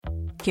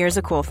Here's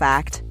a cool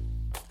fact.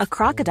 A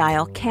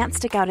crocodile can't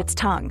stick out its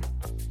tongue.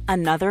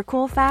 Another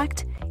cool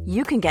fact,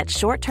 you can get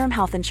short-term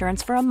health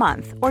insurance for a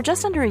month or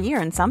just under a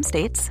year in some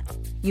states.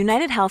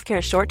 United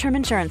Healthcare short-term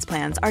insurance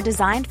plans are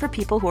designed for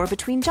people who are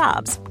between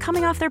jobs,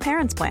 coming off their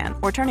parents' plan,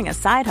 or turning a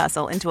side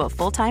hustle into a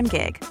full-time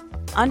gig.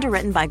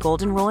 Underwritten by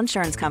Golden Rule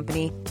Insurance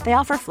Company, they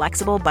offer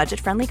flexible,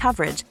 budget-friendly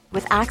coverage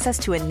with access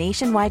to a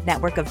nationwide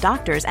network of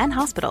doctors and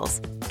hospitals.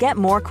 Get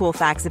more cool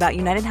facts about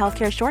United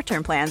Healthcare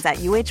short-term plans at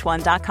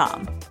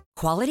uh1.com.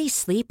 Quality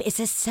sleep is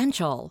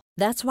essential.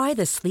 That's why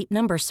the Sleep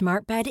Number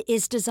Smart Bed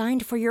is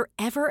designed for your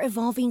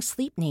ever-evolving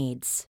sleep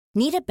needs.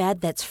 Need a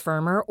bed that's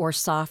firmer or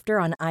softer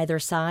on either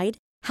side?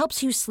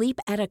 Helps you sleep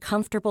at a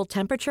comfortable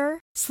temperature?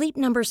 Sleep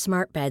Number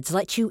Smart Beds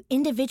let you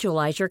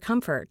individualize your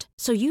comfort,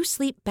 so you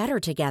sleep better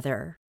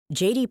together.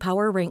 J.D.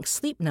 Power ranks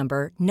Sleep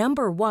Number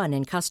 #1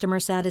 in customer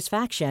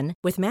satisfaction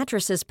with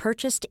mattresses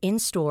purchased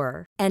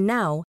in-store. And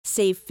now,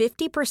 save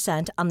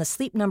 50% on the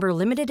Sleep Number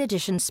Limited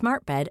Edition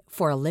Smart Bed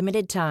for a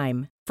limited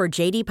time. For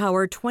J.D.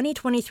 Power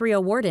 2023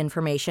 award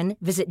information,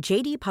 visit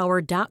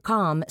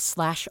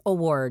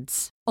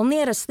jdpower.com/awards.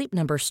 Only at a Sleep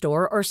Number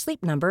store or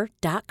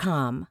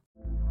sleepnumber.com.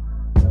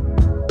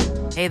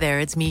 Hey there,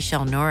 it's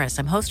Michelle Norris.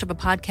 I'm host of a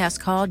podcast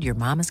called Your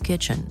Mama's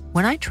Kitchen.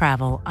 When I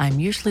travel, I'm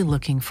usually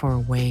looking for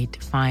a way to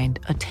find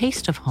a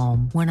taste of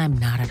home when I'm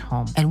not at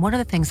home. And one of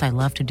the things I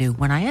love to do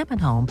when I am at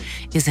home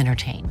is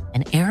entertain.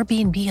 And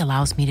Airbnb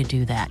allows me to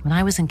do that. When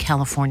I was in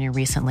California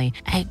recently,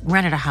 I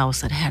rented a house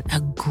that had a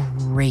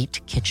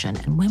great kitchen.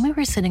 And when we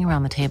were sitting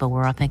around the table, we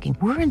were all thinking,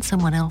 we're in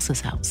someone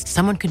else's house.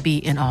 Someone could be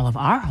in all of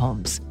our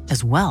homes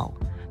as well.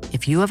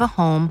 If you have a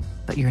home,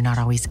 but you're not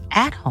always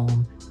at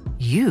home,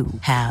 you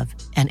have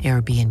an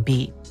Airbnb.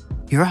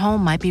 Your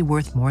home might be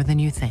worth more than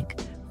you think.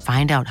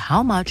 Find out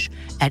how much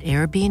at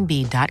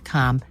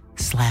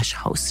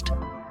airbnb.com/host.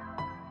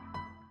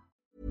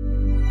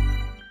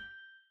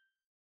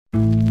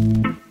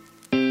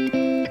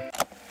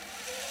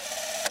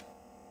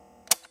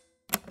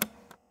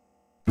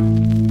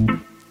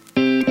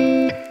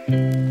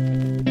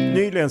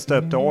 Nyligen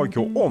stöpte AIK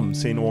om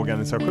sin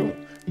organisation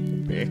och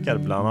pekade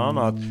bland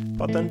annat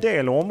på att en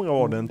del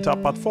områden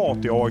tappat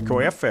fart i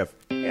AIK FF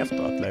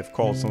efter att Leif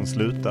Karlsson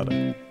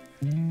slutade.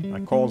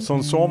 När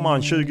Karlsson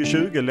sommaren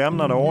 2020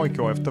 lämnade AIK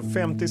efter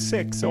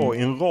 56 år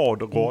i en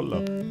rad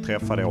roller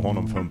träffade jag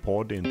honom för en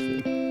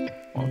poddintervju.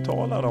 Han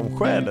talade om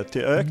skälet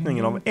till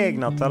ökningen av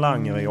egna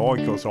talanger i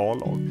AIKs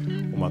A-lag,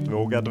 om att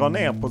våga dra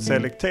ner på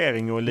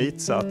selektering och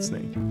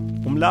elitsatsning,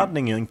 om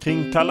laddningen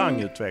kring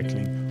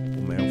talangutveckling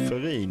och med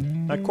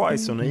euforin när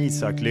Quaison och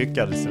Isak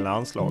lyckades i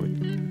landslaget,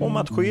 om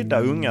att skydda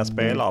unga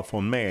spelare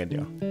från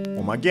media,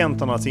 om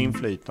agenternas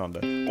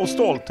inflytande och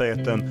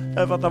stoltheten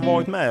över att ha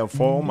varit med och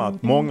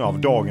format många av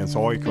dagens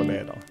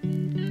AIK-ledare.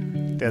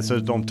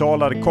 Dessutom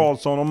talade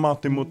Karlsson om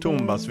Martin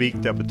Mutumbas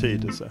viktiga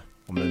betydelse,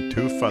 om den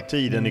tuffa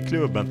tiden i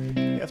klubben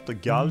efter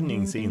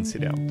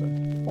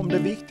gallningsincidenten, om det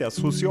viktiga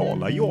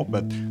sociala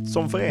jobbet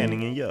som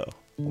föreningen gör,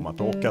 om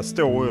att orka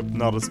stå upp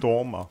när det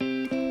stormar,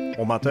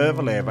 om att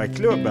överleva i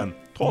klubben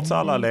trots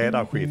alla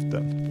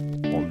ledarskiften,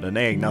 om den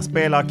egna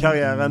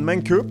spelarkarriären med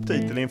en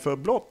cuptitel inför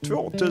blott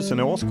 2000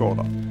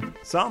 åskådare,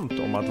 samt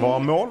om att vara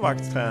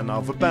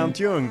målvaktstränare för Bernt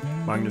Ljung,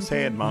 Magnus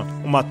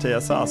Hedman och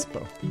Mattias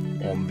Asper,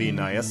 om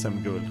vinna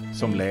SM-guld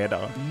som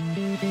ledare.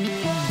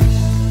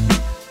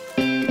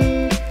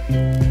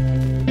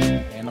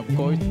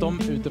 Goitom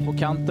ute på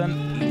kanten.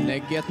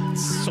 Lägget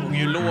såg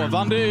ju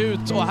lovande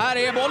ut och här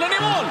är bollen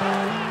i mål!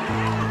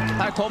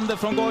 Här kom det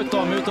från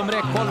Goitom utom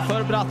räckhåll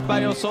för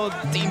Brattberg och så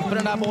dimper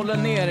den där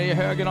bollen ner i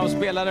högen av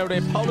spelare och det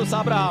är Paulus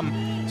Abraham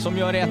som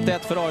gör 1-1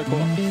 för AIK.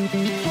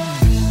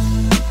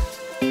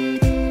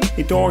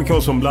 Ett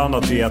AIK som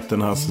blandat i ett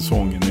den här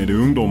säsongen är det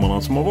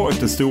ungdomarna som har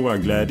varit det stora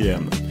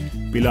glädjeämnet.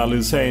 Bilal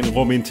Hussein,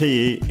 Robin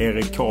Tii,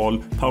 Erik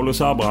Karl,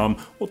 Paulus Abraham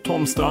och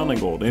Tom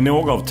Strannegård är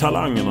några av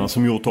talangerna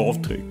som gjort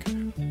avtryck.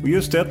 Och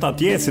just detta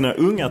att ge sina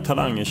unga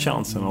talanger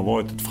chansen har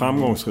varit ett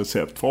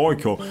framgångsrecept för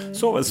AIK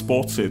såväl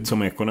sportsligt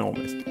som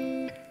ekonomiskt.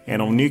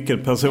 En av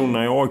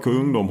nyckelpersonerna i AIK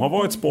Ungdom har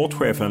varit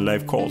sportchefen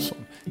Leif Karlsson.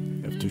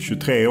 Efter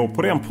 23 år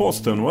på den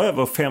posten och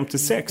över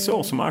 56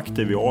 år som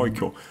aktiv i AIK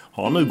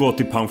har han nu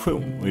gått i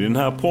pension. Och i den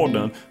här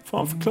podden får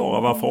han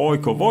förklara varför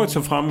AIK varit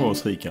så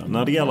framgångsrika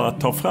när det gäller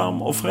att ta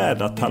fram och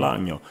förädla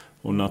talanger.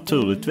 Och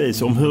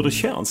naturligtvis om hur det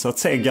känns att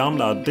se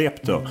gamla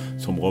adepter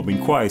som Robin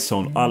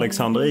Quaison och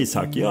Alexander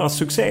Isak göra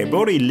succé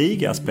både i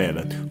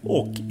ligaspelet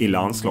och i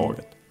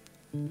landslaget.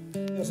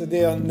 Alltså det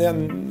är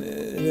en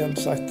rent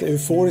sagt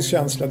euforisk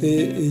känsla. Det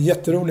är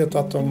jätteroligt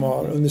att de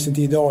har under sin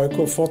tid i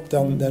AIK fått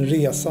den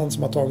resan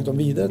som har tagit dem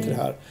vidare till det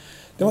här.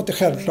 Det var inte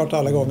självklart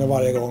alla gånger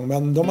varje gång,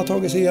 men de har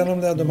tagit sig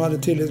igenom det. De hade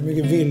tillräckligt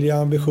mycket vilja,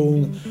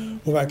 ambition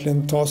och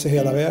verkligen ta sig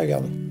hela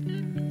vägen.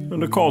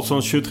 Under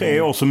Karlssons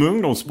 23 år som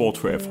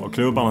ungdomssportchef har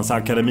klubbarnas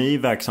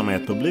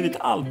akademiverksamheter blivit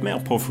allt mer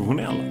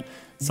professionella.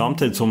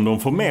 Samtidigt som de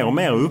får mer och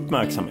mer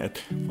uppmärksamhet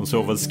från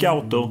såväl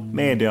scouter,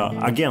 media,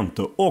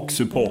 agenter och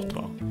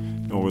supportrar.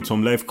 Något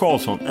som Leif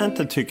Karlsson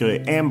inte tycker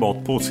är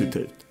enbart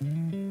positivt.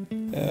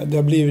 Det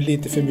har blivit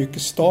lite för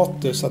mycket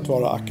status att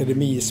vara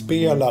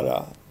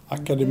akademispelare.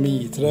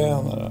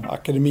 akademitränare,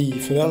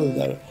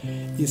 akademiförälder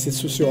i sitt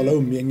sociala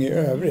umgänge i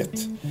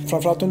övrigt.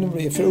 Framförallt om de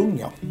blir för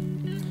unga.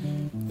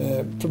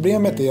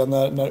 Problemet är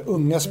när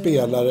unga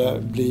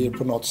spelare blir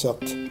på något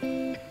sätt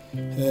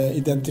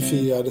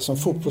identifierade som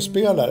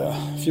fotbollsspelare.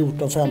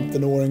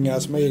 14-15-åringar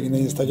som har egna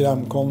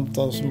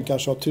Instagramkonton, som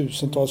kanske har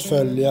tusentals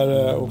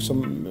följare och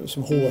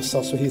som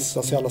håsas och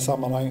hissas i alla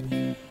sammanhang.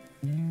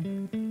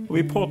 Och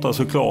vi pratar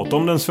såklart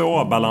om den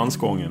svåra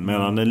balansgången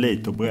mellan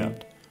elit och bredd.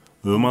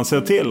 Hur man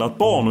ser till att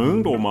barn och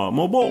ungdomar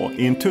mår bra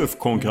i en tuff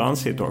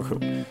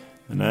konkurrenssituation.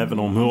 Men även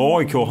om hur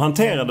AIK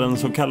hanterade den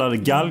så kallade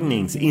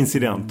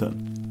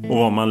gallningsincidenten och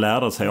vad man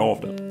lärde sig av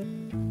den.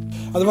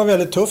 Ja, det var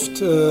väldigt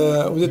tufft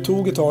och det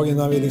tog ett tag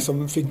innan vi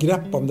liksom fick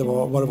grepp om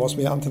vad det var som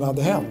egentligen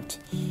hade hänt.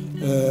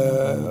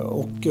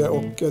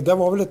 Och det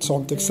var väl ett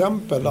sådant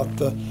exempel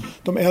att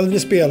de äldre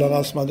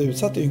spelarna som hade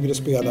utsatt yngre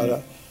spelare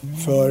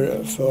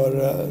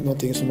för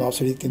någonting som de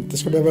absolut inte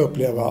ska behöva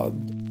uppleva.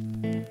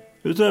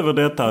 Utöver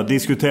detta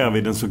diskuterar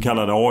vi den så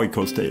kallade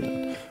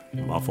AIK-stilen.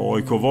 Varför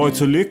AIK varit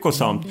så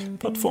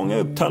lyckosamt på att fånga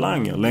upp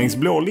talanger längs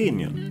blå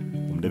linjen.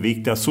 Om det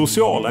viktiga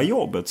sociala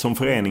jobbet som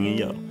föreningen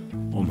gör.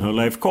 Om hur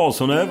Leif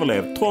Karlsson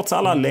överlevt trots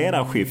alla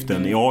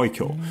ledarskiften i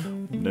AIK.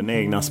 Om den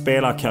egna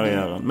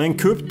spelarkarriären med en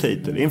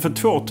kupptitel inför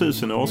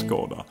 2000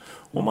 åskådare.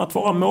 Om att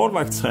vara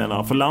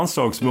målvaktstränare för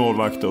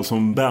landslagsmålvakter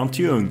som Bernt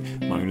Ljung,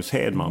 Magnus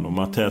Hedman och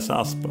Mattias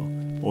Asper.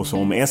 Och så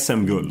om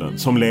SM-gulden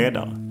som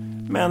ledare.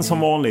 Men som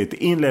vanligt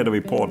inleder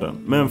vi podden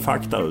med en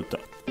faktaruta.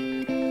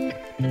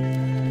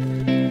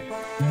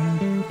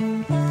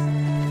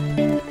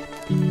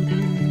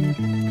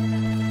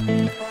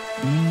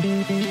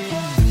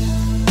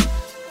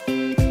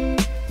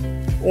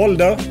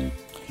 Ålder?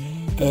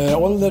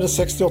 Ålder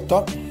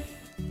 68.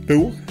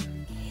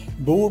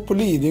 Bor på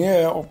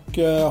Lidingö och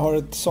har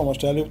ett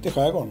sommarställe ute i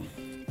skärgården.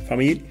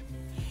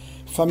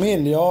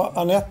 Familj, ja,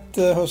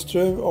 Anette,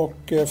 hustru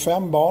och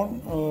 5 barn.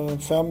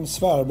 5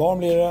 svärbarn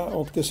blir det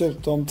och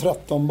dessutom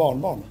 13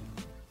 barnbarn.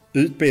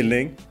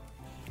 Utbildning?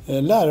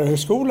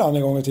 Lärarhögskolan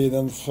en gång i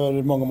tiden för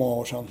många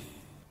år sedan.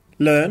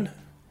 Lön?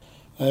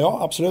 Ja,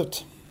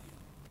 absolut.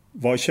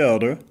 Vad kör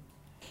du?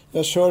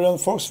 Jag kör en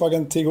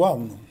Volkswagen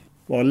Tiguan.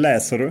 Vad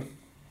läser du?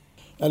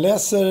 Jag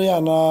läser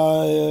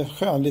gärna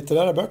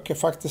skönlitterära böcker,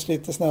 faktiskt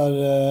lite sån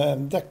här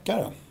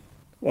deckare.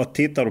 Vad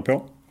tittar du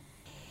på?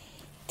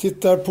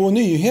 Tittar på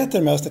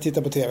nyheter mest, jag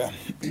tittar på tv.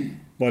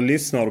 Vad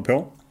lyssnar du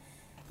på?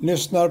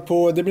 Lyssnar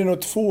på, det blir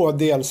nog 2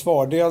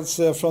 delsvar. Dels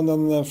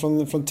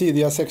från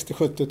tidiga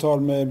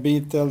 60-70-tal med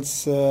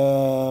Beatles,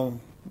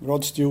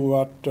 Rod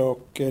Stewart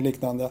och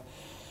liknande.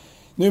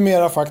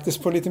 Numera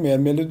faktiskt på lite mer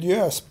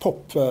melodiös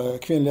pop,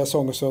 kvinnliga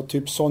sånger, så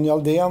typ Sonja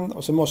Aldén.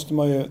 Och så måste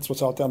man ju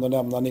trots allt ändå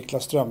nämna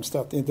Niklas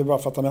Strömstedt. Inte bara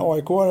för att han är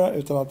AIK-are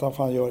utan att han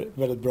fan gör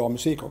väldigt bra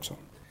musik också.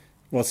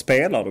 Vad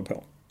spelar du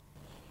på?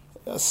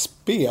 Jag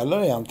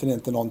spelar egentligen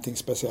inte någonting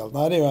speciellt.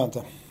 Nej, det gör jag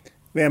inte.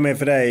 Vem är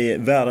för dig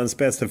världens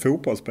bästa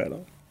fotbollsspelare?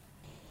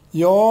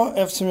 Ja,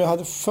 eftersom jag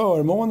hade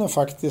förmånen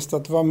faktiskt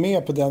att vara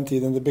med på den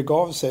tiden det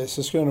begav sig,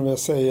 så skulle jag nog vilja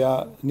säga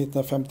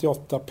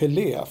 1958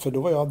 Pelé, för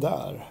då var jag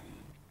där.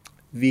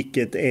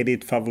 Vilket är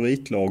ditt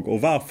favoritlag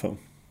och varför?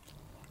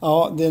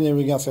 Ja, det är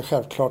nog ganska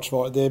självklart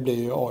svar. Det blir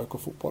ju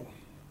AIK-fotboll.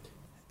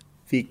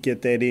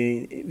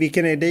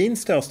 Vilken är din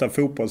största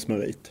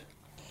fotbollsmerit?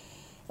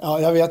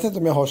 Ja, jag vet inte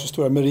om jag har så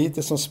stora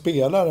meriter som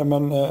spelare,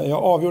 men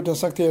jag avgjort en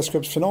Sankt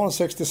Erikscupsfinal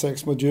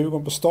 66 mot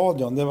Djurgården på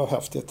Stadion. Det var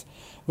häftigt.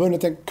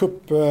 Vunnit en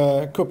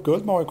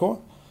cupguld med AIK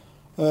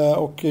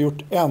och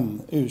gjort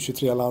en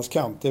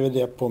U23-landskamp. Det är väl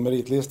det på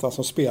meritlistan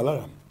som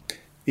spelare.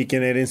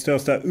 Vilken är din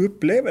största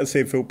upplevelse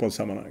i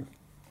fotbollssammanhang?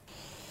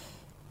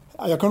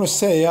 Jag kan nog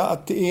säga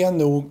att det är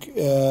nog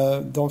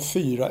de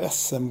 4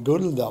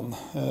 SM-gulden.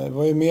 Jag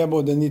var ju med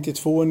både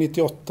 92 och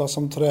 98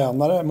 som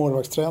tränare,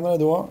 målvaktstränare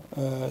då.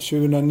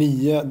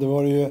 2009, det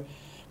var det ju,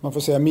 man får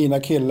säga, mina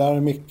killar,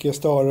 Micke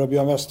Stare och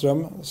Björn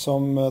Westström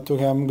som tog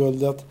hem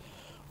guldet.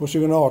 Och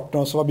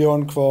 2018 så var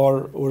Björn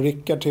kvar och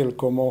Rickard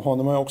tillkom, och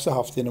honom har jag också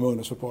haft inom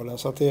ungdomsfotbollen.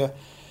 Så att det är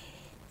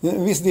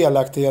en viss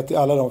delaktighet i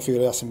alla de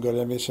 4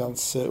 SM-gulden. Det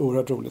känns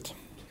oerhört roligt.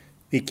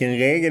 Vilken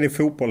regel i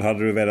fotboll hade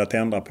du velat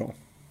ändra på?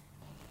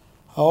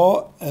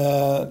 Ja,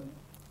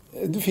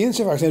 det finns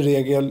ju faktiskt en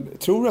regel,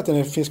 tror att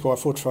den finns kvar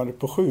fortfarande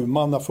på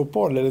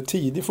 7-manna-fotboll, eller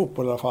tidig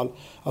fotboll i alla fall,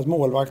 att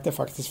målvakten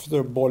faktiskt får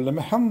upp bollen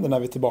med händerna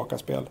vid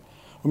tillbakaspel.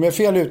 Om jag är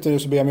fel ute nu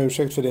så ber jag om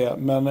ursäkt för det,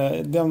 men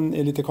den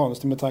är lite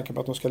konstig med tanke på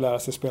att de ska lära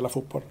sig spela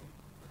fotboll.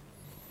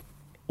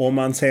 Om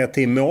man ser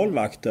till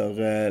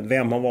målvakter,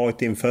 vem har varit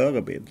din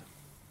förebild?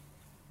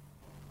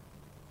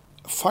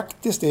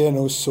 Faktiskt är det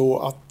nog så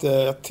att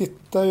jag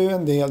tittar ju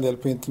en del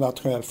på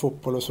internationell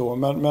fotboll och så,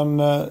 men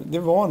det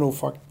var nog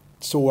faktiskt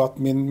så att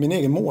min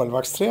egen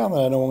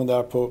målvaktstränare någon gång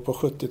där på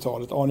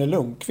 70-talet, Arne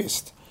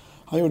Lundqvist,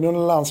 han gjorde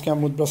en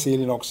landskamp mot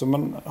Brasilien också,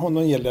 men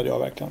honom gillade jag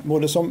verkligen,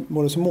 både som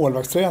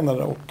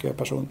målvaktstränare och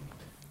person.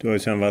 Du har ju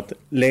sedan varit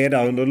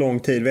ledare under lång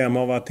tid. Vem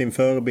har varit din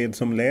förebild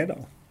som ledare?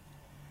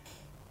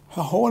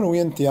 Jag har nog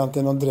inte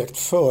egentligen någon direkt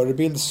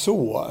förebild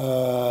så.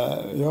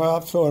 Jag har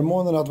haft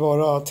förmånen att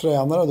vara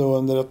tränare då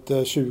under ett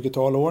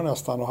 20-tal år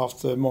nästan och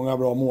haft många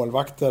bra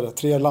målvakter.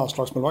 3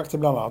 landslagsmålvakter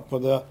bland annat.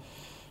 Både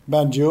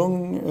Bernt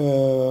Ljung,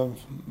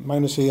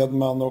 Magnus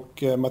Hedman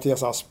och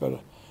Mattias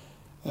Asper.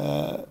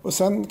 Och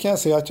sen kan jag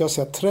säga att jag har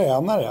sett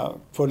tränare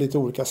på lite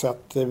olika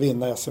sätt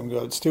vinna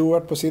SM-guld.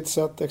 Stuart på sitt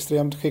sätt,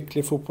 extremt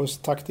skicklig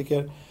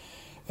fotbollstaktiker.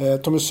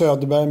 Tommy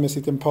Söderberg med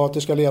sitt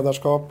empatiska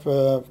ledarskap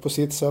på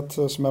sitt sätt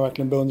som jag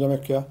verkligen beundrar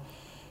mycket.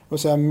 Och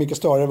sen Micke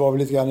Stare var väl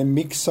lite grann en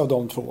mix av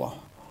de två.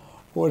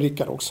 Och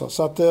Rickard också.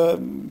 Så att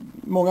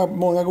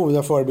många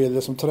goda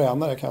förebilder som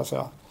tränare kan jag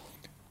säga.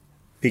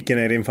 Vilken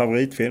är din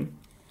favoritfilm?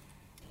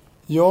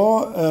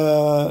 Ja,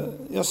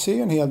 jag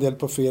ser en hel del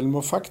på film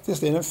och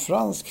faktiskt är det en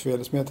fransk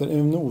film som heter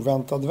En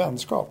oväntad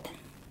vänskap.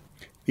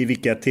 I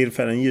vilka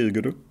tillfällen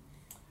ljuger du?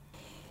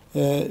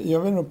 Jag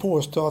vill nog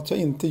påstå att jag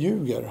inte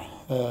ljuger.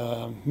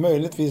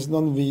 Möjligtvis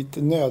någon vit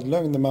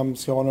nödlögn när man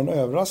ska ha någon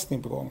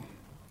överraskning på gång.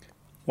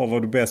 Vad var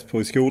du bäst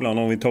på i skolan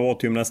om vi tar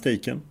bort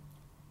gymnastiken?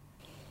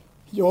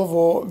 Jag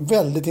var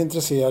väldigt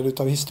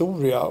intresserad av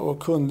historia och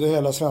kunde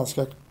hela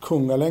svenska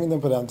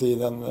kungalängden på den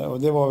tiden.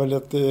 Och det var väl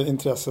ett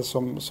intresse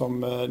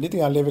som lite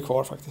grann lever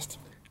kvar faktiskt.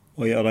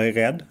 Vad gör dig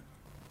rädd?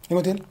 En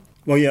gång till.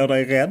 Vad gör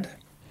dig rädd?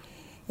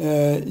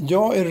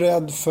 Jag är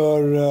rädd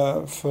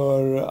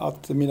för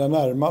att mina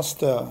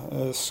närmaste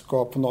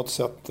ska på något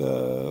sätt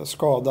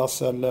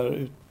skadas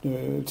eller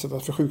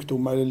utsättas för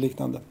sjukdomar eller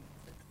liknande.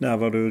 När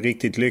var du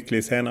riktigt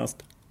lycklig senast?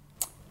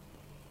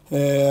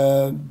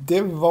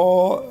 Det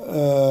var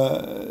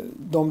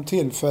de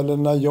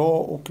tillfällen när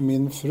jag och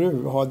min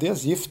fru har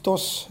dels gift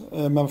oss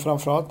men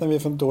framförallt när vi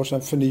för ett år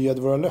sedan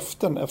förnyade våra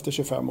löften efter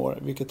 25 år.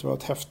 Vilket var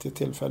ett häftigt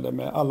tillfälle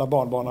med alla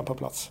barnbarnen på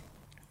plats.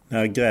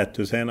 När grät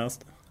du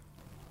senast?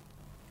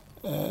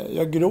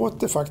 Jag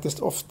gråter faktiskt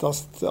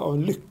oftast av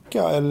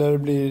lycka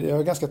eller jag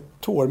är ganska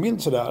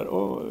tårmild sådär.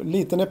 Och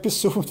liten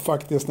episod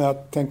faktiskt när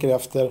jag tänker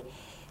efter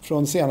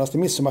från senaste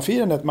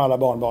midsommarfirandet med alla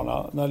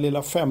barnbarnen. När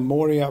lilla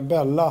 5-åriga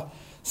Bella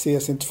ser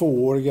sin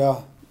 2-åriga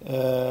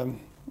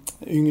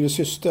yngre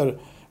syster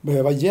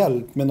behöva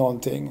hjälp med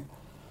någonting.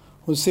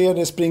 Hon ser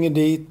det, springer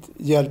dit,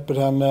 hjälper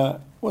henne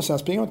och sen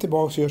springer hon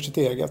tillbaka och gör sitt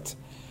eget.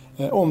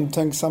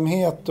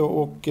 Omtänksamhet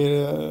och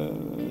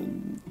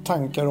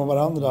tankar om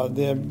varandra,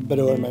 det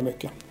berör mig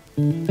mycket.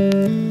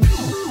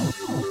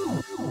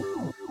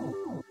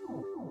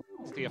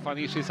 Stefan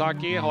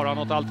Ishizaki, har han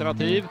något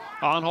alternativ?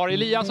 Ja, han har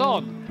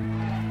Eliasson.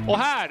 Och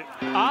här,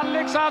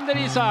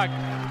 Alexander Isak.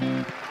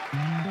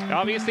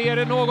 Ja, visst är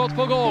det något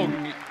på gång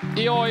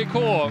i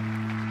AIK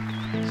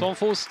som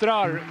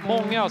fostrar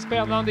många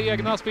spännande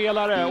egna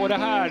spelare. Och det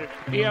här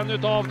är en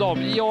utav dem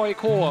i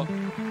AIK.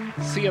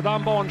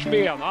 Sedan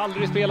barnsben,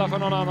 aldrig spela för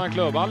någon annan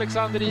klubb.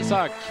 Alexander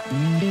Isak.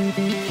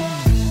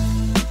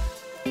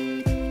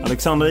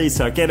 Alexander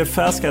Isak är det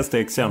färskaste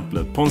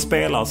exemplet på en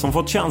spelare som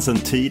fått chansen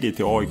tidigt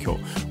i AIK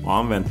och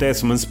använt det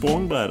som en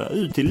språngbräda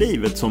ut i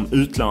livet som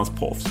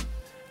utlandsproffs.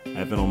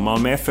 Även om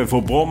Malmö FF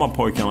och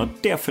Brommapojkarna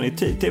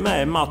definitivt är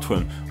med i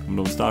matchen om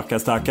de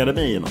starkaste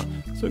akademierna,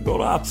 så går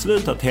det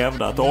absolut att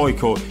hävda att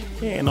AIK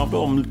är en av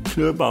de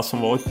klubbar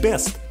som varit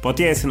bäst på att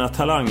ge sina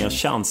talanger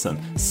chansen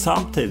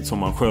samtidigt som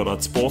man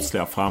skördat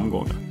sportsliga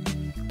framgångar.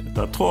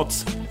 Detta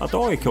trots att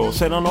AIK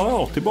sedan några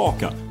år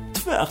tillbaka,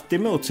 tvärt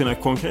emot sina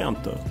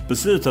konkurrenter,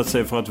 beslutat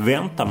sig för att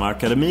vänta med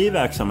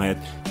akademiverksamhet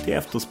till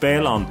efter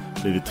spelaren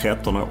blivit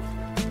 13 år.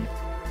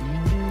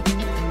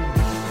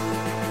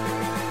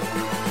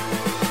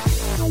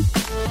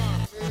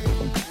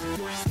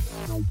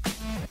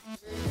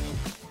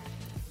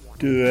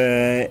 Du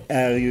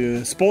är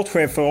ju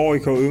sportchef för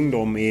AIK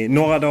Ungdom i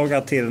några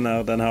dagar till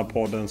när den här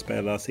podden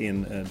spelas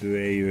in.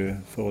 Du är ju,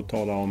 för att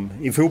tala om,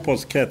 i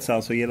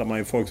fotbollskretsar så gillar man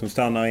ju folk som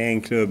stannar i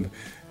en klubb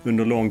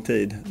under lång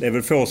tid. Det är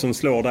väl få som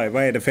slår dig.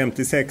 Vad är det,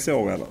 56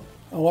 år eller?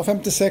 Ja,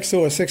 56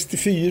 år.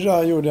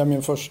 64 gjorde jag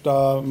min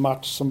första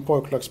match som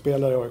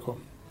pojklagsspelare i AIK.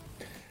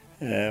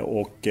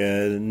 Och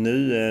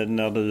nu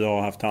när du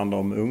har haft hand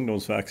om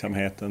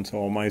ungdomsverksamheten så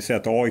har man ju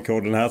sett AIK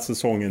den här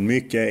säsongen.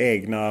 Mycket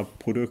egna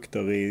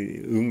produkter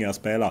i unga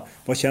spelare.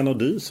 Vad känner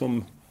du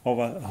som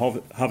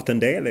har haft en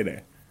del i det?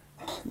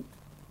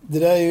 Det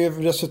där är ju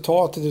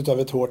resultatet av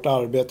ett hårt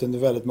arbete under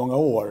väldigt många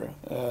år.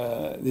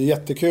 Det är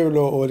jättekul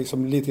att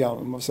liksom lite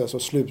grann, man säger så,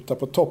 sluta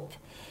på topp.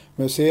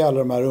 Men att se alla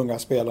de här unga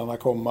spelarna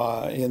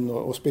komma in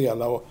och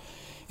spela och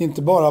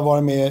inte bara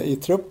vara med i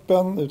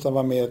truppen utan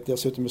vara med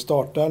dessutom i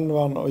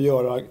startelvan och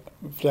göra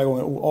flera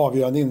gånger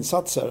avgörande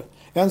insatser.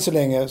 Än så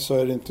länge så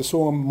är det inte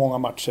så många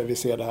matcher vi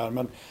ser det här,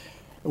 men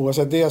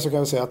oavsett det så kan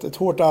vi säga att ett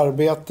hårt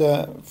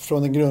arbete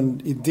från en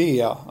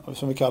grundidé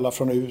som vi kallar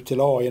från U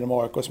till A inom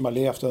AIK som har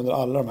levt under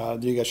alla de här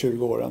dryga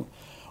 20 åren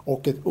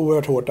och ett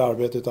oerhört hårt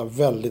arbete av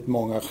väldigt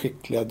många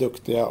skickliga,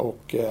 duktiga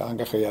och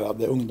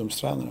engagerade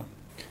ungdomstränare.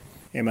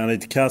 Är man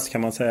lite krass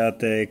kan man säga att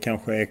det är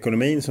kanske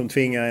ekonomin som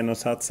tvingar en att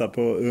satsa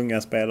på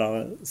unga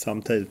spelare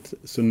samtidigt.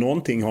 Så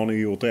någonting har ni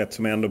gjort rätt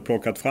som ändå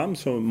plockat fram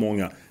så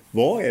många.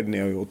 Vad är det ni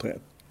har gjort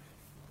rätt?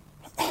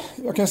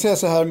 Jag kan säga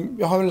så här,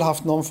 jag har väl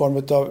haft någon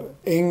form av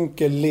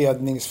enkel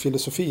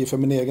ledningsfilosofi för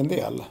min egen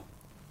del.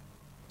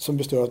 Som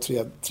består av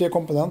tre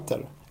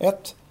komponenter.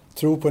 1.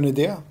 Tro på en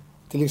idé.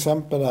 Till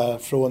exempel det här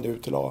från U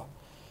till A.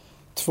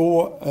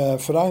 2.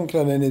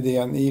 Förankra den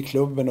idén i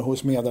klubben och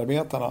hos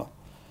medarbetarna.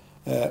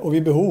 Och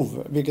vid behov,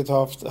 vilket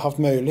har haft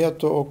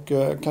möjlighet och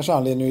kanske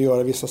anledning att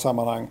göra i vissa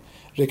sammanhang,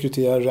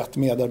 rekrytera rätt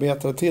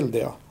medarbetare till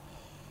det.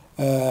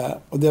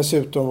 Och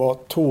dessutom vara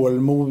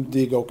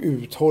tålmodig och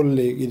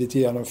uthållig i ditt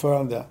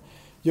genomförande.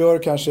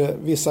 Gör kanske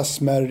vissa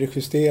smärre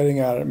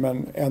justeringar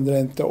men ändra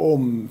inte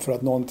om för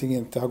att någonting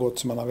inte har gått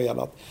som man har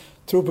velat.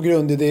 Tro på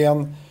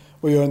grundidén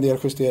och gör en del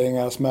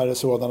justeringar, smärre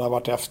sådana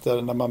vart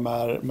efter när man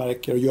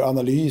märker och gör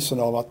analysen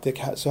av att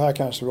så här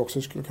kanske vi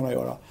också skulle kunna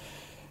göra.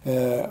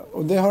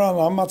 Och det har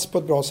anammats på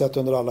ett bra sätt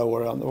under alla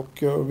åren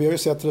och vi har ju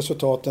sett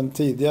resultaten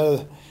tidigare,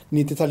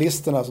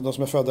 90-talisterna, alltså de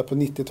som är födda på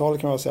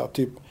 90-talet kan man säga,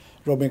 typ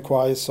Robin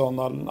Quaison,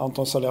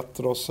 Anton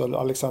Saletros eller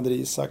Alexander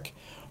Isak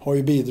har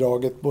ju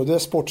bidragit både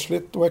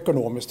sportsligt och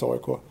ekonomiskt till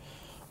AIK.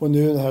 Och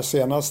nu den här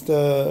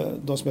senaste,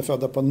 de som är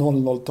födda på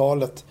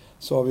 00-talet,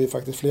 så har vi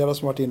faktiskt flera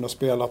som varit inne och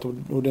spelat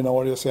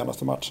ordinarie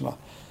senaste matcherna.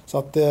 Så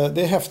att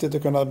det är häftigt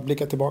att kunna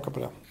blicka tillbaka på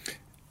det.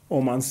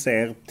 Om man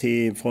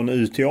ser från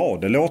U till A,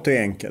 det låter ju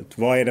enkelt.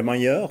 Vad är det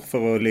man gör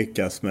för att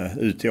lyckas med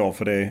U till A?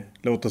 För det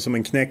låter som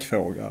en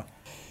knäckfråga.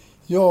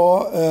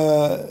 Ja,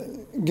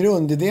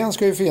 grundidén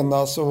ska ju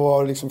finnas och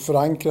vara liksom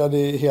förankrad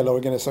i hela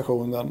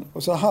organisationen.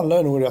 Och sen handlar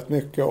det nog rätt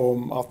mycket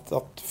om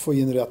att få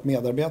in rätt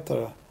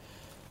medarbetare.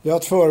 Vi har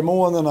haft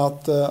förmånen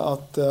att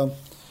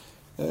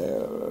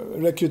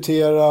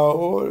rekrytera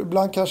och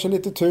ibland kanske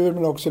lite tur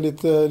men också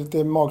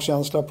lite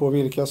magkänsla på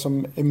vilka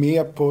som är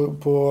med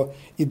på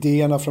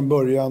idéerna från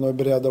början och är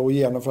beredda att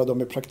genomföra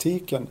dem i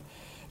praktiken.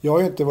 Jag har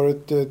ju inte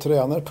varit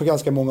tränare på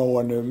ganska många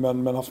år nu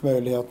men haft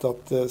möjlighet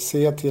att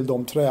se till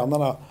de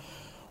tränarna.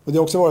 Och det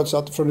har också varit så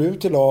att från U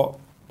till A,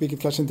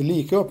 vilket kanske inte är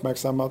lika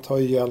uppmärksammat, har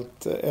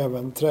gällt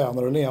även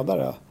tränare och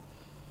ledare.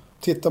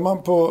 Tittar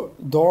man på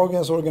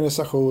dagens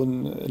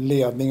organisation,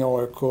 ledning i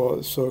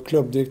AIK, så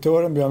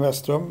klubbdirektören Björn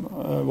Westström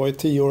var i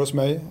 10 år hos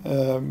mig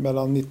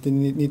mellan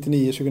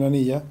 1999 och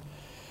 2009.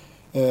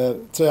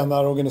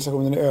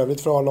 Tränarorganisationen i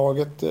övrigt för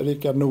A-laget,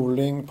 Rickard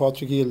Norling,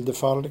 Patrik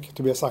Gildefalk,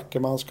 Tobias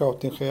Ackerman,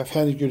 scoutingchef,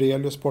 Henrik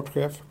Jurelius,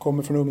 sportchef,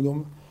 kommer från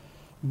ungdom.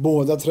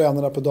 Båda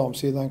tränarna på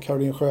damsidan,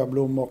 Caroline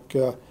Sjöblom och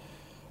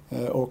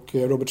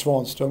Robert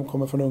Svanström,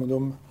 kommer från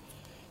ungdom.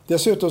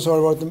 Dessutom så har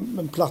det varit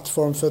en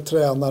plattform för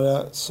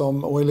tränare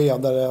och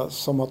ledare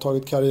som har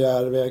tagit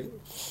karriärväg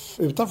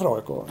utanför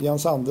AIK.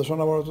 Jens Andersson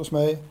har varit hos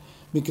mig,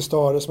 Micke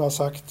Stare som jag har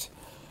sagt.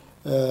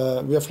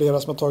 Vi har flera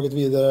som har tagit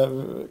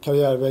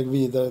karriärväg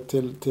vidare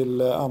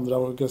till andra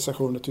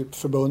organisationer, typ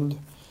förbund.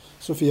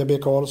 Sofia B.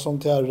 Karlsson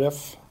till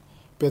RF,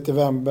 Peter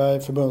Wemberg,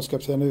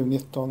 förbundskapten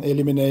U19,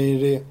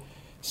 Elimineri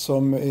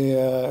som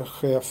är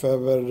chef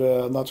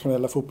över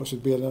nationella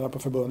fotbollsutbildningarna på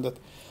förbundet.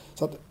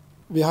 Så att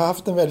vi har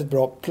haft en väldigt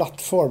bra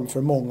plattform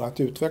för många att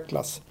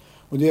utvecklas.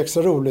 Och det är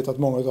extra roligt att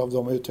många av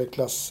dem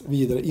utvecklas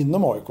vidare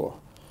inom AIK.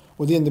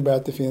 Och det innebär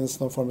att det finns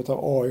någon form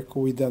av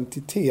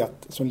AIK-identitet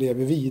som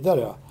lever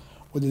vidare.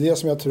 Och det är det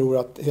som jag tror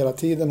att hela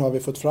tiden har vi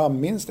fått fram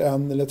minst 1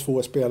 eller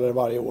 2 spelare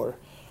varje år.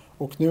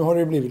 Och nu har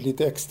det blivit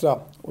lite extra.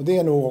 Och det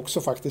är nog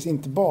också faktiskt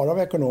inte bara av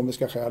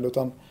ekonomiska skäl,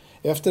 utan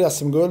efter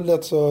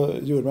SM-guldet så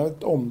gjorde man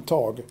ett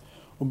omtag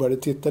och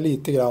började titta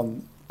lite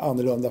grann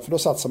annorlunda. För då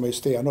satsar man ju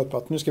stenhårt på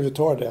att nu ska vi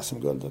ta det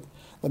SM-guldet.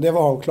 När det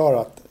var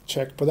avklarat,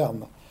 check på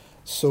den,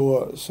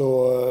 så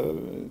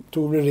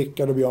tog det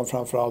Rickard och Björn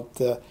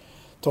framförallt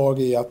tag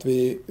i att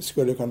vi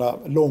skulle kunna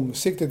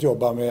långsiktigt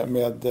jobba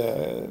med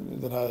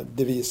den här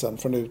devisen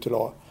från U till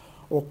A.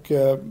 Och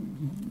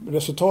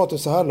resultatet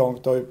så här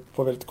långt har ju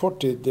på väldigt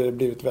kort tid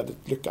blivit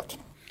väldigt lyckat.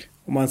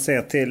 Om man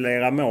ser till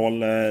era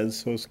mål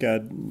så ska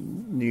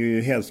ni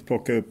ju helst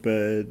plocka upp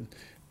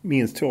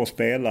minst 2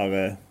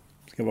 spelare.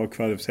 Ska vara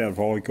kvalificerad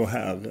för AIK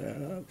här.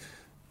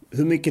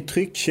 Hur mycket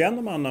tryck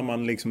känner man när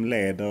man liksom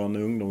leder en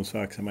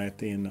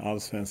ungdomsverksamhet i en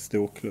allsvensk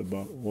storklubb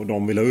och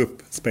de vill ha upp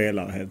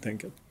spelare helt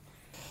enkelt?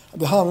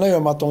 Det handlar ju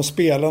om att de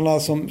spelarna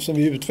som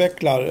vi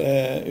utvecklar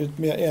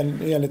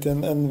enligt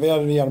en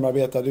väl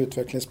genomarbetad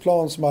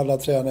utvecklingsplan som alla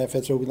tränare är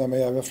förtrogna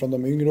med även från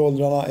de yngre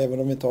åldrarna, även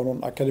om vi inte har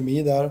någon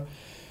akademi där.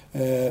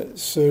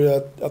 Så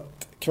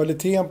att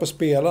kvaliteten på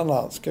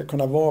spelarna ska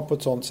kunna vara på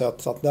ett sådant sätt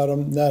så att när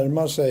de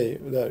närmar sig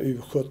där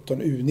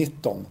U17,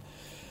 U19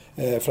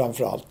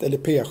 framförallt, eller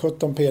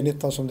P17,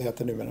 P19 som det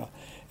heter numera,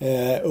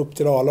 upp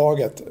till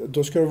A-laget,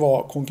 då ska det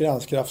vara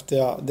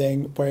konkurrenskraftiga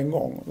på en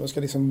gång. De ska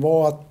liksom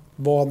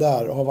vara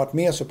där och ha varit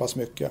med så pass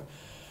mycket.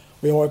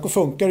 Och i AIK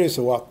funkar det ju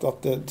så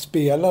att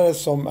spelare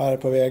som är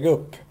på väg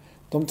upp,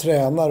 de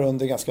tränar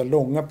under ganska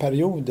långa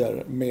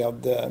perioder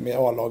med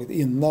A-laget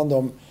innan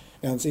de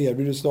ens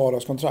erbjuder ett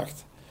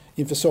A-lagskontrakt.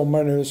 Inför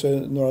sommaren nu så är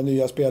det några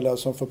nya spelare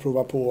som får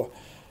prova på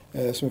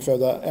som är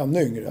födda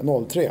ännu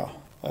yngre, 03.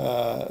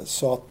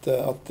 Så att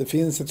det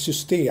finns ett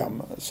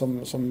system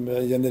som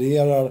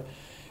genererar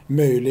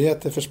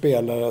möjligheter för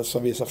spelare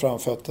som visar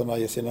framfötterna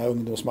i sina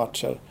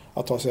ungdomsmatcher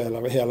att ta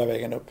sig hela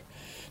vägen upp.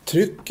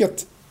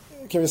 Trycket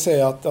kan vi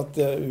säga att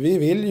vi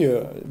vill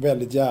ju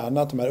väldigt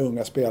gärna att de här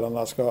unga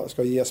spelarna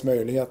ska ges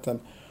möjligheten.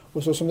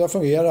 Och så som det har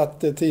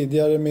fungerat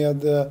tidigare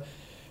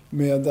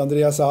med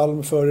Andreas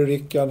Alm före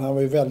Rickard, han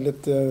var ju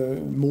väldigt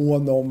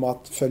mån om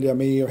att följa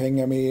med och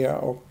hänga med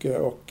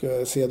och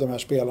se de här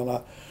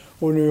spelarna.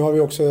 Och nu har vi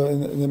också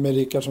med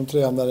Rickard som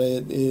tränare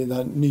i den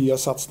här nya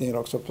satsningen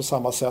också på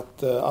samma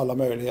sätt alla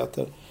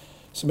möjligheter.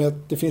 Som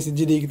att det finns ett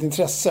gediget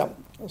intresse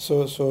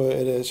så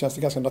känns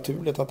det ganska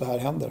naturligt att det här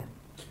händer.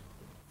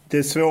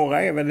 Det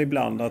svåra är väl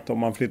ibland att om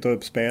man flyttar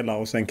upp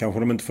spelare och sen kanske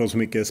de inte får så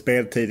mycket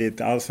speltid i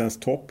ett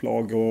allsvenskt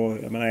topplag. Och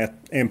jag menar,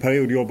 en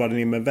period jobbade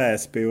ni med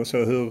Väsby och så.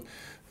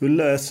 Hur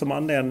löser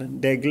man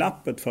det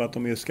glappet för att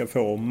de just ska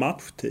få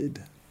matchtid?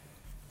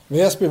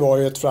 Väsby var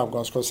ju ett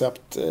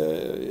framgångskoncept,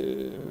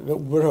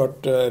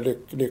 oerhört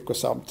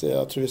lyckosamt.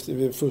 Jag tror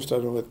vi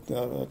fullständigt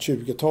ett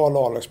 20-tal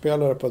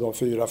A-lagsspelare på de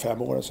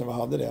 4-5 åren som vi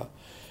hade det.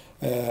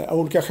 Av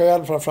olika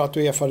skäl, framförallt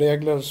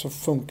UEFA-regler, så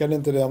funkar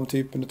inte den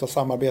typen av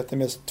samarbete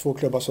med två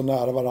klubbar så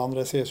nära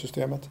varandra i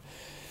seriesystemet.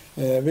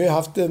 Vi har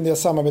haft en del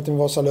samarbete med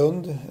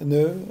Vasalund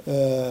nu.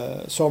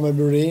 Samuel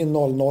Burin,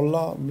 00,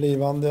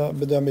 blivande,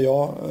 bedömer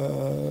jag,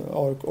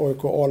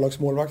 AIK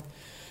A-lagsmålvakt.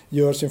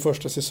 Gör sin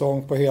första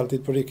säsong på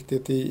heltid på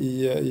riktigt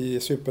i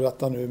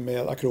Superettan nu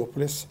med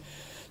Akropolis.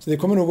 Så det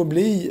kommer nog att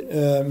bli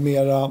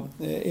mera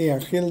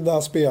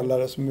enskilda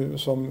spelare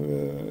som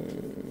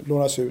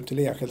lånas ut till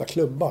enskilda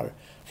klubbar.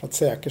 För att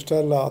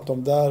säkerställa att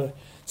de där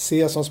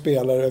ses som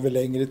spelare över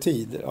längre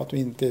tid. Att de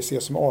inte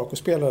ses som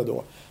AIK-spelare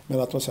då. Men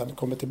att de sen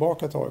kommer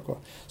tillbaka till AIK.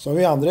 Så har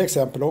vi andra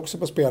exempel också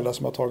på spelare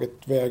som har tagit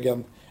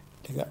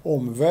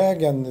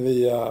omvägen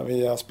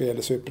via spel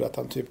i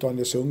Superettan. Typ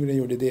Daniel Sundgren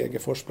gjorde i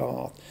Degerfors bland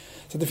annat.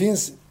 Så det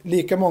finns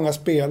lika många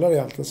spelare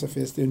egentligen som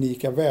finns det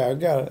unika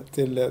vägar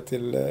till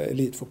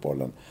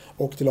elitfotbollen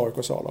och till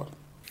AIKs A-lag.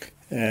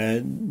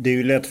 Det är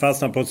ju lätt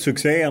fastna på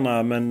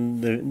succéerna,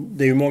 men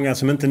det är ju många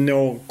som inte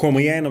kommer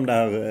igenom det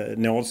här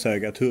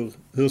nålsögat.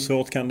 Hur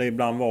svårt kan det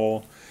ibland vara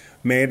att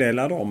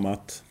meddela dem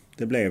att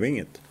det blev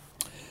inget?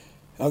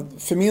 Ja,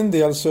 för min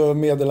del så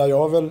meddelar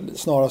jag väl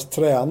snarast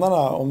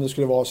tränarna om det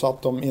skulle vara så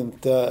att de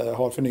inte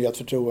har förnyat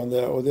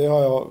förtroende. Och det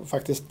har jag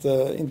faktiskt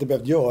inte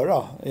behövt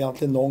göra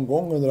egentligen någon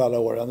gång under alla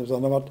åren.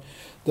 Utan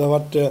det har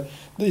varit,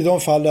 i de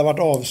fall det har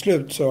varit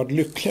avslut så har det varit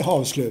lyckliga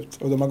avslut.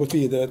 Och de har gått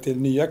vidare till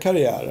nya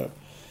karriärer.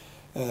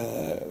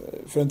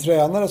 För en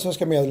tränare som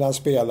ska meddela en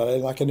spelare,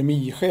 en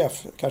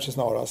akademichef kanske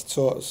snarast,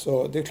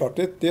 så det är klart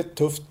det är ett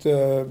tufft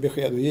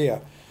besked att ge.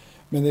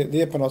 Men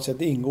det är på något sätt,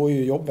 det ingår ju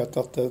i jobbet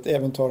att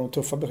även ta de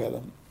tuffa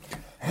beskeden.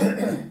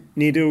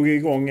 Ni drog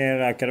igång er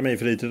akademi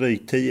för lite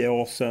drygt 10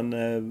 år sedan.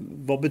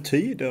 Vad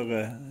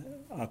betyder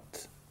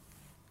att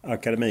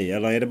akademi?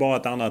 Eller är det bara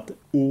ett annat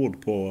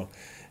ord på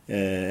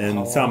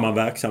samma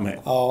verksamhet?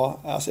 Ja,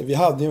 alltså, vi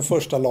hade ju en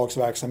första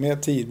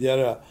lagsverksamhet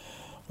tidigare.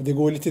 Och det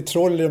går lite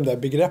troll i de där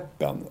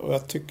begreppen. Och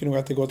jag tycker nog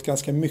att det gått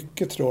ganska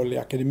mycket troll i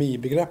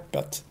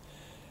akademibegreppet.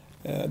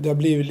 Det har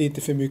blivit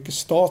lite för mycket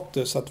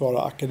status att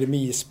vara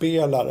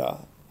akademispelare,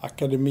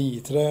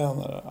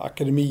 akademitränare,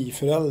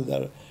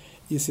 akademiförälder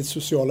i sitt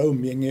sociala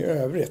umgänge i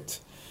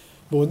övrigt.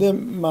 Både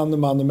man och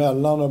man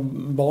emellan och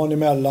barn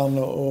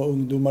emellan och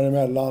ungdomar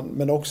emellan,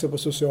 men också på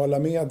sociala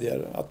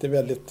medier. Att det är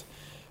väldigt,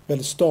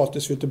 väldigt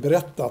statusfyllt att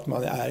berätta att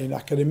man är i en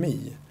akademi.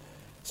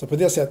 Så på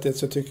det sättet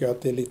så tycker jag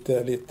att det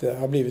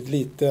har blivit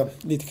lite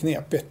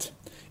knepigt.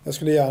 Jag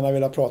skulle gärna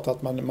vilja prata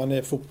att man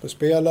är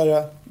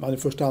fotbollsspelare, man är i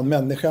första hand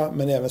människa,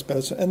 men även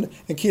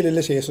en kille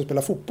eller tjej som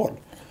spelar fotboll.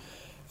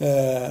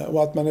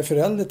 Och att man är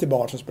förälder till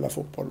barn som spelar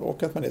fotboll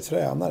och att man är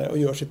tränare och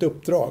gör sitt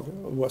uppdrag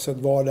oavsett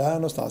var det är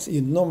någonstans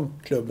inom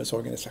klubbens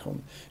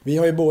organisation. Vi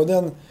har ju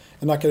både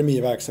en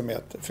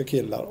akademiverksamhet för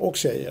killar och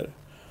tjejer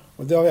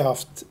och det har vi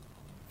haft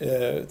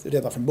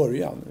redan från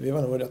början. Vi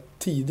var nog rätt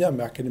tidiga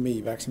med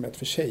akademiverksamhet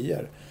för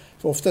tjejer.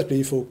 För oftast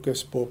blir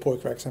fokus på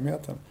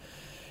pojkverksamheten.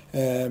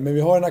 Men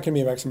vi har en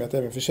akademiverksamhet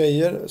även för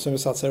tjejer som vi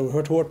satsar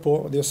oerhört hårt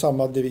på. Det är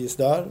samma devis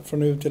där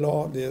från U till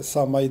A. Det är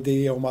samma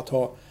idé om att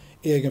ha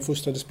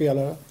egenfostrade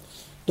spelare.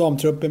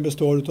 Damtruppen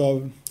består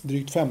av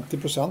drygt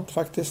 50%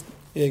 faktiskt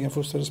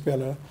egenfostrade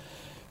spelare.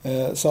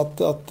 Så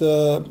att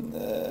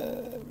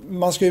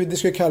det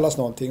ska kallas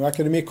någonting. Och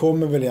akademi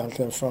kommer väl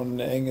egentligen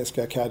från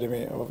engelska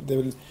academy. Och det är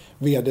väl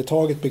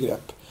vedertaget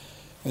begrepp.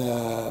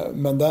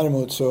 Men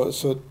däremot så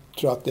tror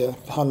jag att det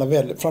handlar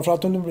väldigt,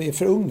 framförallt om de blir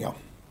för unga.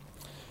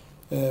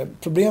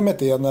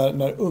 Problemet är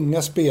när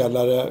unga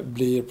spelare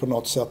blir på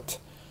något sätt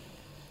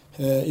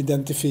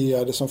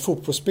identifierade som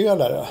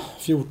fotbollsspelare.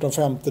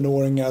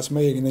 14-15-åringar som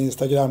har egna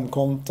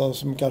Instagramkonton,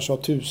 som kanske har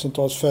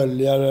tusentals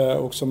följare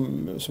och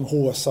som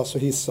håsas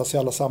och hissas i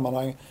alla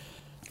sammanhang.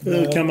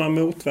 Hur kan man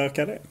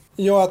motverka det?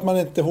 Ja, att man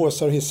inte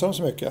håsar och hissar dem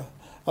så mycket.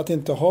 Att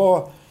inte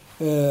ha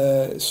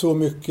så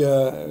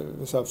mycket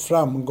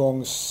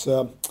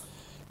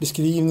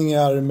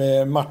framgångsbeskrivningar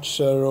med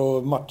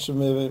matcher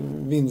med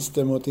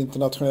vinster mot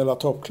internationella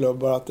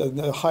toppklubbar. Att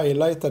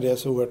highlighta det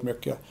så oerhört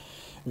mycket.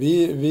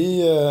 Men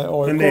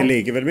det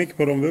ligger väl mycket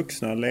på de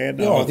vuxna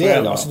ledare? Ja, det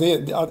är alltså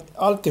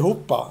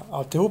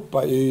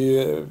alltihopa är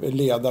ju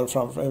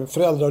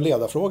föräldrar- och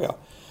ledarfråga.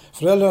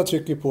 Föräldrar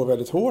trycker på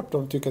väldigt hårt.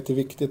 De tycker att det är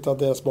viktigt att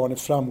deras barn är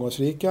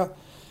framgångsrika.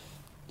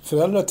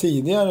 Föräldrar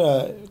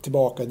tidigare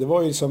tillbaka, det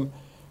var ju liksom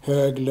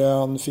hög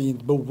lön,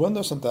 fint boende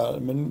och sånt där.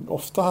 Men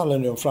ofta handlar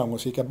det om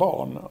framgångsrika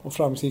barn. Och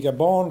framgångsrika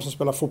barn som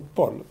spelar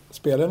fotboll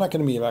spelar en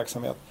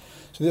akademiverksamhet.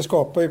 Så det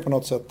skapar ju på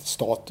något sätt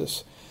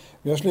status.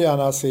 Jag skulle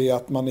gärna se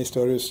att man i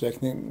större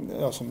utsträckning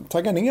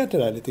taggar ner till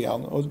det där lite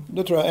grann. Och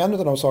då tror jag en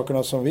av de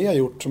sakerna som vi har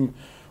gjort som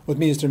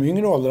åtminstone de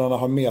yngre åldrarna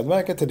har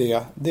medverkat till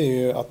det är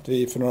ju att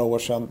vi för några år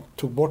sedan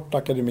tog bort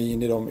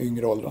akademin i de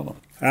yngre åldrarna.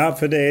 Ja,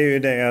 för det är ju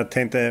det jag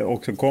tänkte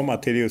också komma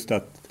till, just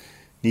att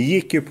ni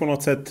gick ju på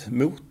något sätt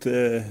mot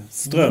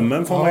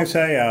strömmen får man ju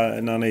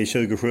säga när ni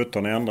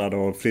 2017 ändrade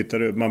och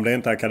flyttade. Man blev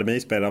inte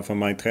akademispelare för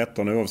man är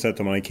 13 oavsett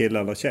om man är kille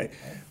eller tjej.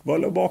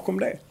 Vad låg bakom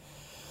det?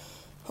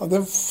 Ja,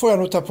 det får jag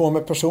nog ta på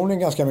mig personligen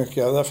ganska mycket.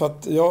 Därför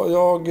att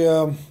jag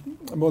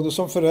både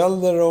som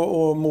förälder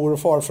och mor- och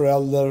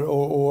farförälder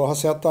och har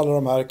sett alla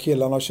de här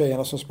killarna och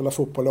tjejerna som spelar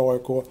fotboll i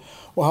AIK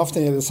och haft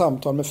en del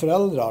samtal med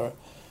föräldrar.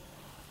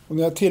 Och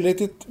när jag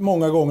tillräckligt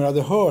många gånger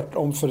hade hört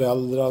om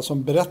föräldrar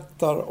som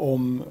berättar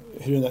om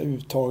hur den här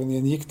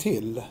uttagningen gick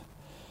till.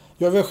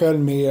 Jag var själv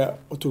med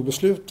och tog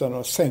besluten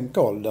att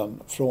sänka åldern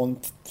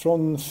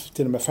från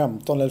till och med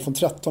 15 eller från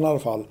 13 i alla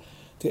fall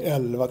till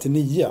 11 till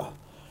 9.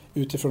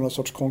 Utifrån någon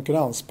sorts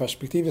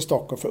konkurrensperspektiv i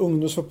Stockholm. För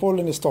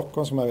ungdomsfotbollen i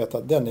Stockholm, som jag vet,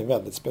 att den är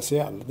väldigt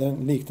speciell. Den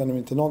liknar nog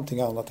inte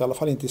någonting annat, i alla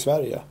fall inte i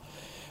Sverige,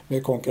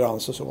 med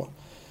konkurrens och så.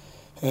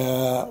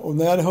 Och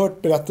när jag hade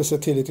hört berättelser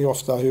tillräckligt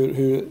ofta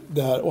hur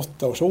det här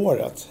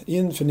 8-årsåret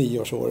inför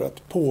 9-årsåret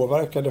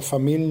påverkade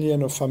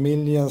familjen och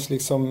familjens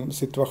liksom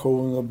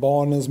situation och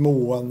barnens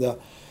mående.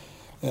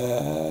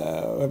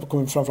 Jag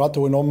kommer framförallt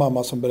ihåg någon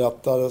mamma som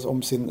berättade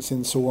om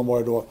sin son var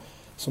det då,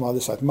 som hade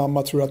sagt: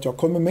 mamma, tror att jag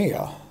kommer med?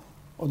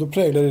 Och då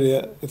präglade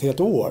det ett helt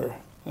år.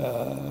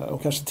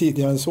 Och kanske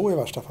tidigare än så i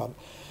värsta fall.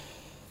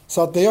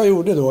 Så att det jag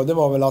gjorde då, det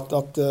var väl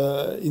att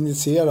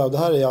initiera, och det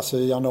här är alltså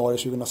i januari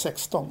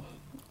 2016.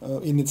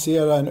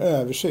 Initiera en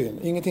översyn,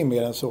 ingenting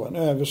mer än så. En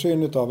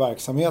översyn utav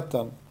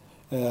verksamheten,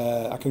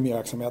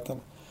 akademiverksamheten.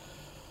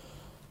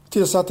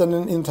 Tillsatte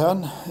en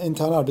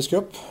intern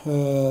arbetsgrupp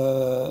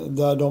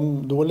där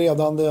de då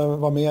ledande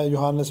var med.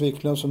 Johannes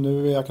Wiklund som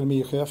nu är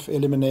akademichef,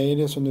 Eli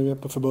Meneiri som nu är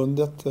på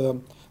förbundet,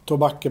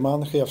 Tobbe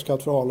Ackerman,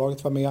 chefscout för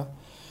A-laget, var med.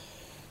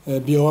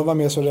 Björn var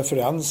med som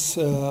referens.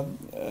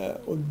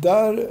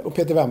 Och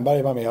Peter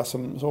Wennberg var med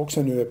som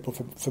också nu är på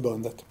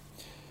förbundet.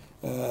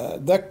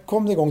 Där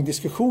kom det igång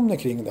diskussioner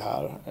kring det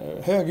här.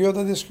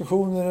 Högljudda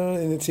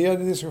diskussioner,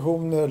 initierade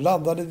diskussioner,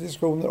 laddade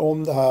diskussioner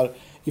om det här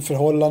i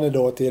förhållande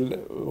då till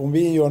om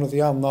vi gör något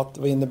annat,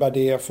 vad innebär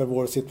det för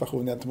vår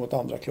situation gentemot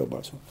andra klubbar.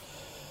 Så.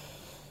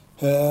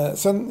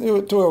 Sen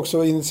tog jag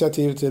också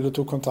initiativ till och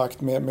tog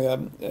kontakt med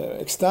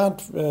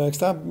externt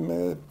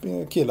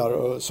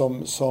killar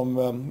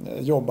som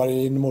jobbar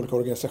i de olika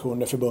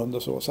organisationer, förbund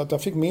och så. Så att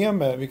jag fick med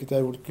mig, vilket jag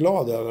är oerhört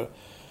glad över,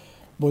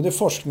 både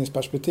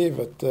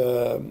forskningsperspektivet,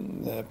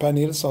 Per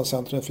Nilsson,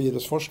 Centrum för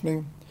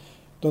idrottsforskning,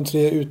 de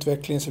 3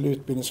 utvecklings- eller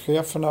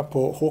utbildningscheferna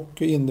på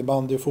hockey,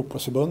 innebandy och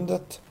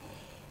fotbollsförbundet,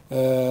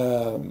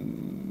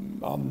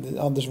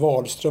 Anders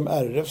Wahlström,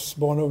 RFs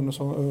barn-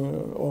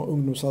 och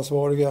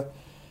ungdomsansvariga,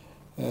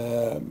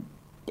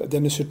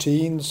 Dennis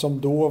Hurtin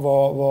som då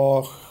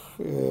var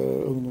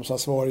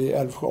ungdomsansvarig i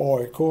Älvsjö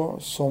AIK,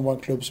 som var en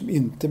klubb som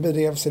inte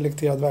bedrev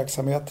selekterad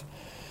verksamhet.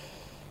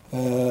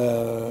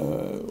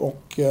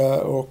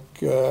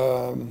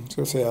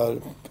 Ska jag säga,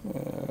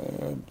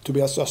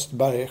 Tobias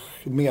Östberg,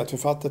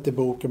 medförfattare till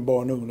boken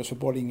Barn- och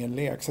ungdomsfotboll, ingen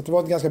lek. Så det var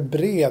en ganska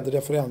bred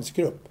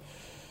referensgrupp.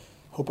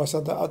 Hoppas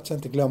att jag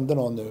inte glömde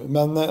någon nu.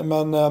 Men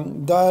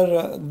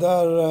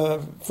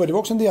där förde vi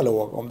också en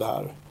dialog om det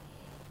här.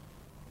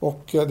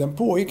 Och den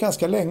pågick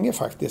ganska länge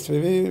faktiskt.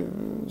 Vi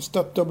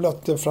stötte och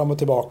blötte fram och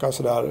tillbaka och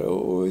sådär.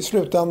 Och i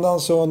slutändan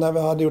så när vi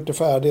hade gjort det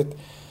färdigt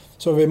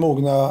så var vi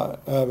mogna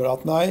över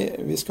att nej,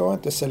 vi ska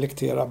inte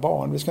selektera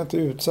barn. Vi ska inte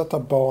utsätta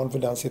barn för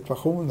den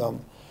situationen.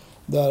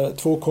 Där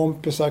 2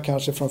 kompisar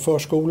kanske från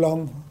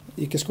förskolan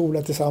gick i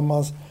skola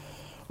tillsammans.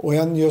 Och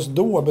en just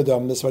då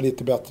bedömdes vara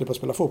lite bättre på att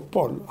spela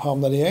fotboll.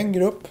 Hamnade i en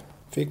grupp,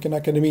 fick en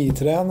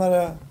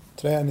akademitränare,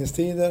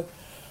 träningstider.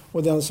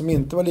 Och den som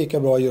inte var lika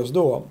bra just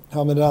då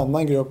hamnade i en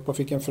annan grupp och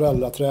fick en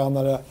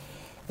föräldratränare.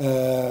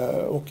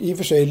 Och i och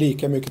för sig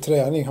lika mycket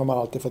träning har man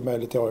alltid fått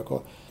möjlighet till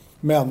AIK.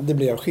 Men det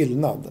blev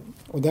skillnad.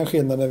 Och den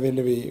skillnaden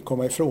ville vi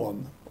komma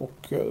ifrån.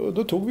 Och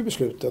då tog vi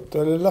beslutet,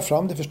 eller lade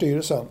fram det för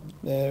styrelsen.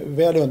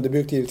 Väl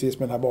underbyggt givetvis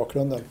med den här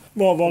bakgrunden.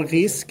 Vad var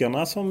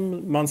riskerna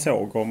som man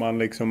såg om man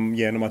liksom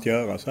genom att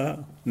göra så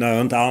här?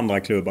 När inte andra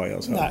klubbar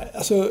gör så här? Nej,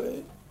 alltså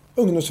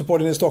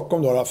ungdomsfotbollen i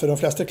Stockholm då, för de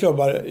flesta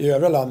klubbar i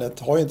övriga landet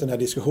har ju inte den här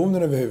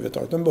diskussionen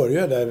överhuvudtaget. De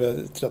började där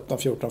vid 13,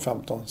 14,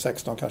 15,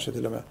 16 kanske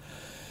till och med.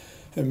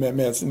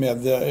 Med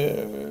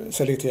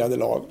selekterade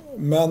lag.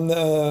 Men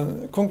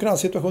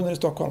konkurrenssituationen i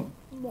Stockholm.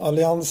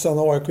 Alliansen,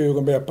 AIK,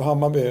 Djurgården, BP,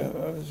 Hammarby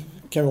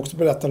kan vi också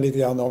berätta lite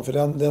grann om. För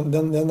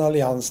den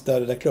allians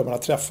där klubbarna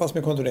träffas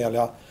med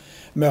kontinuerliga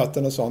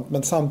möten och sånt.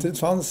 Men samtidigt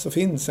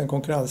finns en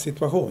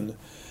konkurrenssituation.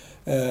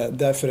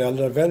 där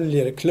föräldrar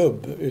väljer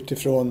klubb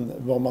utifrån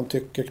vad man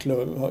tycker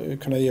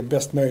kunna ge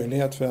bäst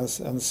möjlighet för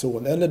en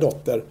son eller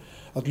dotter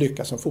att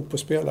lyckas som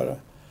fotbollsspelare.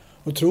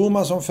 Och tror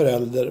man som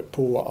förälder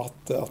på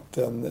att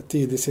en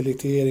tidig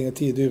selektering och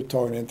tidig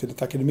uttagning till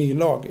ett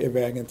akademilag är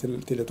vägen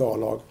till ett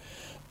A-lag,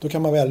 då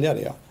kan man välja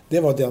det. Det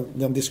var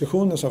den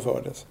diskussionen som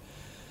fördes.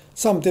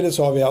 Samtidigt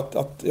sa vi att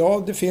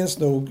det finns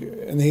nog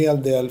en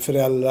hel del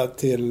föräldrar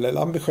till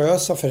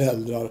ambitiösa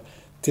föräldrar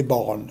till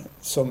barn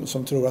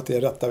som tror att det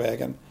är rätta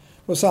vägen.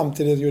 Och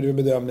samtidigt gjorde vi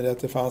bedömningen att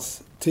det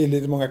fanns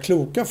tillräckligt många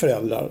kloka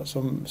föräldrar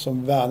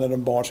som värnade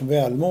om barns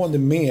välmående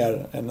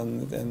mer än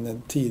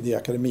en tidig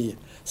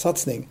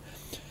akademisatsning.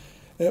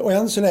 Och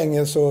än så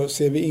länge så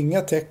ser vi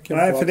inga tecken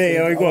på... Nej, för det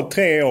har ju gått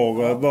 3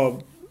 år.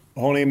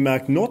 Har ni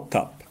märkt något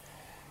tapp?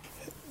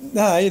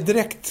 Nej,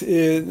 direkt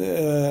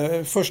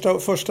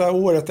första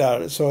året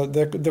där så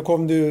det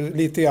kom det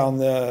lite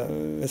grann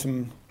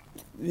liksom,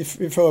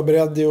 vi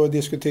förberedde och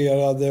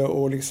diskuterade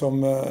och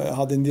liksom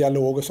hade en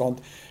dialog och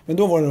sånt. Men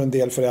då var det nog en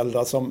del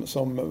föräldrar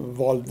som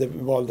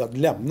valde att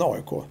lämna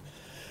AIK.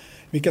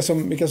 Vilka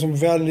som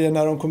väljer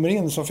när de kommer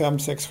in som 5,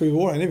 6,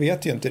 7-åringar, det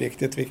vet ju inte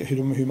riktigt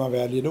hur man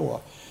väljer då.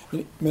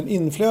 Men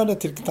inflödet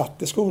till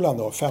knatteskolan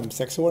då,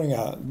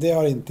 5-6-åringar, det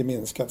har inte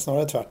minskat,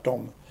 snarare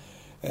tvärtom.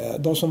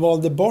 De som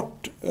valde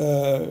bort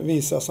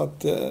visas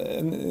att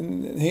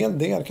en hel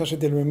del, kanske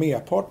till och med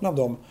merparten av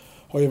dem,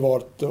 har ju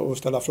valt att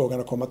ställa frågan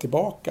och komma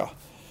tillbaka.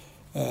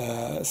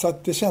 Så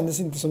att det kändes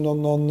inte som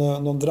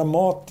någon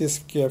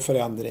dramatisk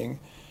förändring.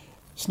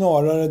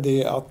 Snarare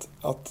det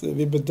att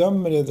vi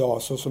bedömer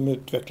idag, så som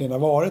utvecklingen har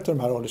varit i de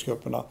här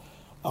åldersgrupperna,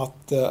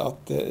 att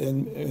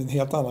en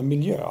helt annan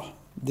miljö.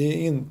 Det är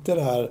inte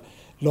det här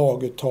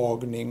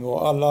laguttagning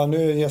och alla,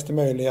 nu ges det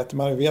möjligheter,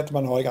 man vet att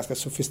man har ganska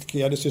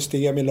sofistikerade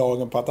system i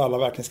lagen på att alla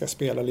verkligen ska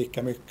spela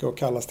lika mycket och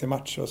kallas till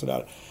matcher och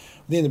sådär.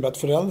 Det innebär att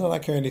föräldrarna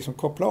kan ju liksom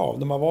koppla av.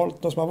 De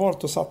som har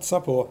valt att satsa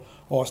på att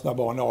ha sina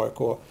barn i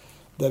AIK,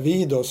 där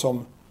vi då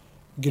som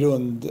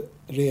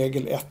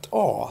grundregel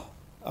 1A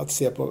att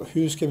se på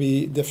hur ska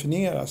vi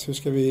definieras, hur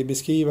ska vi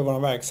beskriva vår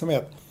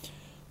verksamhet,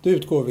 då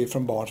utgår vi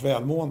från barns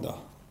välmående.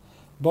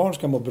 Barn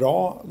ska må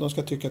bra, de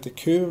ska tycka att det är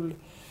kul,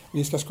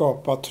 vi ska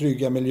skapa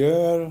trygga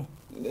miljöer,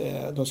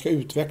 de ska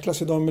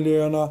utvecklas i de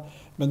miljöerna,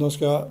 men de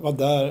ska vara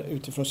där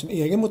utifrån sin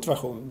egen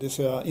motivation. Det vill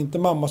säga inte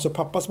mammas och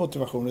pappas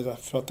motivation, utan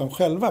för att de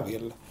själva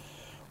vill.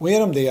 Och är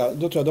de det,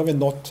 då tror jag då har vi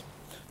nått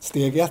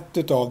steg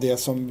 1 av det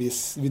som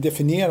vi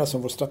definierar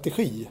som vår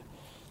strategi.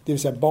 Det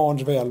vill säga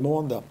barns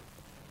välmående.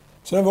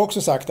 Sen har vi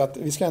också sagt att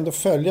vi ska ändå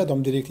följa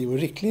de direktiv och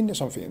riktlinjer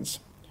som finns.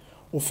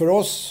 Och för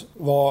oss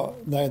var,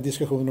 när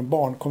diskussionen om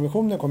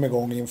barnkonventionen kom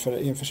igång inför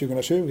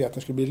 2020, att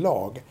den skulle bli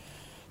lag,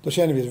 då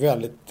kände vi oss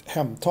väldigt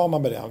hemtama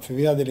med den. För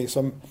vi hade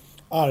liksom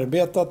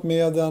arbetat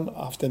med den,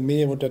 haft den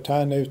med i vårt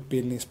interna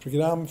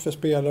utbildningsprogram för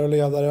spelare och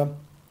ledare.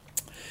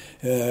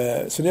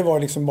 Så det var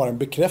liksom bara en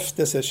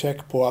bekräftelse, check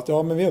på att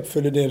men vi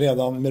uppfyller det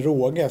redan med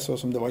råge så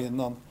som det var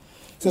innan.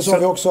 Sen sa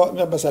vi också,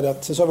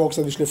 att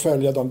vi skulle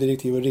följa de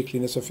direktiv och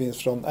riktlinjer som finns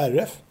från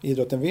RF,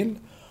 Idrotten vill,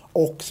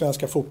 och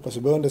Svenska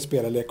fotbollsförbundet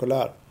Spela, lek och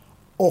lär.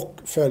 Och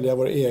följa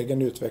vår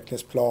egen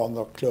utvecklingsplan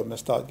och klubbens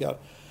stadgar.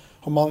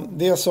 Har man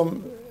det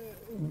som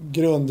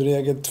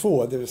grundregel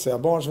 2, det vill säga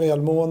barns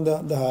välmående,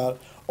 det här,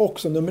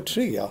 också nummer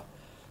 3,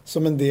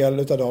 som en del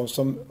av dem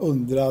som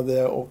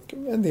undrade och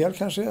en del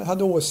kanske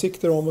hade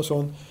åsikter om och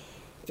sånt.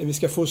 Vi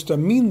ska fostra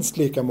minst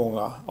lika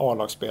många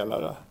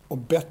A-lagsspelare och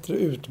bättre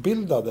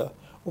utbildade,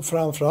 och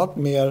framförallt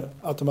mer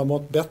att de har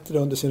mått bättre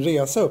under sin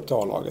resa upp till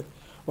A-laget,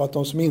 och att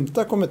de som inte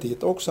har kommit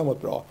hit också har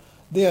mått bra.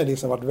 Det har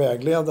liksom varit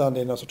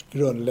vägledande i någon sorts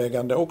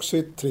grundläggande, också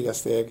i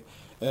 3-steg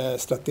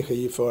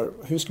strategi för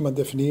hur ska man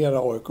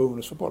definiera AIK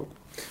ungdomsfotboll.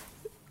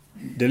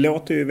 Det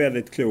låter ju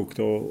väldigt klokt,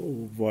 och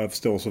vad jag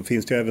förstår så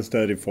finns det även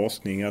stöd i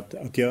forskning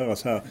att göra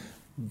så här.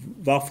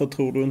 Varför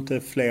tror du inte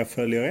fler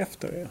följer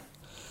efter er?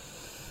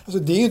 Alltså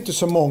det är ju inte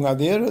så många,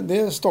 det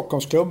är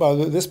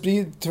Stockholmsklubbar.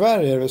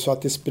 Tyvärr är det så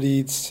att det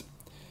sprids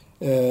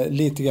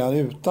lite grann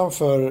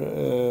utanför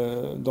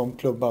de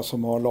klubbar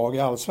som har lag i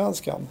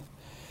Allsvenskan.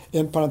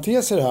 En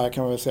parentes i det här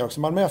kan man väl säga också.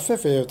 Malmö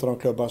FF är utav de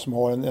klubbar som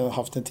har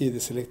haft en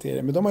tidig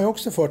selektering. Men de har ju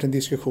också fört en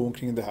diskussion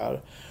kring det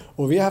här.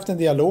 Och vi har haft en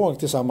dialog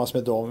tillsammans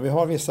med dem. Vi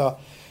har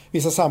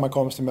vissa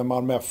sammankomster med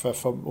Malmö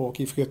FF och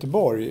IFK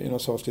Göteborg i någon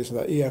sorts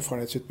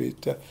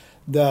erfarenhetsutbyte.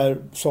 Där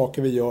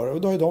saker vi gör.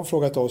 Och då har de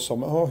frågat oss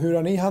om hur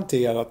har ni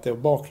hanterat det och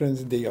bakgrunden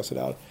till det och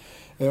sådär.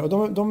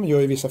 Och de gör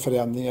ju vissa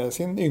förändringar i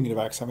sin yngre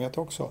verksamhet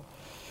också.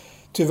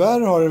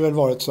 Tyvärr har det väl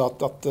varit så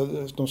att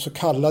de så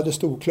kallade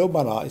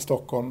storklubbarna i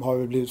Stockholm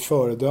har blivit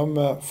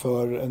föredöme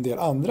för en del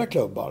andra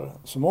klubbar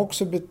som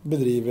också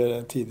bedriver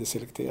en tidig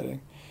selektering.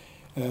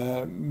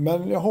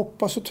 Men jag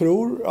hoppas och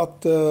tror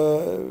att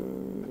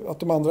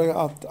de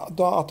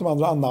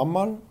andra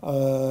anammar.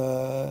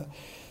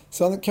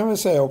 Sen kan vi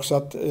säga också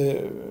att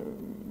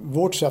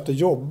vårt sätt att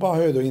jobba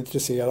har ju då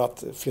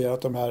intresserat flera av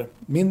de här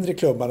mindre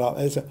klubbarna.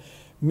 Alltså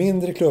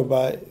mindre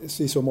klubbar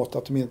i så mått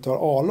att de inte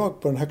har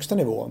A-lag på den högsta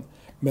nivån.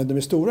 Men de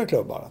är stora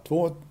klubbar,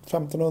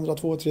 1500,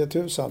 2 3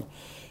 000.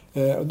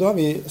 Då har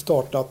vi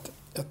startat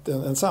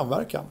en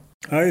samverkan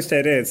Ja, just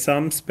det. Det är ett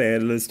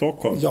Samspel i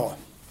Stockholm. Ja.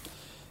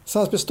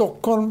 Samspel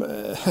Stockholm,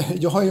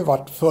 jag har ju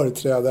varit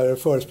företrädare och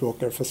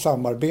förespråkare för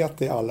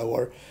samarbete i alla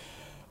år.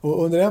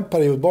 Och under en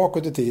period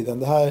bakåt i tiden,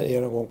 det här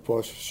är någon gång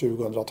på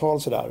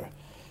 2000-tal sådär,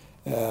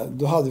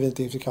 då hade vi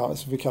någonting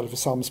som vi kallar för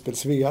Samspel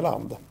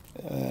Svealand.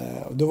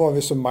 Då var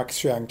vi som max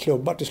 21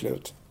 klubbar till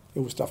slut,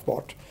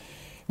 ostraffbart.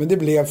 Men det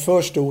blev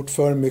för stort,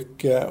 för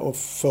mycket och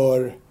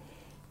för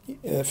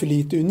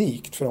lite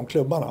unikt för de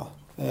klubbarna.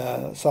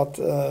 Så att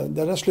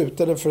det där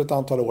slutade för ett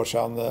antal år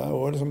sedan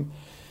och liksom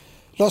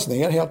lades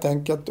ner helt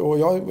enkelt. Och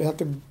jag har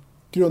helt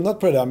grundat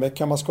på det där med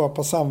kan man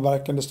skapa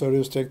samverkan i större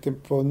utsträckning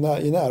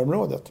i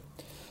närområdet.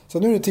 Så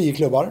nu är det 10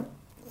 klubbar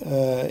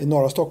i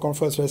norra Stockholm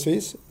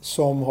företrädesvis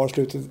som har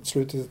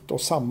slutit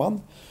oss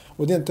samman.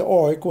 Och det är inte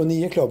AIK och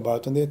 9 klubbar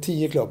utan det är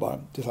 10 klubbar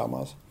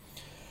tillsammans.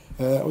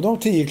 Och de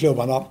 10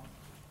 klubbarna,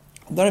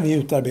 där har vi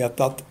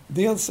utarbetat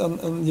dels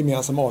en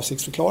gemensam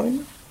avsiktsförklaring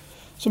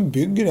som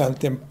bygger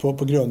egentligen på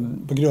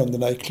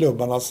grunderna i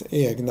klubbarnas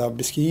egna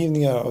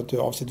beskrivningar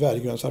av sitt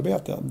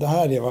värdegrundsarbete. Det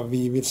här är vad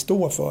vi vill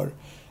stå för.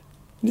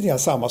 Lite grann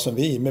samma som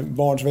vi med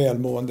barns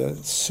välmående,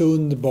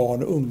 sund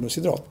barn- och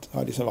ungdomsidrott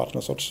har liksom varit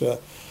någon sorts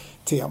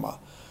tema.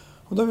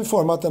 Och då har vi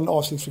format en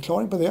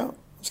avsiktsförklaring på det.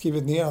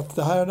 Skrivit ner att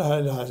det här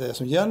är det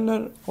som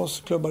gäller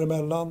oss klubbar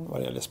emellan. Vad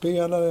det gäller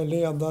spelare,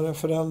 ledare,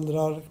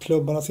 föräldrar,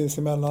 klubbarna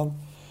sinsemellan.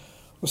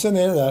 Och sen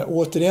är det där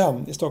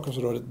återigen i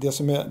Stockholmsområdet, det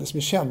som är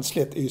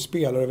känsligt är ju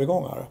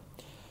spelarövergångar.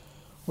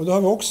 Och då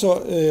har vi också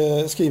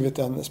skrivit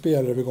en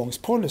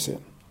spelarövergångspolicy.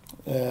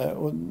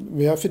 Och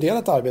vi har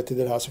fördelat arbetet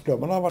i det här så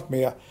klubbarna har varit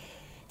med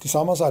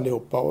tillsammans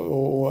allihopa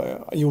och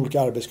i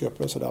olika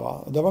arbetsgrupper och sådär.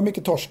 Det var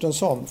Micke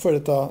Torstensson, före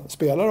detta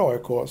spelare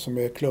AIK som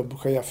är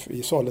klubbchef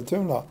i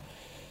Sollentuna,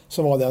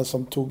 som var den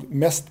som tog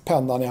mest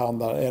pennan i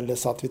handen eller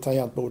satt vid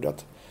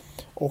tangentbordet.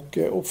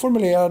 Och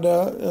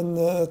formulerade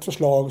ett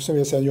förslag som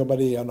vi sedan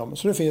jobbade igenom.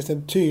 Så det finns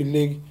en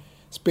tydlig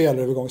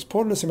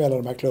spelarövergångspolicy mellan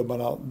de här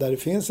klubbarna där det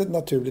finns ett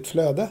naturligt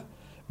flöde.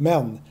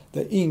 Men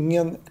där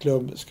ingen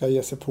klubb ska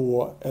ge sig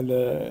på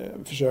eller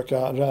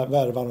försöka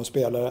värva någon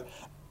spelare.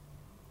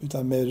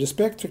 Utan med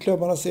respekt för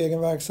klubbarnas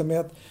egen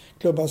verksamhet,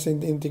 klubbarnas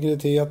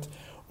integritet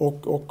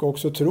och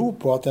också tro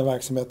på att den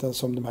verksamheten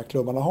som de här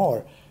klubbarna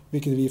har,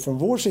 vilket vi från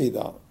vår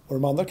sida och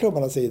de andra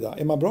klubbarnas sida,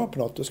 är man bra på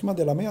något, då ska man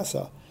dela med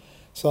sig.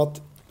 Så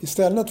att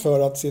istället för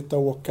att sitta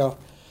och åka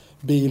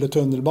bil och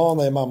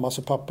tunnelbana i mammas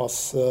och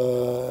pappas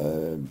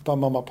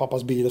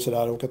bil och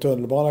sådär, åka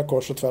tunnelbana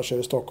kors och tvärs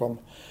över Stockholm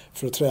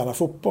för att träna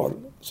fotboll,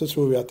 så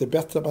tror vi att det är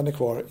bättre att man är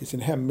kvar i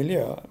sin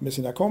hemmiljö med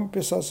sina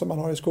kompisar som man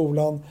har i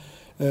skolan,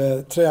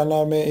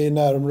 tränar med i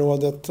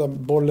närområdet,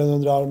 bollen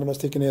under armen och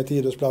sticker ner till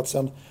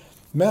idrottsplatsen.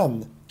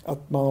 Men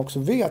att man också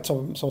vet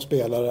som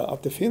spelare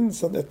att det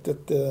finns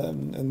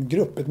en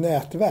grupp, ett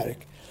nätverk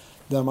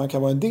där man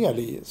kan vara en del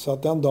i. Så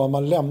att den dag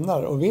man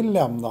lämnar och vill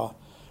lämna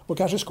och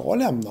kanske ska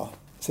lämna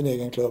sin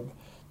egen klubb,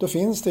 då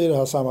finns det i det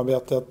här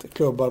samarbetet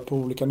klubbar på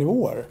olika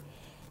nivåer.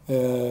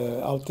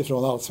 Allt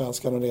ifrån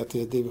allsvenskan och ner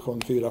till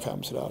division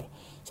 4-5 sådär.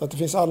 Så att det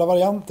finns alla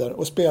varianter.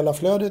 Och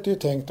spelarflödet är ju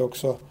tänkt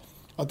också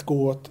att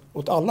gå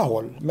åt alla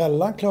håll.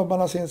 Mellan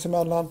klubbarna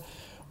sinsemellan.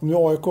 Om nu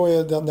AIK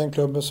är den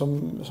klubben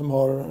som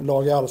har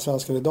lag i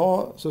allsvenskan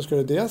idag, så ska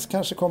det dels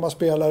kanske komma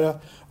spelare,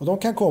 och de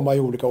kan komma i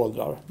olika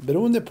åldrar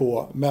beroende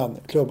på, men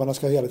klubbarna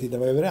ska hela tiden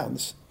vara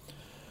överens.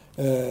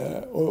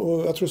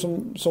 Och jag tror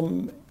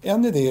som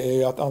en idé är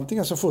ju att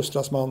antingen så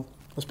fostras man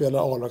och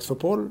spelar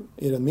A-lagsfotboll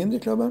i den mindre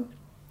klubben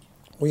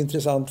och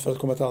intressant för att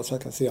komma till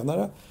allsvenskan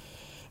senare.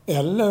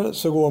 Eller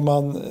så går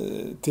man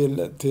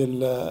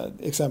till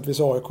exempelvis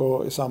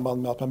AIK i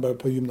samband med att man börjar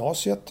på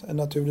gymnasiet, en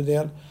naturlig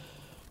del.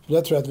 För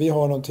där tror jag att vi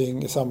har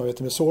någonting i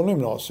samarbete med Solna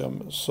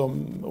gymnasium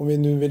som, om vi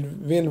nu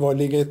vill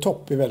ligga i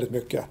topp i väldigt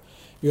mycket.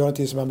 Vi har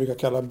någonting som man brukar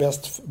kalla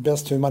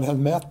bäst hur man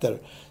än mäter.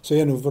 Så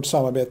är nog vårt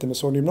samarbete med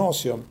Solna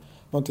gymnasium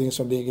någonting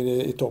som ligger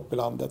i topp i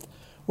landet.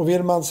 Och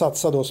vill man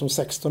satsa då som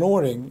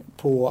 16-åring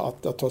på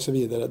att ta sig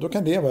vidare, då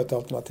kan det vara ett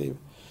alternativ.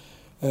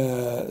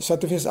 Så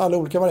att det finns alla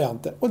olika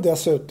varianter. Och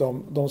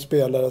dessutom de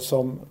spelare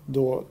som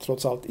då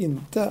trots allt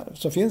inte,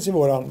 som finns i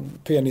våran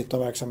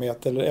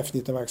P19-verksamhet eller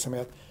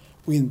F19-verksamhet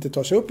och inte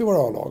tar sig upp i våra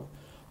A-lag,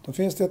 då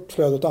finns det ett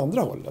flöde åt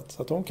andra hållet.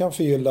 Så att de kan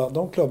förgylla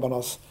de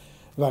klubbarnas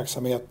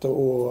verksamhet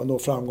och nå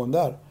framgång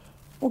där.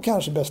 Och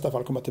kanske i bästa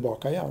fall komma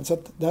tillbaka igen. Så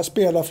att det här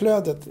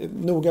spelarflödet är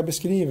noga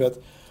beskrivet.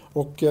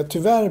 Och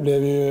tyvärr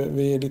blev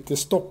vi lite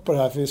stopp på det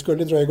här, för vi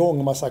skulle dra igång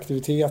en massa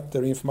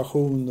aktiviteter och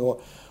information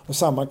och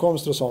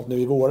sammankomster och sånt nu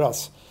i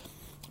våras.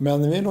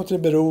 Men vi låter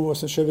det bero och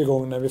så kör vi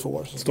igång när vi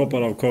får.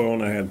 Stoppad av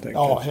corona helt enkelt.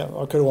 Ja,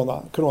 av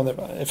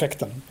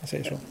corona-effekten, jag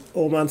säger så.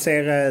 Och man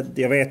ser,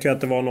 jag vet ju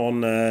att det var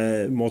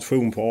någon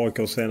motion på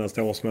AIKs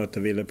senaste årsmöte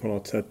ville på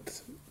något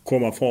sätt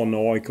komma från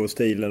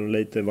AIK-stilen och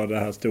lite vad det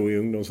här stod i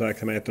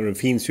ungdomsverksamheten. Och det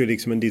finns ju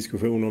liksom en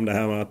diskussion om det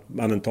här med att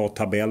man inte har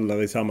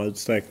tabeller i samma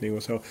utsträckning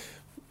och så.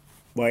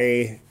 Vad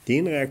är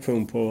din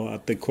reaktion på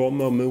att det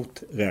kommer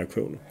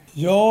motreaktioner?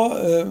 Ja,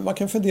 man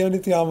kan fundera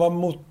lite grann vad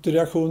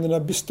motreaktionerna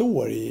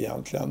består i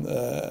egentligen.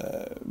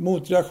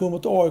 Motreaktion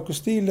mot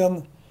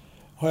AIK-stilen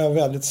har jag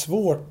väldigt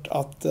svårt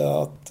att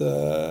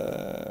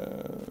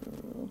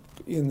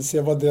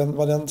inse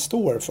vad den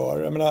står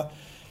för. Jag menar,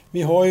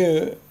 vi har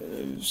ju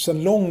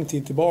sedan lång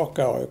tid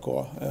tillbaka i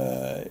AIK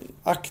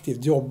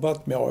aktivt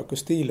jobbat med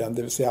AIK-stilen,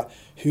 det vill säga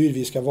hur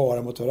vi ska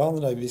vara mot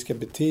varandra, hur vi ska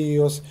bete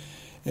oss,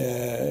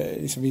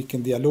 liksom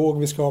vilken dialog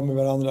vi ska ha med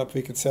varandra, på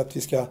vilket sätt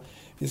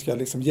vi ska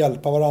liksom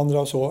hjälpa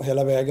varandra och så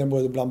hela vägen,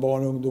 både bland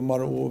barn,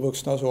 ungdomar och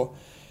vuxna och så.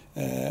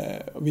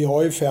 Vi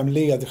har ju 5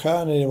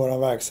 ledstjärnor i vår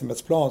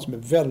verksamhetsplan som är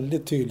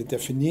väldigt tydligt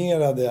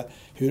definierade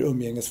hur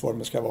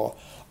umgängesformen ska vara.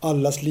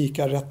 Allas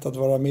lika rätt att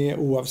vara med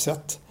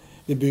oavsett.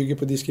 Vi bygger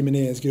på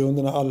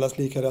diskrimineringsgrunderna, allas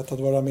lika rätt att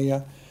vara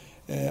med.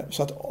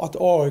 Så att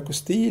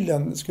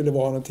AIK-stilen skulle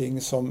vara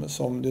någonting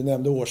som du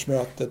nämnde,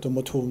 årsmötet och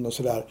motion och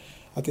sådär.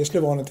 Att det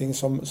skulle vara någonting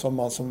som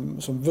man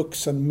som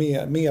vuxen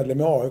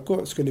medlem i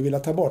AIK skulle vilja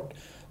ta bort.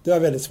 Det är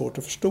väldigt svårt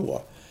att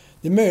förstå.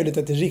 Det är möjligt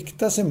att det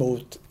riktar sig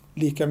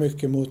lika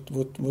mycket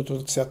mot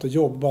ett sätt att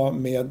jobba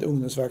med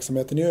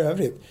ungdomsverksamheten i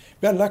övrigt.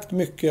 Vi har lagt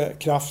mycket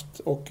kraft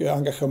och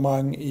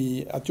engagemang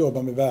i att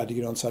jobba med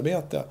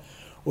värdegrundsarbete.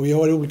 Och vi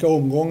har i olika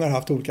omgångar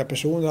haft olika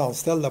personer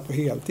anställda på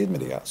heltid med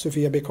det.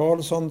 Sofia B.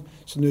 Karlsson,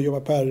 som nu jobbar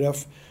på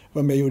RF,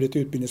 var med och gjorde ett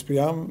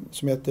utbildningsprogram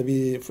som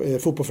heter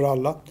Fotboll för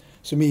alla,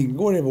 som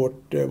ingår i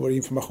vår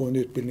information och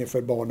utbildning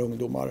för barn och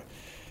ungdomar.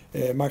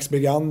 Max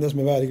Bergander, som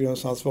är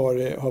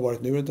värdegrundsansvarig, har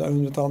varit nu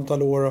under ett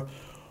antal år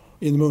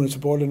inom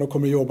ungdomsfotbollen och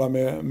kommer att jobba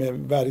med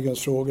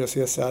värdegrundsfrågor och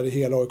CSR i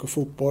hela AIK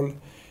fotboll.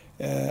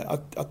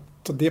 Att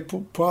ta det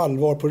på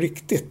allvar, på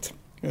riktigt,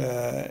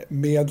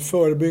 med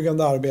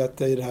förebyggande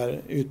arbete i det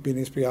här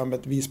utbildningsprogrammet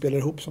Vi spelar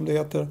ihop, som det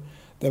heter,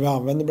 där vi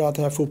använder bland annat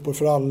det här Fotboll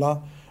för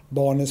alla,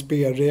 barnens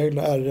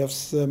spelregler,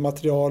 RFs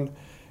material,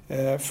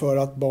 för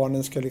att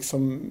barnen ska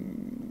liksom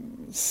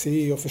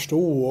se och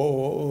förstå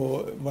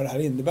och vad det här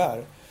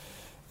innebär.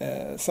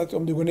 Så att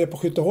om du går ner på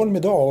Skytteholm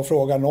idag och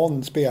frågar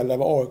någon spelare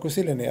vad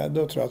AIK-stilen är,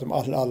 då tror jag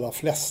att de allra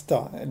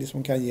flesta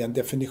liksom kan ge en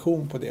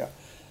definition på det.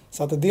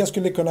 Så att det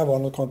skulle kunna vara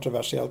något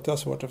kontroversiellt, det är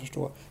svårt att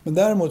förstå. Men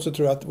däremot så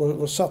tror jag att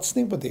vår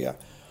satsning på det,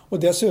 och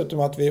dessutom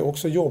att vi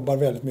också jobbar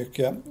väldigt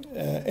mycket,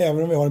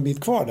 även om vi har en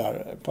bit kvar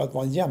där, på att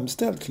vara en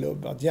jämställd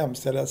klubb, att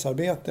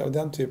jämställdhetsarbete och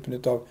den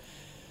typen av,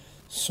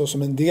 så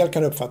som en del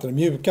kan uppfatta de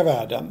mjuka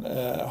värden,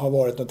 har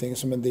varit någonting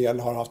som en del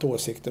har haft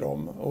åsikter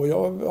om. Och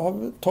jag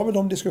tar väl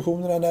de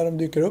diskussionerna när de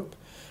dyker upp.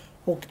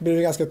 Och det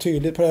blir ganska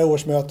tydligt på det här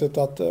årsmötet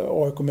att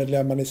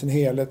AIK-medlemmarna i sin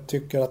helhet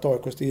tycker att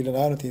AIK-stilen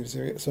är någonting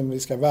som vi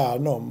ska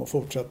värna om och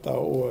fortsätta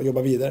och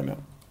jobba vidare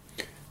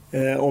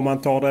med. Om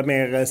man tar det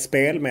mer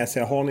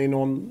spelmässiga, har ni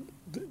någon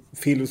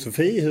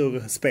filosofi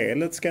hur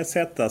spelet ska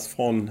sättas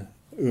från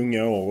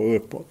unga år och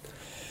uppåt?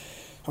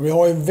 Ja, vi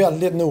har ju en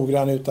väldigt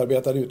noggrann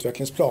utarbetad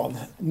utvecklingsplan.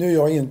 Nu är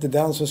jag inte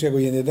den som ska gå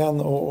in i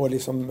den och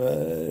liksom,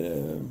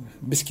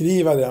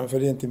 beskriva den, för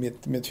det är inte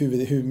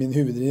min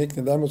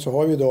huvudinriktning. Däremot så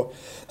har vi då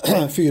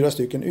 4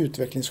 stycken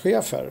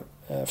utvecklingschefer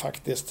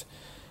faktiskt.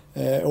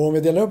 Och om vi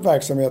delar upp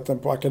verksamheten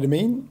på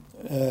akademin,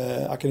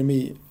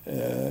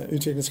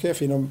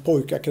 utvecklingschef inom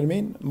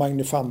pojkakademin,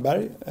 Magnus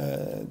Famberg,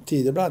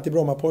 tidigare bland annat i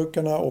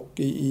Brommapojkarna och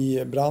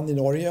i Brand i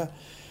Norge.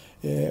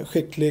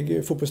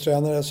 Skicklig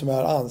fotbollstränare som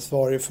är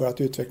ansvarig för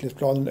att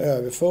utvecklingsplanen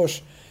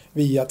överförs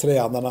via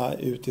tränarna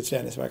ut i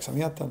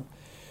träningsverksamheten.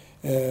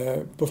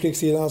 På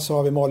flicksidan så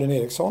har vi Malin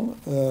Eriksson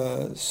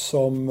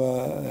som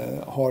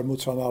har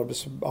motsvarande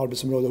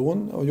arbetsområde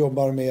hon och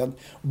jobbar med,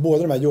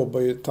 båda de här jobbar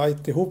ju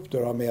tajt ihop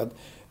då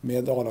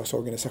med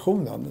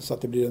A-lagsorganisationen, så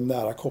att det blir en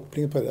nära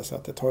koppling på det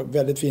sättet. Det har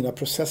väldigt fina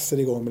processer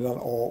igång mellan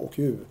A och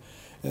U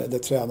där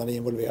tränarna är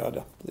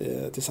involverade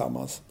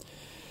tillsammans.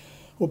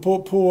 Och på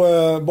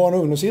barn- och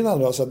ungdomssidan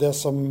då, så det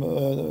som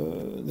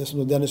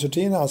Dennis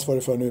Hurtin är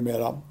ansvarig för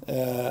numera,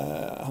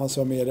 han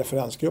som är med i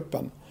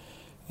referensgruppen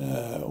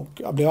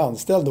och blev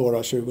anställd då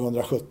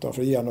 2017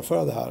 för att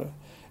genomföra det här.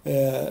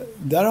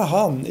 Där har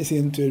han i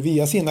sin tur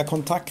via sina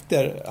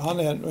kontakter, han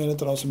är en av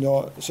de som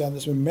jag känner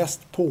som är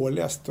mest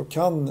påläst och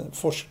kan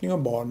forskning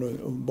om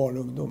barn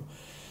och ungdom.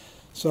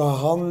 Så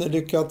har han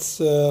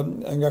lyckats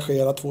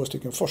engagera 2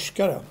 stycken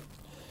forskare.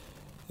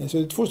 Så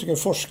det är 2 stycken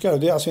forskare,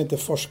 det är alltså inte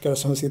forskare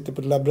som sitter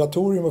på ett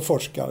laboratorium och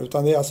forskar,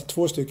 utan det är alltså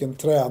 2 stycken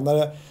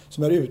tränare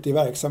som är ute i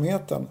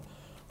verksamheten.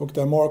 Och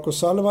där Marco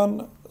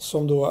Sullivan,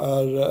 som då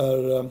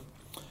är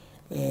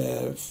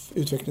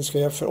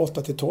utvecklingschef för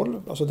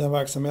 8-12, alltså den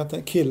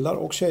verksamheten, killar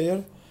och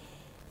tjejer,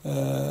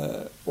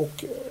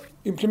 och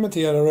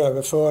implementerar och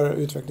överför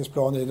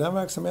utvecklingsplaner i den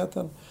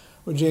verksamheten.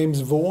 Och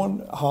James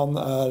Vaughan, han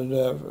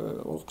är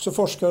också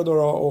forskare då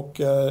och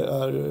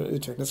är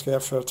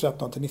utvecklingschef för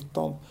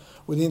 13-19.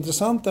 Och det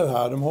intressanta är det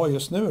här, de har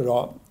just nu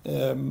då,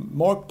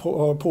 Mark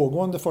har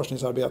pågående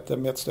forskningsarbete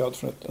med ett stöd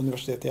från ett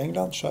universitet i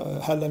England,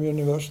 Hallam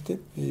University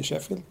i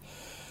Sheffield,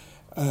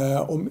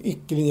 om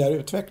icke-linjär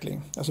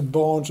utveckling. Alltså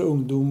barns och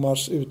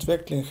ungdomars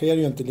utveckling sker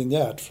ju inte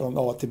linjärt från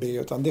A till B,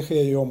 utan det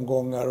sker ju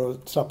omgångar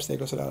och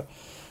trappsteg och sådär.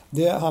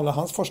 Det handlar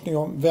hans forskning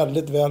om,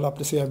 väldigt väl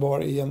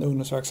applicerbar i en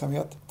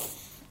ungdomsverksamhet.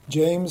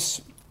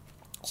 James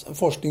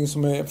forskning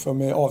som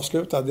är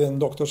avslutad, det är en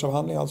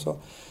doktorsavhandling alltså,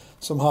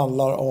 som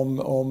handlar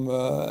om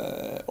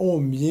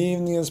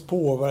omgivningens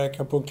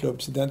påverkan på en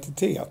klubbs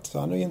identitet. Så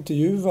han har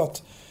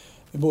intervjuat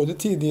både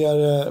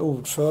tidigare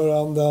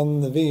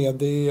ordföranden,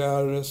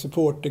 vd:ar,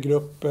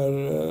 supportergrupper,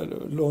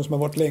 de som har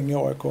varit länge i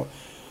AIK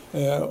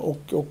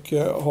och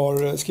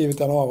har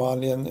skrivit en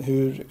avhandling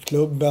hur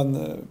klubben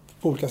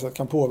på olika sätt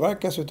kan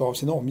påverkas av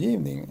sin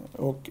omgivning.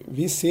 Och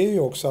vi ser ju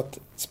också att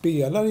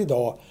spelare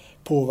idag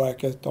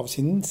påverkas av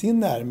sin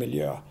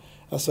närmiljö.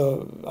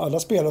 Alltså alla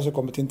spelare som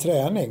kommer till en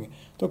träning,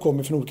 de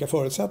kommer från olika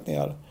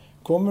förutsättningar.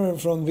 Kommer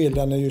från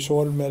villan i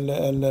Djursholm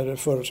eller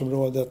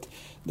förortsområdet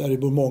där det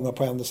bor många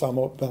på ändå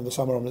samma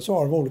område, så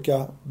har de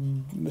olika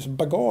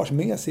bagage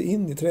med sig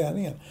in i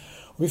träningen.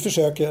 Och vi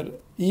försöker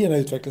i den här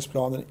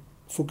utvecklingsplanen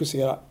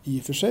fokusera i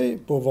och för sig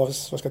på vad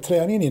ska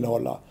träningen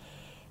innehålla,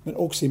 men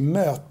också i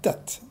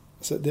mötet.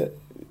 Så det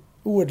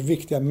oerhört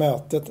viktiga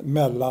mötet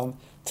mellan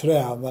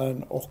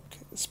tränaren och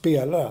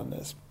spelaren,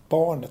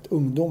 barnet,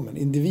 ungdomen,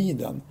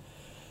 individen.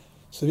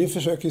 Så vi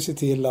försöker se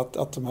till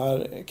att de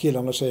här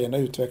killarna och tjejerna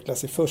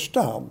utvecklas i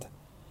första hand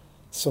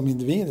som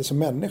individer, som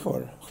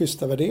människor,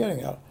 schyssta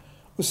värderingar.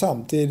 Och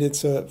samtidigt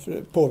så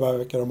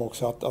påverkar de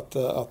också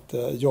att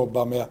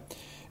jobba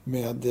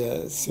med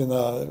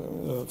sina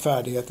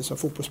färdigheter som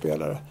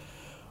fotbollsspelare.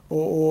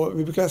 Och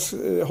vi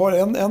brukar ha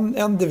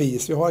en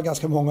devis, vi har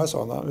ganska många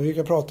sådana. Vi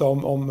kan prata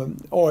om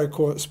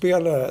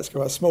AIK-spelare ska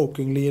vara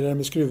smokinglirare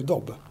med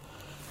skruvdobb.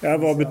 Ja,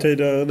 vad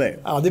betyder det?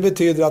 Ja, det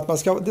betyder att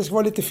det ska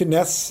vara lite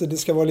finess, det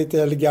ska vara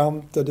lite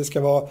elegant, det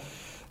ska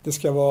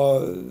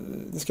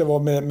vara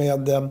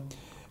med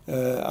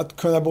att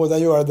kunna både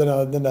göra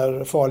den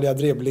där farliga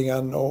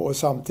dribblingen och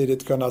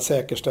samtidigt kunna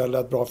säkerställa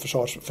ett bra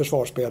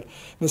försvarsspel.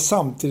 Men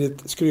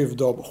samtidigt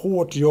skruvdobb,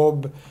 hårt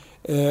jobb,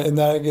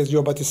 energiskt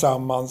jobba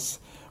tillsammans.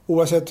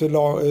 Oavsett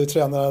hur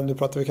tränaren, nu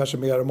pratar vi kanske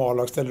mer om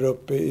A-lag, ställer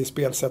upp i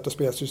spelsätt och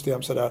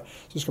spelsystem så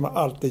ska man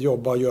alltid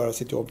jobba och göra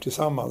sitt jobb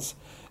tillsammans.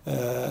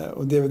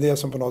 Och det är väl det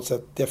som på något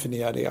sätt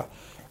definierar det.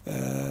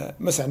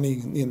 Men sen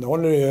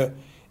innehåller det ju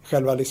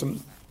själva liksom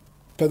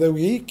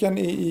pedagogiken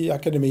i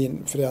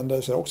akademin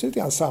förändrades också lite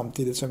grann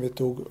samtidigt som vi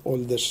tog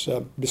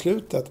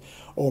åldersbeslutet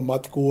om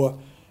att gå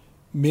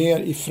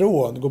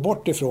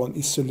bort ifrån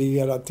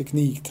isolerad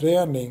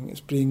teknikträning,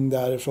 spring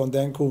därifrån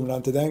den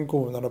konan till den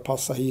konan och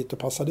passa hit och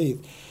passa dit,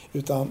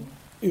 utan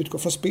utgå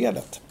från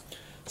spelet.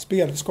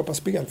 Skapa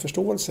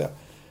spelförståelse.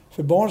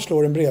 För barn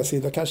slår en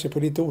bredsida kanske på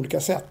lite olika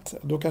sätt.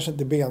 Då kanske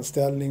inte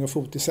benställning och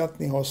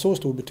fotisättning har så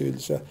stor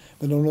betydelse.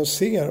 Men om de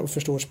ser och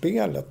förstår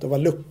spelet och var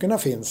luckorna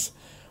finns,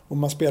 om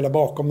man spelar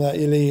bakom där,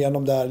 eller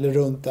igenom där eller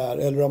runt där,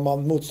 eller om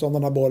man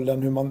motståndarna har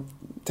bollen, hur man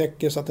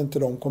täcker så att inte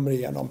de kommer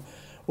igenom,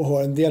 och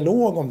har en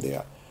dialog om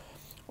det.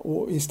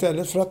 Och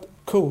istället för att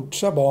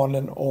coacha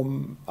barnen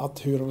om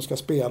hur de ska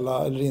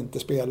spela eller inte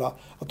spela,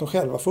 att de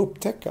själva får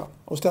upptäcka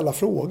och ställa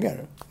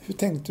frågor. Hur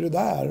tänkte du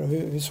där? Och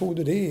hur såg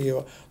du det?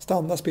 Och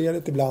stanna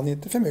spelet ibland,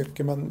 inte för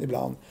mycket men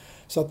ibland.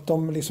 Så att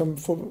de liksom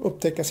får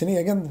upptäcka sin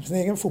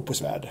egen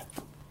fotbollsvärld.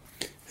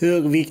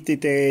 Hur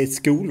viktigt är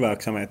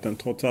skolverksamheten?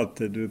 Trots att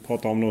du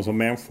pratar om dem som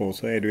människor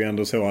så är det ju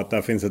ändå så att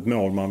där finns ett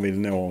mål man vill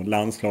nå,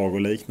 landslag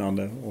och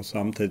liknande, och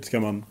samtidigt ska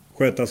man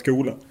sköta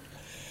skolan.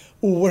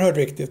 Oerhört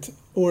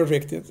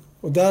viktigt.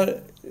 Och där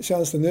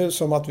känns det nu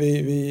som att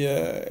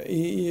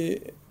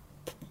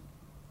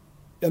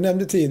jag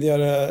nämnde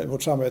tidigare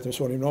vårt samarbete med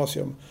Solna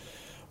gymnasium.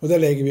 Och där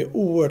lägger vi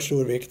oerhört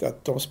stor vikt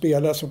att de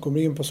spelare som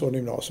kommer in på Solna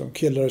gymnasium,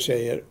 killar och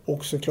tjejer,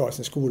 också klarar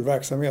sin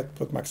skolverksamhet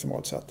på ett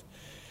maximalt sätt.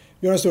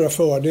 Vi har den stora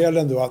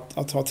fördelen då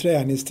att ha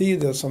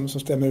träningstider som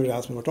stämmer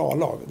överens med vårt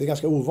A-lag. Det är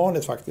ganska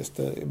ovanligt faktiskt.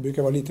 Det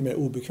brukar vara lite mer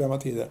obekväma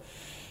tider.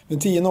 Men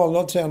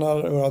 10.00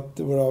 tränar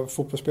våra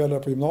fotbollsspelare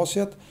på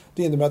gymnasiet.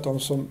 Det innebär att de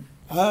som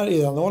är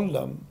i den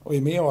åldern och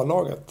är med i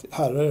A-laget,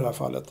 herrar i det här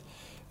fallet,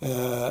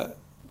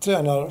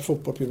 tränar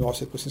fotboll på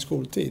gymnasiet på sin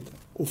skoltid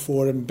och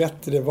får en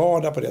bättre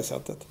vardag på det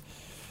sättet.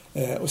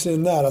 Och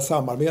sen nära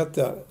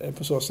samarbete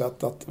på så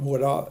sätt att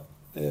våra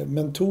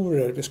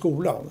mentorer vid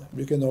skolan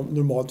brukar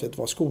normalt sett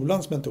vara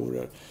skolans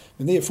mentorer,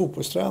 men det är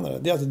fotbollstränare.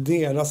 Det är alltså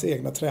deras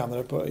egna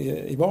tränare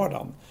i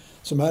vardagen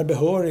som är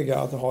behöriga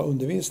att ha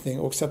undervisning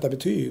och sätta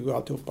betyg och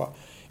alltihopa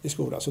i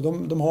skolan. Så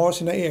de har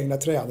sina egna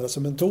tränare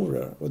som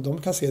mentorer och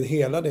de kan se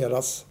hela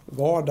deras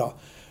vardag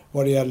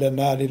vad det gäller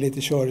när det är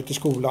lite körigt i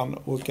skolan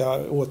och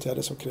vilka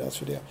åtgärder som krävs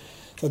för det.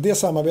 Så det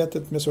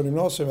samarbetet med Solna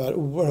gymnasium är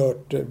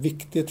oerhört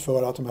viktigt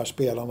för att de här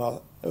spelarna,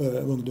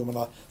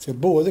 ungdomarna, ska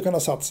både kunna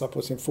satsa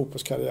på sin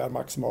fotbollskarriär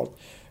maximalt,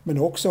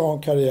 men också ha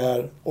en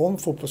karriär om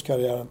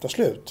fotbollskarriären tar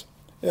slut.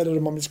 Eller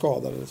om man blir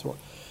skadad eller så.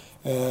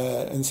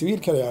 En civil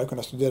karriär,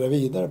 kunna studera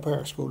vidare på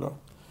högskolor.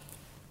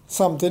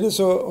 Samtidigt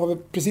så har vi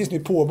precis nu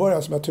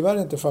påbörjat, som jag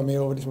tyvärr inte får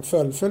med och liksom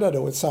fullfölja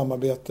då, ett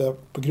samarbete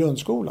på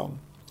grundskolan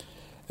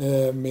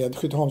med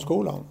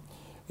Skytteholmsskolan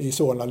i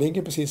Solna.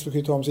 Ligger precis för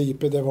Skytteholms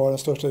IP, det var den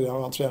största delen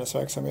av hans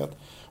träningsverksamhet.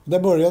 Där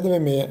började vi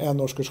med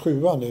en årskurs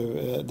 7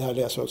 nu, det här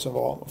läsåret som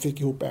var, och fick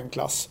ihop en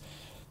klass.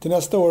 Till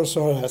nästa år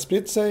så har det här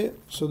spritt sig,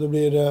 så det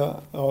blir,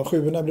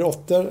 sjuorna blir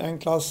 8, en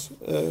klass,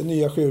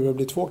 nya 7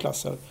 blir 2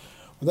 klasser.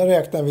 Och där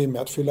räknar vi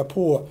med att fylla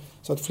på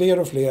så att fler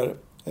och fler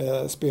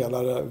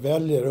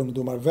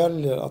ungdomar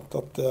väljer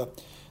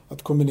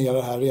att kombinera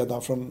det här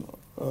redan från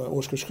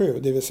årskurs 7,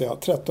 det vill säga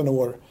 13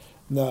 år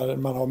när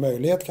man har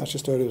möjlighet, kanske i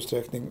större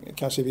utsträckning,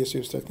 kanske i viss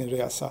utsträckning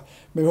resa.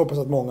 Men vi hoppas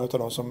att många av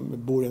de som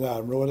bor i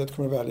närområdet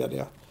kommer att välja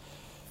det.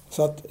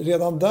 Så att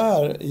redan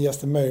där ges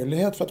det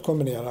möjlighet för att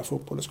kombinera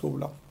fotboll och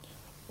skola.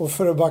 Och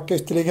för att backa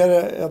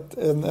ytterligare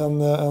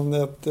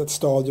ett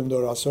stadium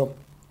då, så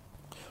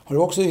har vi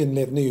också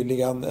inlett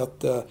nyligen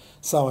ett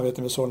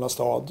samarbete med Solna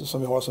stad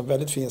som vi har som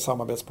väldigt fin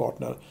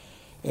samarbetspartner.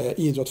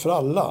 Idrott för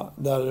alla,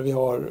 där vi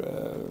har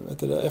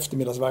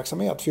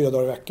eftermiddagsverksamhet 4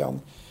 dagar i veckan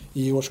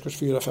i årskurs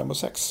 4, 5 och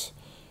 6.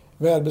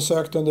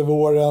 Välbesökt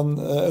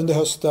under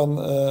hösten,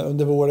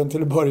 under våren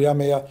till att börja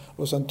med,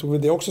 och sen tog vi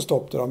det också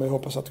stopp då, men vi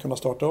hoppas att kunna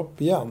starta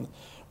upp igen.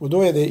 Och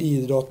då är det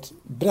idrott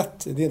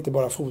brett, det är inte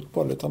bara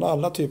fotboll utan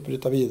alla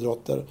typer av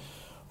idrotter.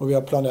 Och vi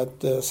har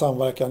planerat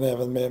samverkan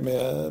även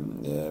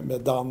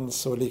med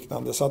dans och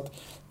liknande. Så att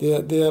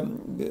det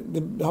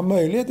har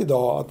möjlighet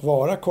idag att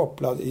vara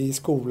kopplad i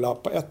skola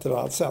på ett eller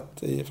annat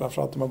sätt,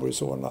 framförallt om man bor i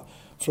Solna,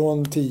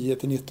 från 10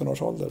 till 19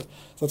 års ålder.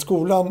 Så att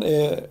skolan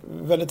är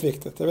väldigt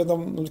viktigt. Jag vet inte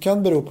om det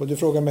kan bero på, du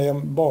frågade mig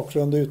om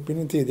bakgrund och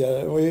utbildning tidigare.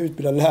 Jag var ju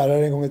utbildad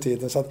lärare en gång i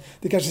tiden, så att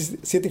det kanske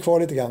sitter kvar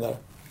lite grann där.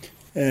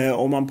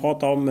 Om man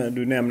pratar om,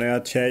 du nämner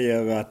att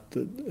tjejer, att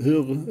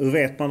hur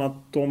vet man att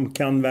de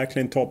kan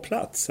verkligen ta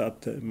plats?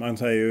 Att man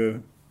säger ju,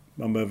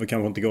 man behöver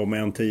kanske inte gå mer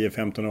än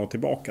 10-15 år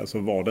tillbaka, så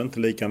var det inte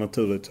lika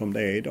naturligt som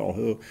det är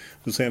idag.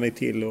 Hur ser ni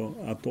till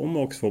att de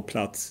också får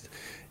plats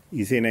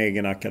i sin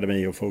egen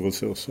akademi och får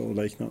resurser och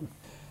liknande?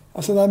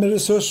 Alltså det här med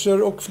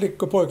resurser och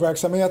flick- och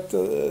pojkverksamhet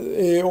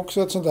är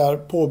också ett sånt där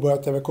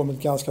påbörjat där vi har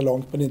kommit ganska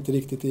långt men inte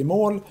riktigt i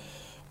mål.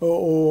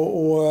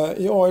 Och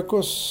i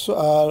AIK så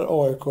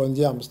är AIK en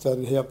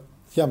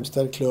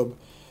jämställd klubb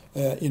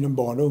inom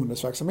barn- och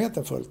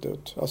ungdomsverksamheten fullt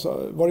ut.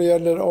 Alltså vad det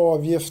gäller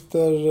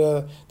avgifter,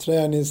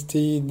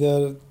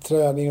 träningstider,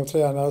 träning och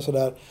tränare och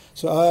sådär,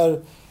 så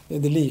är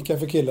det lika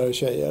för killar och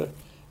tjejer.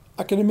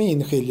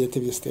 Akademin skiljer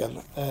till viss del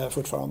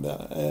fortfarande.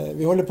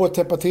 Vi håller på att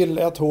täppa till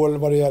ett hål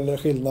vad det gäller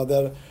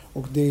skillnader,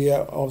 och det är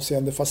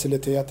avseende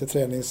faciliteter,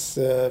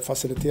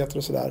 träningsfaciliteter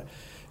och sådär.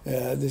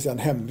 Det vill säga en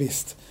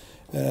hemvist.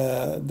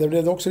 Det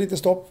blev också lite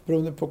stopp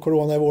beroende på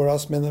corona i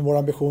våras, men vår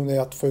ambition är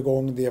att få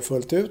igång det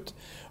fullt ut.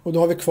 Och då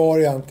har vi kvar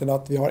egentligen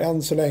att vi har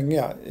än så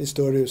länge i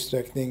större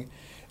utsträckning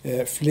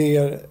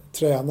fler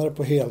tränare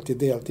på heltid,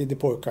 deltid i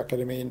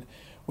pojkakademin.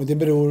 Och det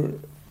beror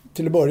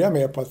till att börja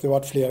med på att det har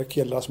varit fler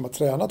killar som har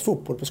tränat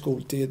fotboll på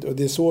skoltid, och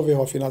det är så vi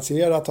har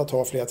finansierat att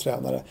ha fler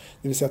tränare.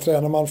 Det vill säga,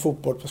 tränar man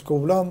fotboll på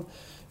skolan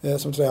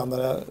som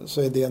tränare,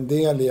 så är det en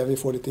del i att vi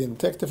får lite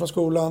intäkter från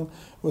skolan,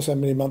 och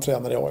sen blir man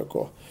tränare i AIK.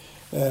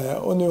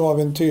 Och nu har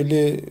vi en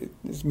tydlig,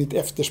 mitt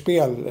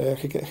efterspel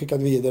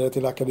skickat vidare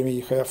till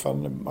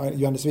akademichefen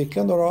Johannes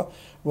Wiklund då,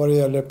 vad det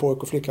gäller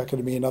pojk- och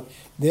flickakademin, att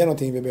det är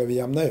någonting vi behöver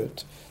jämna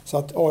ut. Så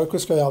att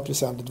AIK ska i allt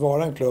väsentligt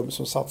vara en klubb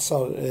som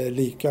satsar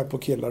lika på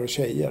killar och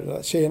tjejer.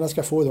 Tjejerna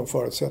ska få de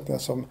förutsättningar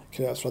som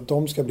krävs för att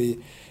de ska bli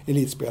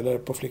elitspelare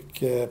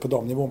på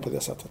damnivån på det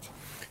sättet.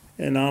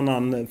 En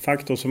annan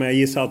faktor som jag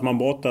gissar att man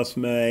brottas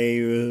med är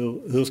ju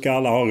hur ska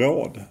alla ha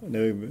råd?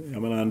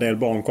 Jag menar, en del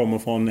barn kommer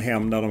från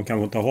hem där de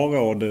kanske inte har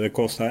råd, det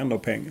kostar ändå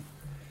pengar.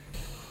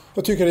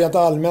 Jag tycker rent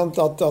allmänt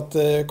att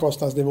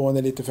kostnadsnivån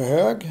är lite för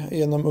hög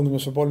inom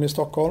ungdomsfotbollen i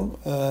Stockholm.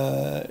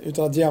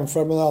 Utan att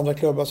jämföra med andra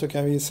klubbar så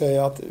kan vi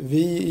säga att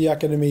vi i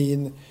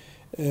akademin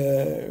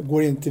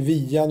går inte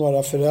via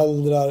några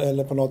föräldrar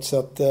eller på något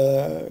sätt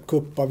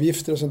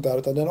kuppavgifter och sånt där.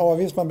 Utan den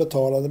avgift man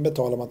betalar, den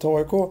betalar man till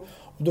AIK.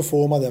 Och då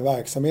får man den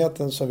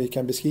verksamheten som vi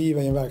kan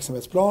beskriva i en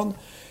verksamhetsplan.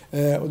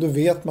 Och då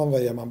vet man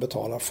vad det är man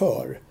betalar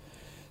för.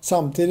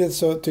 Samtidigt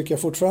så tycker jag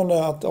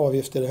fortfarande att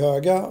avgifter är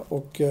höga,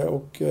 och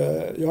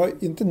jag har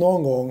inte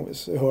någon gång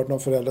hört någon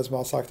förälder som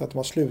har sagt att de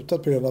har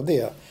slutat på grund av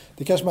det.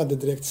 Det kanske man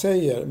inte direkt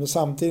säger, men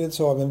samtidigt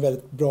så har vi en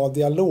väldigt bra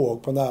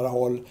dialog på nära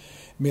håll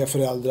med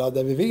föräldrar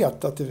där vi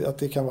vet att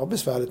det kan vara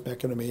besvärligt med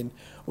ekonomin,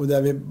 och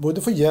där vi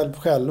både får hjälp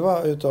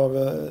själva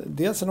utav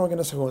dels en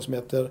organisation som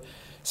heter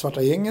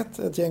Svarta gänget,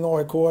 ett gäng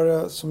AIK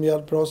som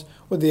hjälper oss,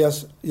 och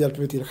dels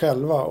hjälper vi till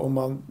själva om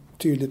man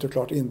tydligt och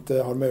klart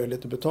inte har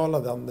möjlighet att betala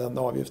den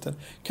avgiften.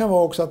 Det kan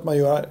vara också att man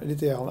gör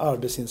lite grann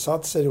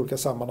arbetsinsatser i olika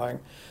sammanhang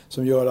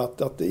som gör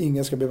att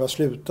ingen ska behöva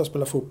sluta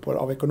spela fotboll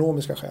av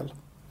ekonomiska skäl.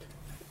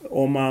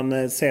 Om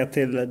man ser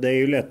till, det är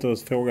ju lätt att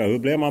fråga, hur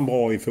blir man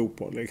bra i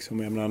fotboll? Liksom?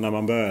 Jag menar, när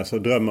man börjar så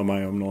drömmer man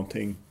ju om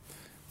någonting.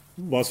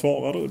 Vad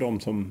svarar du de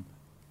som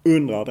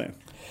undrar det?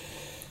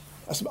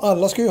 Alltså,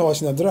 alla ska ju ha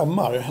sina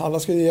drömmar. Alla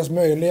ska ges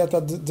möjlighet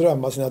att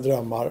drömma sina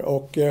drömmar.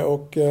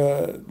 Och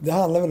det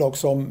handlar väl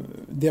också om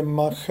det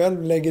man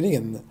själv lägger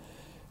in.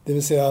 Det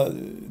vill säga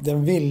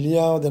den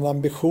vilja och den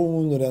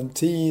ambition och den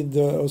tid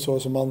och så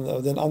som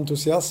den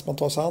entusiasm man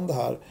tar sig an det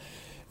här.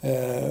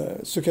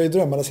 Så kan ju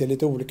drömmarna se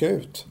lite olika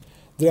ut.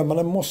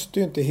 Drömmarna måste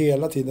ju inte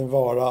hela tiden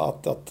vara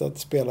att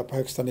spela på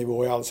högsta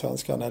nivå i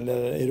Allsvenskan eller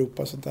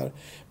Europa och sånt där.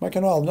 Man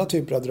kan ha andra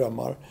typer av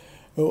drömmar.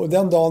 Och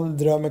den dagen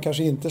drömmen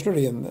kanske inte slår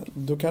in,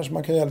 då kanske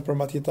man kan hjälpa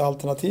dem att hitta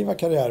alternativa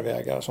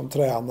karriärvägar som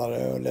tränare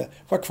eller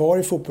vara kvar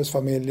i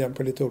fotbollsfamiljen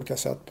på lite olika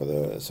sätt,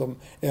 som,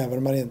 även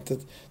om man inte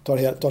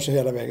tar sig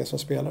hela vägen som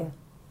spelare.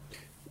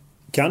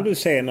 Kan du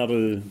se när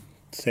du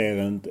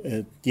ser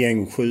ett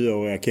gäng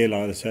 7-åriga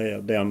killar säga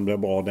den blir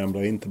bra, den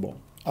blir inte bra?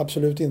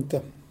 Absolut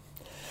inte.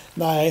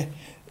 Nej,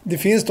 det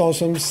finns de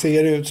som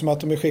ser ut som att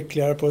de är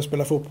skickligare på att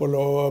spela fotboll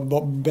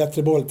och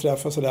bättre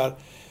bollträff och sådär.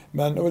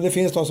 Och det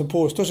finns de som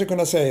påstår sig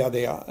kunna säga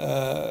det.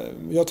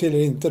 Jag tillhör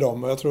inte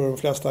dem, och jag tror de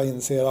flesta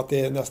inser att det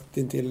är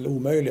nästintill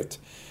omöjligt.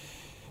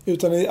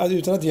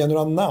 Utan att ge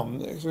några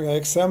namn. Så jag har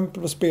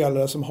exempel på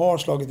spelare som har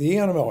slagit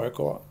igenom i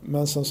AIK,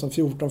 men som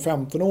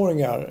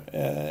 14-15-åringar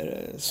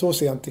så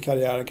sent i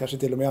karriären, kanske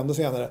till och med ännu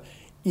senare,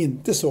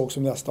 inte såg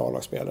som nästa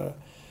A-lagsspelare.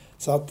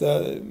 Så att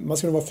man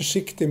ska nog vara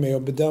försiktig med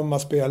att bedöma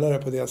spelare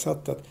på det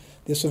sättet.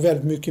 Det är så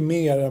väldigt mycket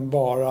mer än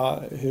bara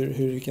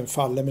vilken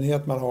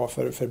fallenhet man har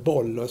för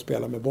boll och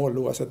spela med boll,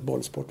 oavsett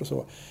bollsport och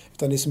så.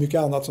 Utan det är så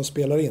mycket annat som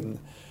spelar in.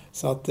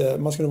 Så att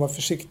man ska nog vara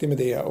försiktig med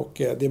det, och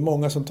det är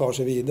många som tar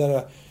sig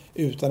vidare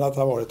utan att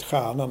ha varit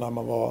stjärna när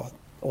man var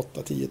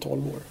 8, 10,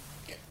 12 år.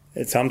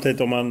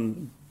 Samtidigt,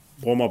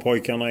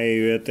 Brommapojkarna är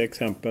ju ett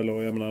exempel,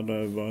 och jag menar,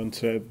 det var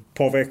ett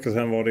par veckor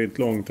sedan var det ett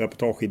långt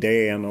reportage i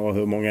DN och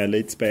hur många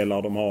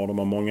elitspelare de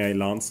har många i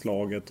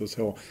landslaget och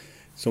så,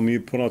 som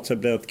ju på något sätt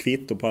blir ett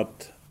kvitto på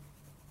att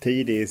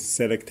tidig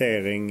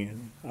selektering,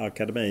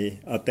 akademi,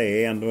 att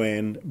det ändå är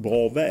en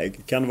bra väg.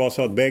 Kan det vara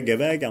så att bägge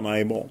vägarna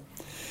är bra?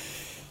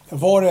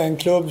 Var en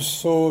klubb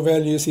så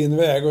väljer sin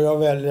väg, och jag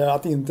väljer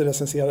att inte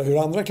recensera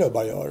hur andra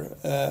klubbar gör.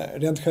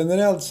 Rent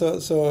generellt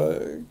så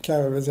kan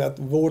jag väl säga att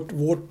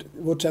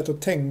vårt sätt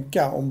att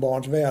tänka om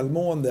barns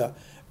välmående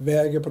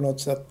väger på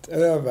något sätt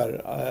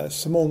över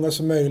så många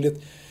som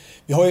möjligt.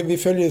 Vi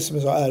följer som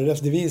jag sa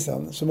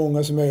RF-devisen, så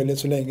många som möjligt,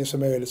 så länge som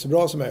möjligt, så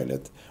bra som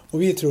möjligt.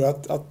 Och vi tror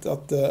att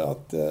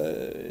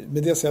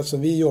med det sätt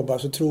som vi jobbar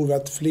så tror vi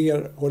att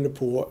fler håller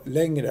på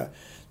längre.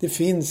 Det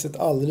finns ett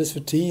alldeles för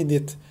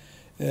tidigt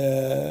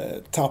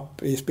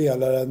tapp i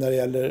spelare när det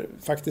gäller,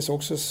 faktiskt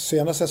också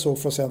senast jag såg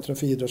från Centrum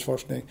för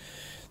idrottsforskning,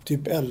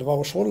 typ 11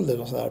 års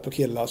ålder och sådär på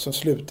killar som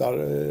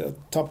slutar.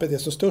 Tappet är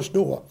så störst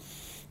då.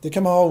 Det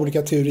kan man ha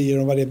olika teorier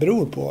om vad det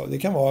beror på. Det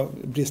kan vara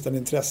bristande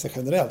intresse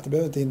generellt. Det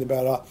behöver inte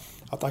innebära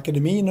att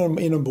akademin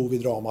är någon bov i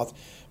dramat.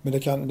 Men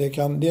det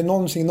är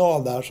någon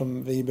signal där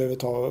som vi behöver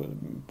ta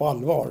på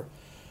allvar.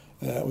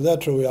 Och där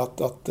tror jag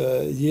att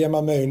ger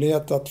man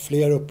möjlighet att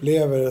fler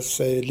upplever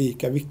sig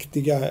lika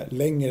viktiga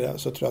längre,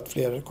 så tror jag att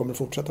fler kommer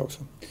fortsätta också.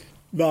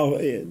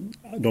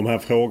 De här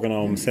frågorna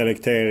om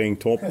selektering,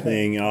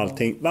 toppning,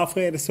 allting.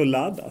 Varför är det så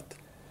laddat?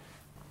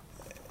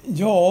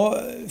 Ja,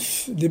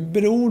 det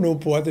beror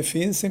nog på att det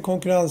finns en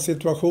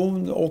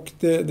konkurrenssituation, och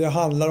det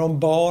handlar om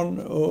barn,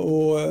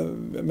 och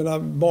jag menar,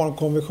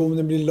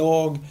 barnkonventionen blir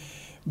lag,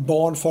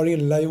 barn far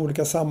illa i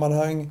olika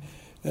sammanhang,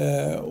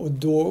 och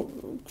då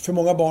för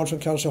många barn som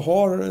kanske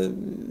har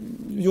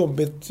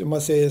jobbigt, om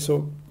man säger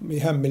så, i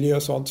hemmiljö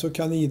och sånt, så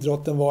kan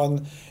idrotten vara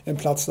en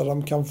plats där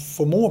de kan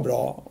få må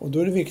bra, och då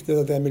är det viktigt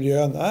att den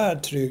miljön är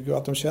trygg och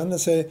att de känner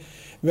sig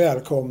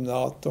välkomna,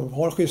 att de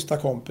har schyssta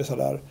kompisar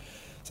där.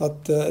 Så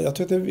att jag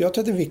tror att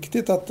det är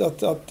viktigt att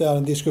det är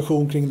en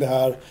diskussion kring det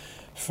här,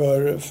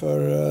 för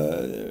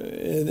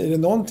är det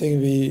någonting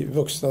vi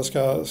vuxna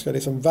ska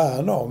liksom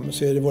värna om,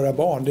 så är det våra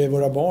barn. Det är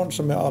våra barn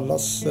som är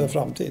allas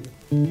framtid.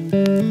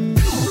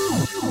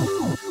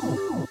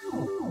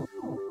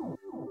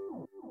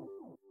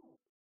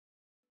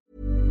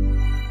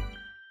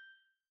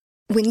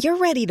 When you're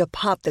ready to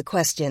pop the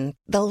question,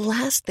 the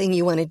last thing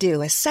you want to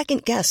do is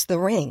second-guess the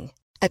ring.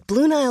 At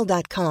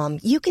BlueNile.com,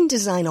 you can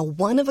design a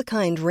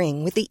one-of-a-kind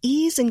ring with the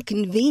ease and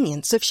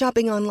convenience of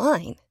shopping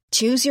online.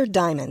 Choose your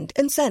diamond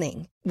and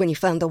setting. When you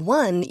find the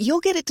one, you'll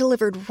get it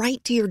delivered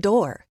right to your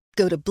door.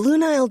 Go to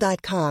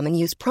BlueNile.com and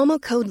use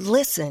promo code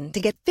LISTEN to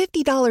get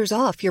 $50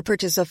 off your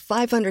purchase of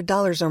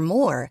 $500 or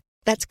more.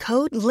 That's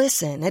code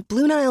LISTEN at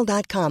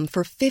BlueNile.com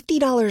for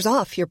 $50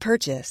 off your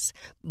purchase.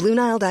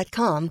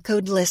 BlueNile.com,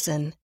 code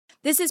LISTEN.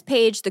 This is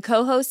Paige, the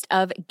co-host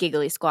of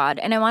Giggly Squad,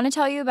 and I want to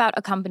tell you about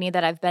a company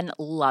that I've been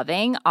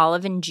loving,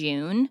 Olive &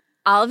 June.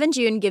 Olive &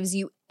 June gives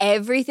you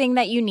everything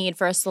that you need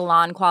for a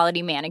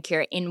salon-quality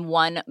manicure in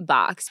one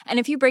box. And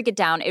if you break it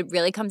down, it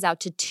really comes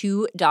out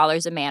to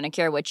 $2 a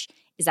manicure, which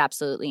is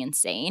absolutely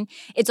insane.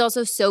 It's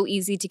also so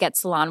easy to get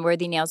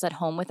salon-worthy nails at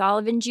home with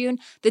Olive & June.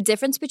 The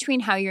difference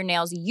between how your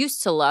nails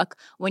used to look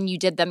when you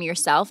did them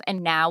yourself and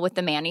now with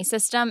the Mani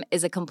system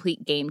is a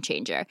complete game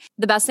changer.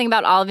 The best thing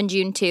about Olive &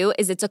 June, too,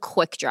 is it's a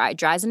quick dry.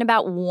 Dries in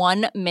about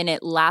 1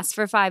 minute, lasts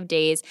for 5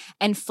 days,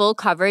 and full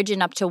coverage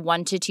in up to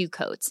 1 to 2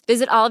 coats.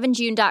 Visit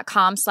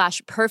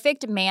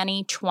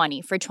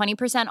oliveandjune.com/perfectmani20 for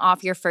 20%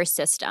 off your first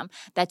system.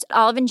 That's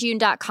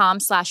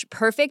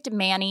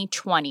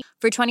oliveandjune.com/perfectmani20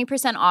 for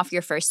 20% off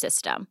your first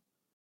system.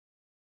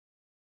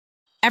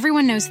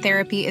 Everyone knows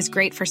therapy is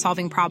great for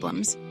solving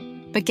problems,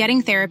 but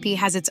getting therapy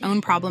has its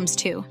own problems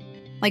too,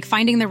 like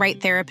finding the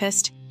right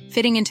therapist,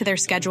 fitting into their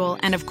schedule,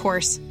 and of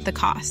course, the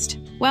cost.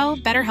 Well,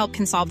 BetterHelp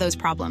can solve those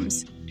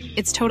problems.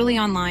 It's totally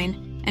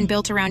online, and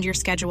built around your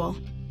schedule.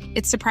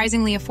 It's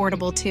surprisingly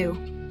affordable too.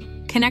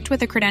 Connect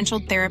with a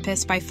credentialed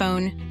therapist by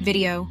phone,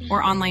 video,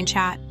 or online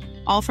chat,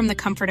 all from the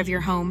comfort of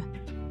your home.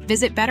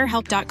 Visit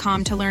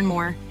BetterHelp.com to learn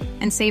more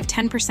and save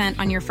 10%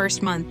 on your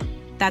first month.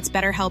 That's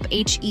BetterHelp,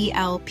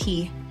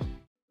 H-E-L-P.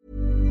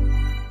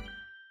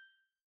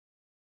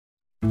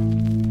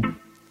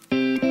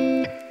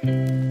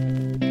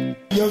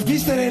 Jag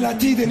visste hela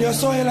tiden, jag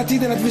sa hela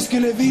tiden att vi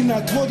skulle vinna.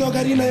 2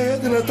 dagar innan jag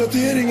gjorde den här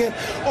tatueringen.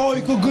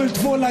 AIK guld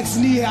 2 lax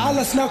 9.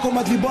 Alla snackar om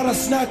att vi bara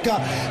snackar.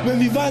 Men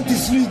vi vann till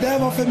slut. Det här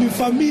var för min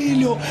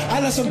familj och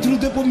alla som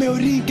trodde på mig och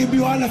Rinkeby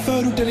och alla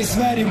förorter i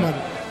Sverige, man.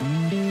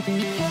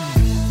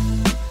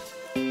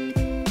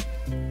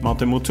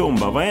 Martin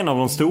Mutumba var en av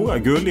de stora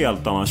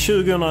guldhjältarna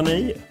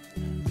 2009.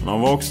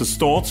 Han var också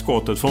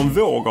startskottet för en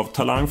våg av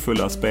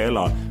talangfulla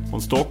spelare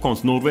från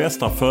Stockholms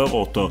nordvästra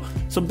förorter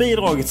som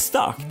bidragit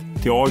starkt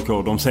till AIK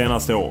de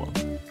senaste åren.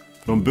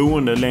 För de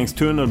boende längs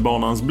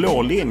tunnelbanans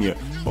blå linje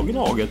har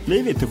Gnaget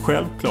blivit det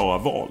självklara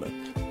valet.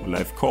 Och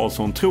Leif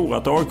Karlsson tror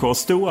att AIK har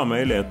stora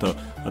möjligheter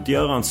att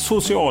göra en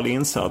social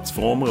insats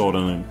för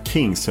områden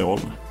kring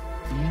Solna.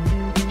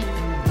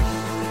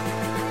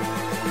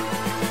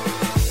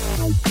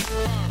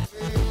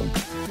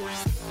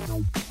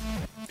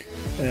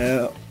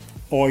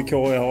 AIK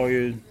har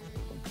ju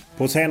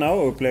på senare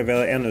år upplevt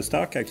ännu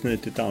starkare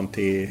knutit an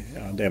till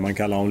det man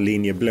kallar en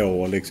linje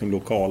blå, liksom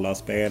lokala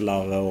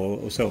spelare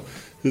och så.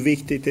 Hur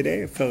viktigt är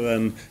det för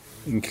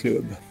en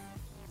klubb?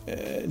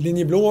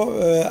 Linje blå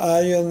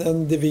är ju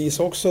en devis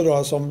också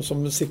då,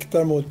 som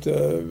siktar mot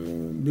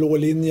blå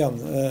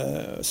linjen.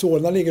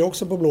 Solna ligger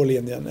också på blå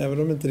linjen,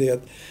 även om inte det är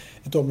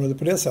ett område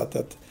på det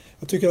sättet.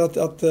 Jag tycker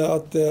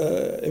att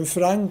en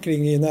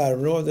förankring i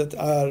närområdet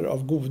är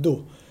av godo.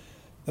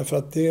 Därför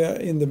att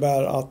det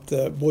innebär att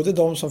både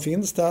de som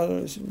finns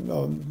där,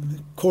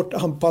 kort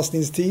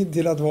anpassningstid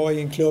till att vara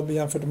i en klubb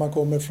jämfört med man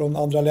kommer från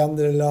andra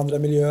länder eller andra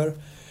miljöer.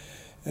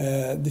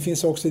 Det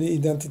finns också en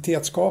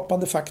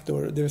identitetsskapande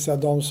faktor, det vill säga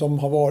de som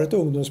har varit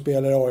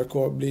ungdomsspelare i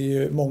AIK blir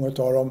ju många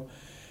av dem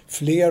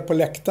fler på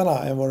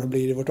läktarna än vad de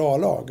blir i vårt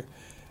A-lag.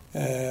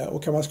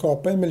 Och kan man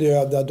skapa en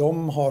miljö där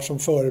de har som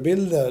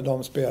förebilder,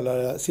 de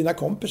spelare, sina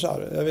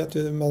kompisar. Jag vet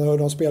ju, man hör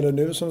de spelare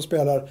nu som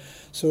spelar,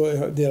 så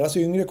deras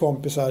yngre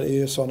kompisar är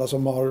ju sådana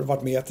som har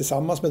varit med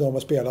tillsammans med dem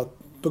och spelat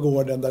på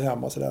gården där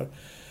hemma och sådär.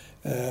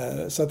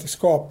 Så att det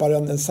skapar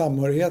en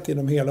samhörighet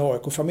inom hela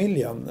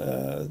AIK-familjen.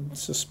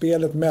 Så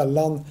spelet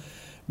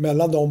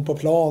mellan dem på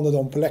plan och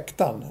dem på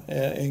läktaren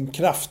är en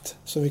kraft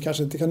som vi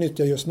kanske inte kan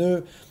nyttja just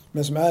nu,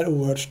 men som är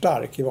oerhört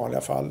stark i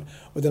vanliga fall.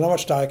 Och den har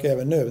varit stark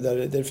även nu,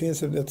 där det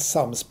finns ett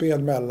samspel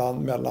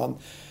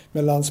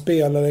mellan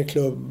spelare,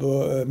 klubb,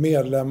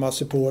 medlemmar,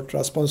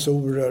 supportrar,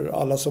 sponsorer,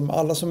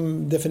 alla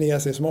som definierar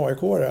sig som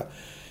AIK-are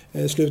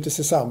sluter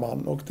sig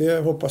samman. Och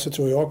det hoppas och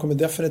tror jag kommer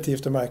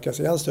definitivt att märkas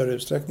i en större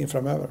utsträckning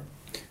framöver.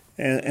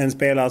 En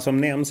spelare som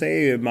nämns är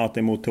ju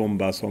Martin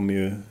Mutumba, som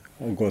ju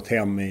har gått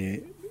hem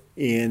i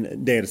en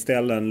del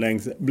ställen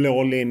längs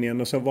blå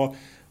linjen och så.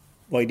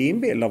 Vad är din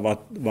bild av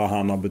vad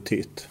han har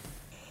betytt?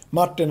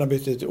 Martin har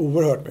betytt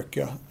oerhört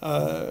mycket.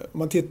 Om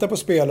man tittar på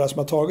spelare som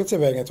har tagit sig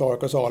vägen till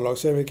AIKs A-lag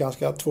så är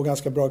det två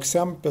ganska bra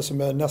exempel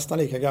som är nästan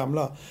lika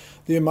gamla.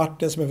 Det är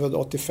Martin som är född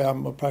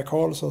 85 och Per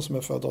Karlsson som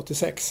är född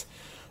 86.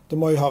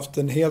 De har ju haft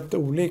en helt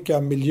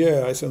olika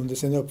miljö under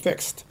sin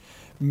uppväxt.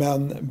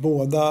 Men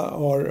båda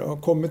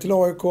har kommit till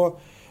AIK.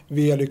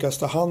 Vi har lyckats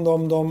ta hand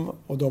om dem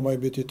och de har ju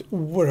betytt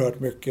oerhört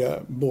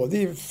mycket, både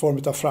i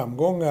form av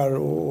framgångar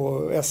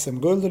och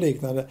SM-guld och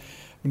liknande,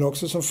 men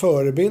också som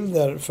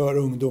förebilder för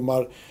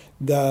ungdomar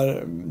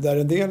där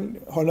en del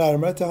har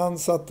närmare till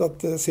hands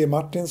att se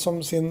Martin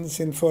som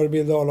sin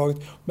förebild i A-laget,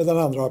 medan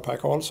andra har Per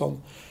Karlsson.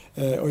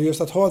 Och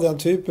just att ha den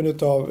typen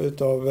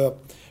utav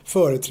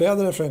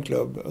företrädare för en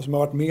klubb som har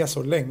varit med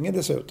så länge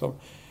dessutom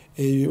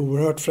är ju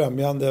oerhört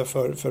främjande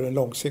för den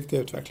långsiktiga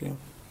utvecklingen.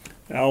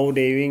 Ja, och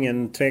det är ju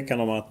ingen tvekan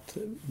om att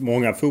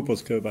många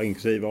fotbollsklubbar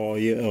inklusive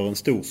gör en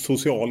stor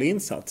social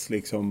insats.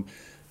 Liksom.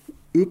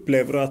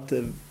 Upplever du att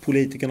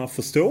politikerna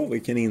förstår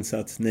vilken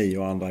insats ni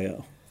och andra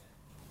gör?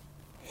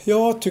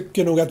 Jag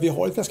tycker nog att vi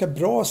har ett ganska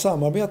bra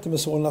samarbete med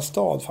Solna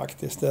stad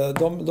faktiskt.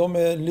 De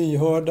är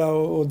lyhörda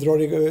och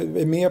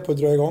är med på att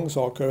dra igång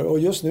saker. Och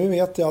just nu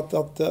vet jag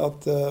att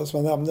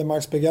som jag nämnde,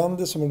 Max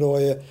Begander som då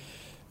är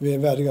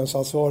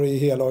värdegrundsansvarig i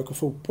hela AIK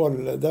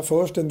fotboll. Där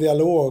förs en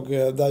dialog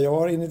där jag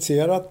har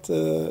initierat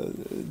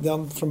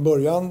den från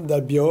början,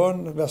 där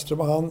Björn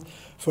Westerholm och han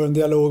för en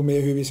dialog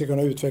med hur vi ska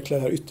kunna utveckla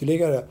det här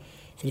ytterligare.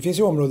 För det finns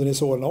ju områden i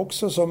Solna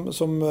också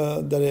som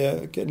där det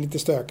är lite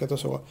stökat och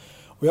så.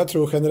 Och jag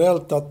tror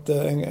generellt att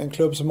en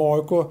klubb som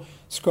AIK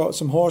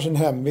som har sin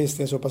hemvist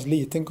i en så pass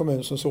liten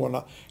kommun som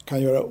Solna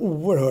kan göra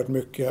oerhört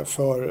mycket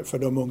för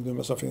de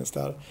ungdomar som finns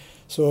där.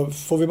 Så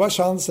får vi bara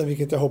chansen,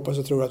 vilket jag hoppas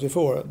och tror att vi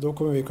får, då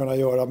kommer vi kunna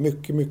göra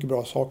mycket, mycket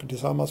bra saker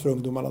tillsammans för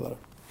ungdomarna där.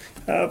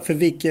 Ja, för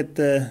vilket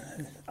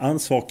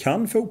ansvar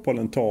kan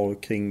fotbollen ta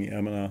kring,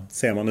 jag menar,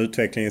 ser man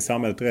utvecklingen i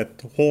samhället,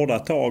 rätt hårda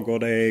tag och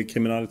det är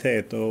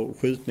kriminalitet och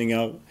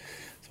skjutningar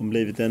som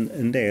blivit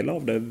en del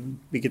av det.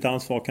 Vilket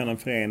ansvar kan en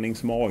förening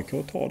som AIK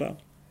ta där?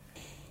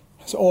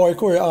 Så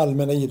AIK är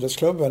allmänna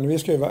idrottsklubben. Vi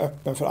ska ju vara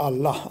öppen för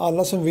alla.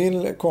 Alla som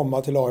vill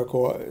komma till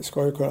AIK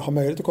ska ju ha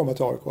möjlighet att komma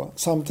till AIK.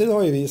 Samtidigt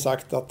har ju vi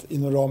sagt att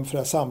inom ramen för det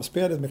här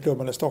samspelet med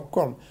klubbarna i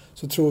Stockholm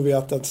så tror vi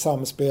att ett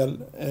samspel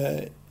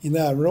i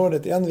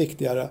närområdet är än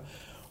viktigare.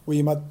 Och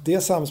i och med att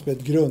det samspelet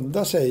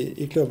grundar sig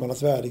i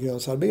klubbarnas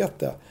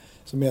värdegrundsarbete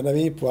så menar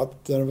vi på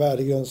att de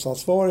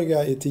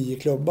värdegrundsansvariga i 10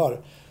 klubbar,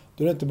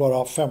 då är det inte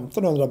bara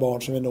 1500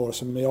 barn som vi når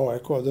som i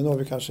AIK. Då når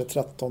vi kanske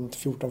 13,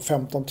 14,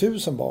 15 000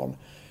 barn.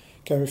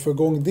 Kan vi få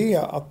igång det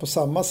att på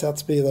samma sätt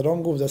sprida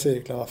de goda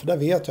cirklarna? För där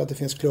vet jag att det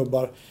finns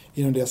klubbar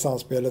inom det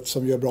samspelet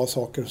som gör bra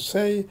saker hos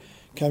sig.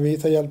 Kan vi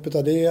ta hjälp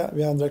av det,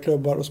 vi andra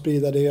klubbar, och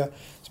sprida det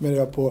som jag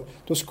gör på,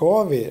 då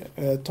ska vi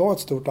ta ett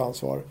stort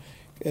ansvar.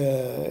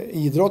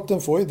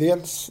 Idrotten får ju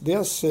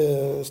dels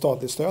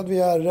statligt stöd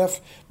via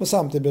RF, men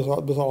samtidigt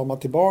betalar man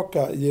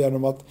tillbaka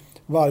genom att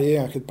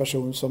varje enskild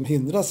person som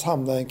hindras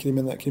hamna i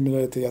en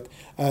kriminalitet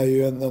är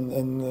ju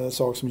en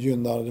sak som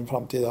gynnar den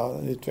framtida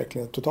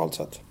utvecklingen totalt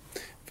sett.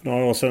 För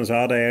några år sedan så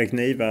hade Erik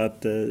Niva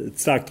ett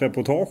starkt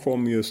reportage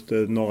om just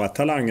några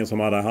talanger som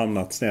hade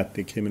hamnat snett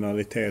i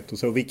kriminalitet och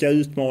så. Vilka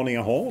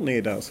utmaningar har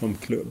ni där som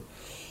klubb?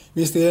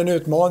 Visst är det en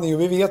utmaning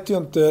och vi vet ju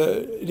inte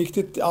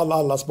riktigt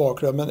allas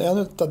bakgrund, men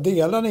en av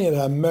delarna i det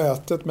här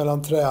mötet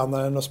mellan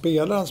tränaren och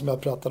spelaren som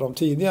jag pratade om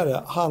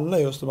tidigare handlar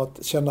just om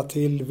att känna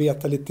till,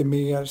 veta lite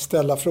mer,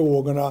 ställa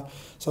frågorna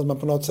så att man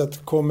på något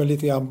sätt kommer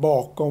lite grann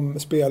bakom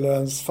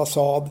spelarens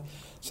fasad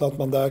så att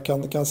man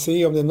där kan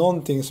se om det är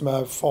någonting som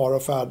är fara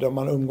och färdig om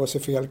man umgås i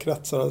fel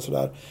kretsar och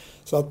sådär.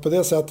 Så att på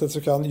det sättet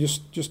så kan ju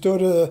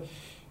större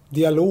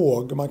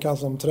dialog man kan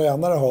som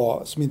tränare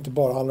ha som inte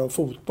bara handlar om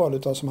fotboll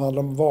utan som handlar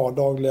om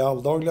vardagliga,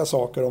 alldagliga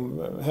saker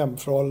om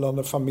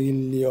hemförhållande,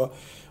 familj och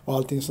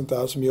allting sånt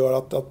där som gör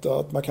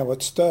att man kan vara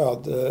ett stöd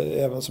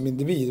även som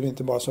individ och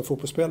inte bara som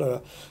fotbollsspelare.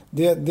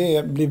 Det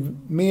blir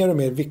mer och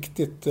mer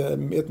viktigt,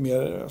 ett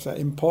mer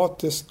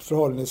empatiskt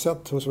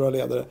förhållningssätt hos våra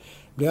ledare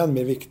blir än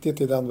mer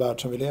viktigt i den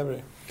värld som vi lever i.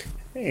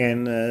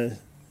 En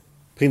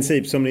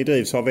princip som ni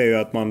drivs av är ju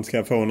att man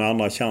ska få en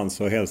andra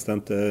chans och helst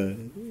inte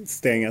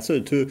stängas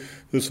ut.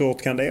 Hur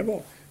svårt kan det vara?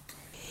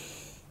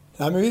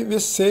 Nej, men vi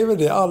ser väl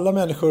det. Alla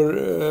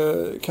människor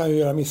kan ju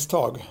göra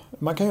misstag.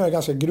 Man kan göra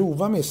ganska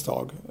grova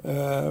misstag.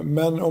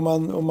 Men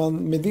om man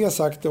med det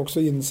sagt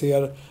också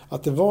inser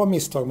att det var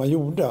misstag man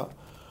gjorde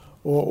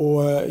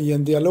och i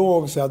en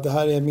dialog säger att det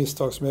här är ett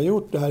misstag som jag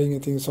gjort, det här är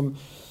ingenting som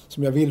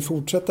jag vill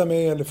fortsätta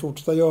med eller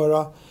fortsätta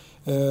göra,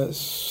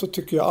 så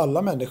tycker jag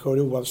alla människor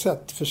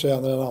oavsett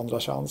förtjänar en andra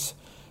chans.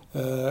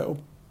 Och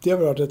det har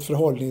varit ett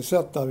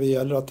förhållningssätt där vi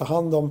gäller att ta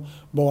hand om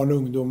barn och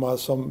ungdomar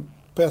som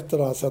på ett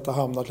eller annat sätt har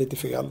hamnat lite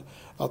fel.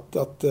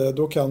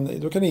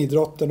 Då kan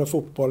idrotten och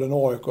fotbollen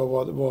och AIK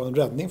vara en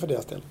räddning för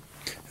deras del.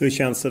 Hur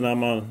känns det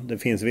när det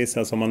finns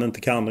vissa som man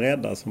inte kan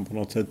rädda som på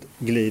något sätt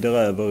glider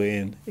över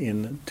i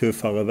en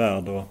tuffare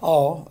värld?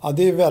 Ja,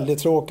 det är väldigt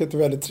tråkigt och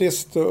väldigt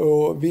trist.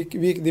 Och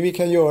det vi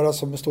kan göra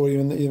som står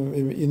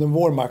inom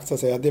vår makt så att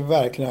säga, det är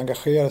verkligen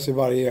engagera sig i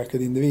varje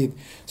enskild individ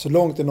så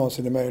långt det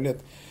någonsin är möjligt.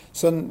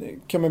 Sen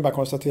kan man bara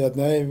konstatera att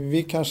nej,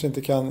 vi kanske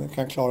inte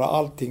kan klara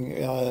allting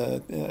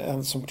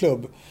än som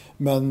klubb.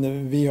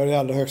 Men vi har i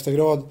allra högsta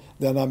grad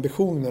den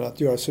ambitionen att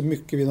göra så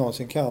mycket vi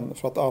någonsin kan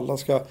för att alla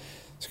ska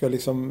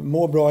liksom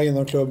må bra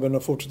inom klubben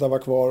och fortsätta vara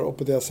kvar och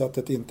på det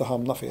sättet inte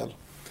hamna fel.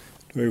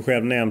 Du har ju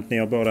själv nämnt, ni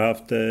har både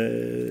haft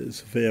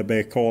Sofia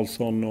B.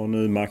 Karlsson och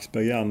nu Max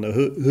Bergander.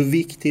 Hur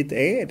viktigt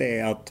är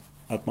det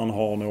att man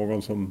har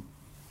någon som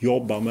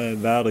jobbar med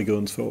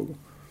värdegrundsfrågor?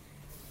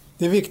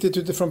 Det är viktigt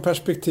utifrån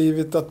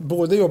perspektivet att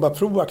både jobba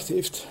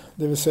proaktivt,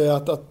 det vill säga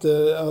att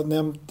jag har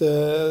nämnt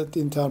ett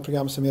internt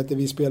program som heter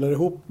Vi spelar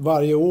ihop.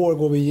 Varje år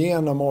går vi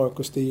igenom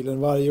AIK-stilen,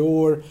 varje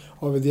år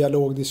har vi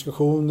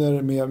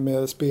dialogdiskussioner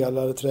med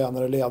spelare,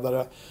 tränare,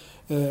 ledare,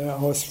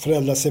 har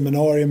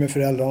föräldraseminarier med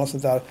föräldrarna och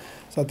sånt där.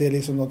 Så att det är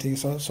liksom någonting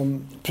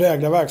som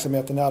präglar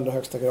verksamheten i allra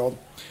högsta grad.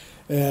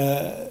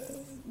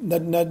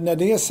 När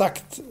det är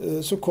sagt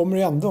så kommer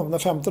det ändå, när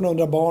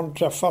 1500 barn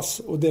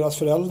träffas och deras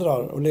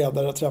föräldrar och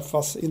ledare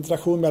träffas,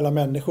 interaktion mellan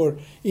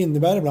människor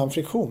innebär ibland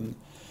friktion.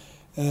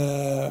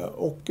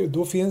 Och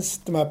då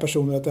finns de här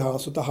personerna till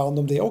hands att ta hand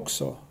om det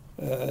också,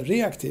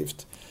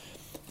 reaktivt.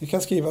 Det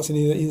kan skrivas en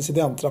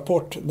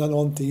incidentrapport när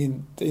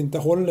någonting inte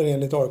håller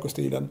enligt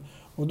AIK-stilen.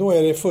 Och då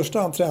är det i första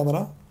hand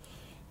tränarna.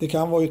 Det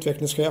kan vara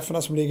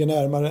utvecklingscheferna som ligger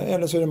närmare,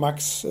 eller så är det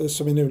Max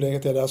som i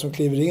nuläget är där som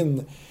kliver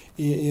in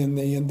i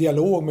en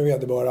dialog med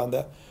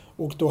vederbörande.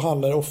 Och då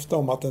handlar det ofta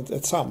om att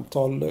ett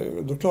samtal,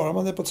 då klarar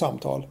man det på ett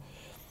samtal.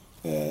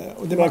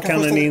 Och det vad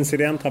kan en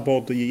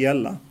incidentrapport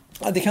gälla?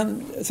 Ja, det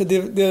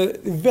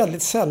är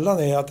väldigt sällan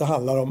är att det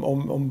handlar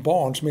om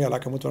barn som är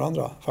elaka mot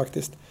varandra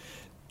faktiskt.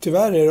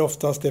 Tyvärr är det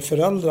oftast det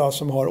föräldrar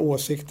som har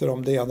åsikter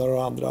om det ena och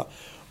det andra.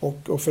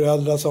 Och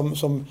föräldrar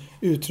som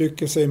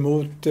uttrycker sig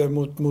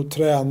mot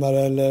tränare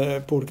eller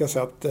på olika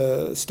sätt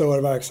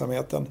stör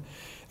verksamheten.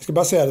 Jag ska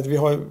bara säga att vi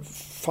har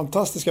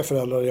fantastiska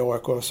föräldrar i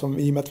AIK som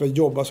i och med att vi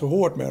jobbar så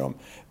hårt med dem.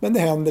 Men det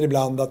händer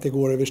ibland att det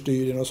går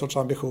överstyr i någon sorts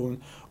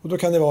ambition. Och då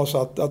kan det vara så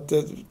att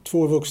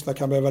två vuxna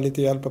kan behöva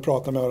lite hjälp att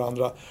prata med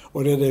varandra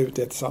och reda ut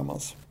det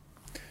tillsammans.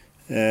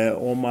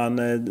 Om man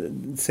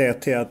ser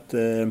till att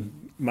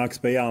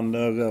Max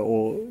Bejander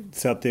och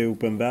sätter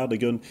ihop en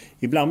värdegrund.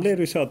 Ibland blir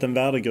det ju så att en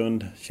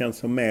värdegrund känns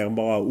som mer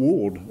bara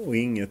ord och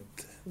inget.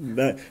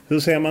 Hur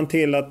ser man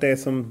till att det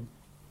som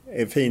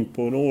är fint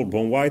på en ord på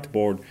en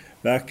whiteboard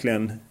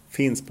verkligen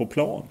finns på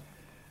plan?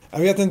 Jag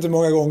vet inte hur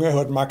många gånger jag har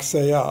hört Max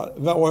säga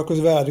AIKs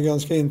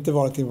värdegrund ska inte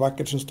vara något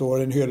vackert som står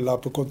i en hylla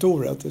på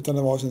kontoret, utan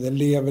det var som den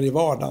lever i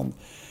vardagen.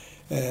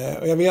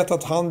 Och jag vet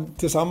att han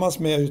tillsammans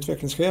med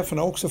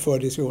utvecklingscheferna också för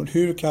diskussion.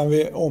 Hur kan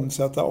vi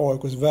omsätta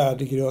AIKs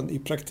värdegrund i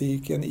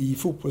praktiken i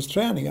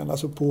fotbollsträningen,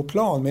 alltså på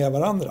plan med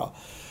varandra?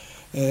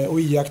 Och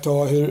iaktta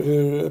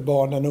hur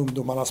barnen,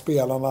 ungdomarna,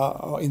 spelarna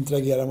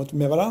interagerar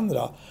med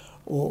varandra.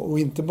 Och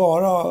inte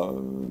bara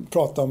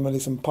prata om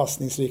liksom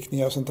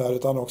passningsriktningar och sånt där,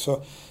 utan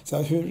också så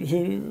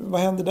här,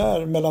 vad händer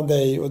där mellan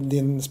dig och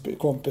din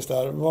kompis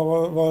där?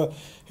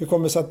 Hur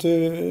kommer det sig att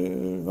du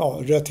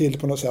rör till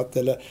på något sätt?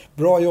 Eller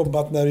bra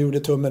jobbat när du gjorde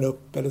tummen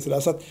upp eller sådär.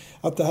 Så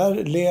att det här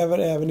lever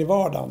även i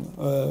vardagen.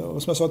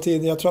 Och som jag sa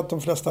tidigare, jag tror att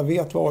de flesta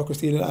vet vad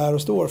AIK-stilen är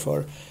och står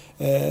för.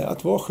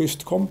 Att vara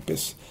schysst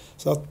kompis.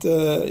 Så att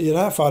i det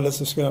här fallet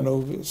så skulle jag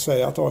nog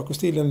säga att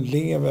AIK-stilen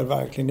lever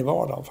verkligen i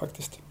vardagen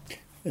faktiskt.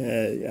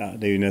 Ja,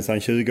 det är ju nästan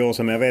 20 år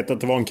sedan. Jag vet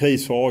att det var en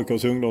kris för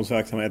AIKs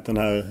ungdomsverksamhet, den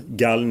här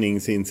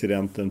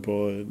gallningsincidenten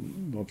på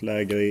något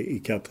läger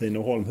i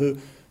Katrineholm.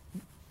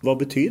 Vad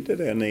betyder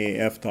det i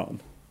efterhand?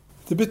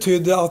 Det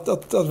betydde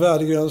att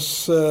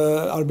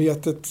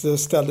värdegrundsarbetet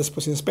ställdes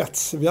på sin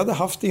spets. Vi hade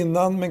haft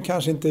innan men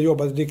kanske inte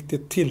jobbat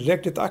riktigt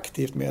tillräckligt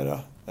aktivt med det.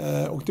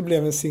 Och det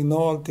blev en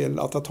signal till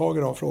att ta tag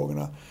i de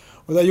frågorna.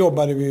 Och där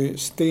jobbade vi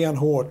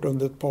stenhårt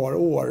under ett par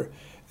år.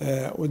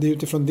 Och det är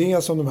utifrån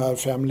det som de här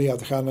 5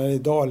 ledstjärnorna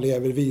idag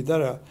lever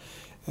vidare.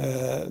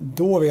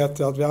 Då vet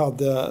jag att vi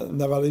hade,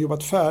 när vi hade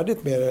jobbat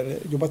färdigt med det,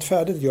 jobbat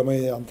färdigt gör man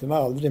egentligen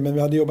aldrig, men vi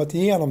hade jobbat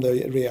igenom det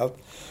rejält.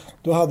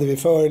 Då hade vi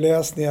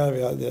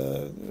föreläsningar,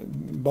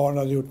 barn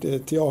hade gjort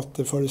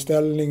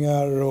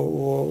teaterföreställningar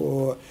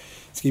och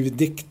skrivit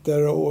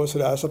dikter och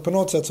sådär. Så på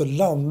något sätt så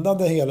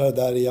landade hela det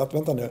där i att,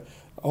 vänta nu,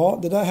 ja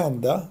det där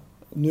hände,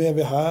 nu är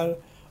vi här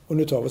och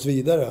nu tar vi oss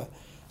vidare.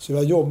 Så vi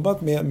har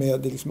jobbat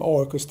med liksom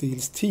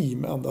AIK-stils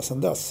team ända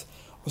sedan dess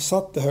och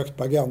satt det högt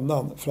på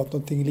agendan för att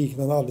någonting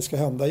liknande aldrig ska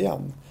hända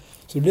igen.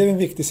 Så det blev en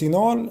viktig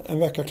signal, en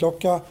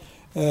väckarklocka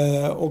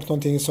och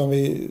någonting som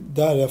vi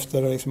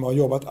därefter liksom har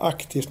jobbat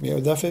aktivt med.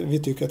 Och därför vi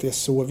tycker att det är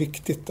så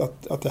viktigt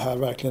att det här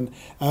verkligen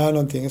är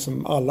någonting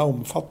som alla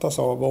omfattas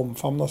av och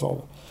omfamnas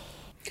av.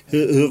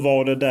 Hur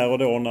var det där och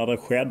då när det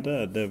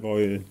skedde? Det var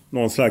ju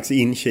någon slags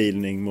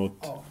inkilning mot...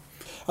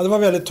 Ja, det var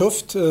väldigt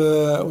tufft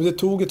och det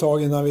tog ett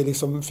tag innan vi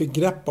liksom fick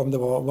grepp om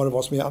vad det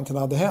var som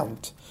egentligen hade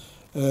hänt.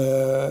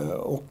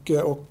 Och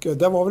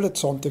det var väl ett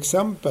sånt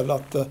exempel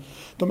att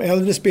de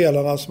äldre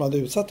spelarna som hade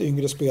utsatt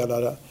yngre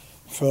spelare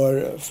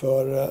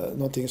för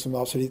någonting som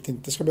absolut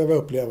inte ska behöva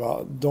uppleva,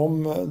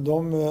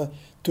 de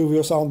tog vi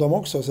oss an dem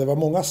också. Så det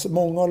var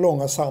många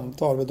långa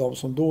samtal med de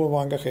som då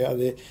var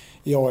engagerade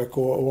i AIK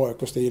och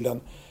AIK-stilen.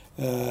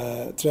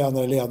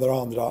 Tränare, ledare och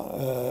andra.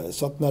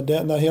 Så att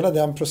när hela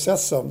den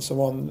processen, som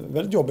var en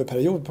väldigt jobbig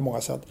period på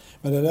många sätt,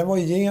 men när den var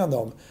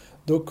igenom,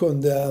 då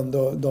kunde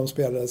ändå de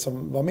spelare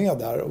som var med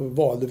där och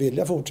valde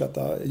vilja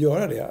fortsätta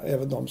göra det,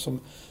 även de som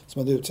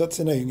hade utsett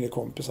sina yngre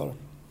kompisar.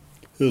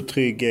 Hur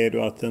trygg är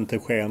du att det inte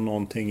sker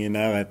någonting i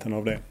närheten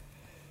av det?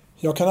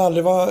 Jag kan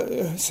aldrig vara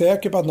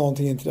säker på att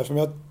någonting inträffar,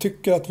 men jag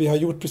tycker att vi har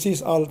gjort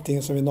precis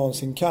allting som vi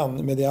någonsin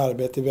kan med det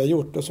arbete vi har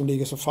gjort och som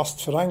ligger så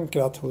fast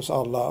förankrat hos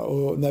alla.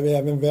 Och när vi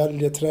även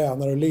väljer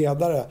tränare och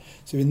ledare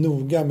så är vi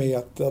noga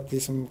med att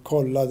liksom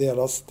kolla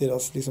deras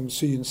liksom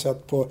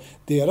synsätt på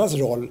deras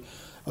roll.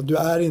 Att du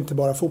är inte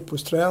bara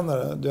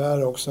fotbollstränare, du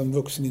är också en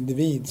vuxen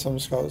individ som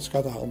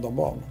ska ta hand om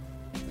barn.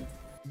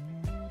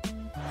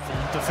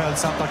 Fint och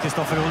följsamt av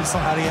Kristoffer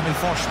Olsson. Här är Emil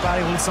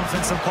Forsberg. Olsson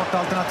finns som kort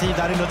alternativ.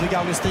 Där är Ludvig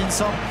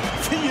Augustinsson.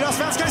 4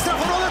 svenskar i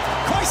straffområdet.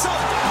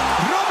 Quaison!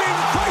 Robin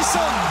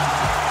Quaison!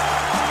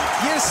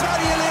 Ger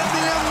Sverige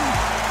ledningen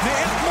med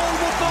 1 mål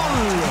mot 0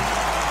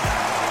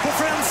 på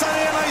Friends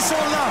Arena i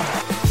Solna.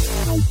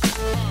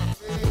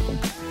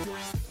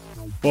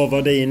 Vad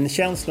var din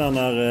känsla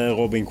när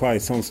Robin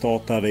Quaison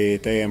startade i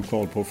ett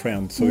EM-kval på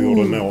Friends och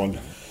gjorde mål?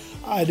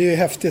 Det är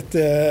häftigt.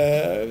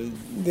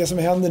 Det som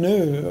händer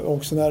nu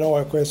också när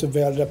AIK är så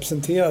väl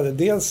representerade.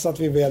 Dels att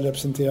vi är väl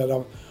representerade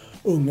av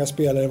unga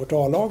spelare i vårt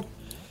A-lag.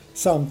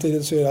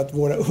 Samtidigt så är det att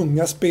våra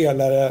unga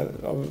spelare,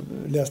 jag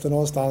läste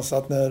någonstans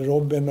att när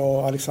Robin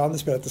och Alexander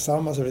spelade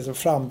tillsammans så är det liksom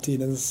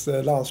framtidens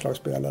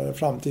landslagsspelare,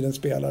 framtidens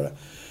spelare.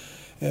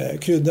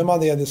 Kryddar man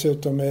det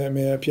dessutom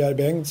med Pierre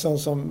Bengtsson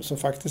som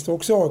faktiskt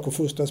också är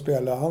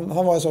AIK-fostrarspelare.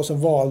 Han var en sån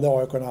som valde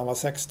AIK när han var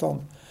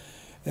 16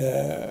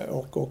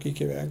 och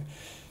gick iväg.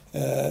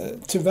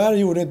 Tyvärr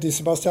gjorde inte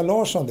Sebastian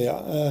Larsson det.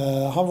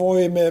 Han var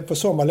ju med på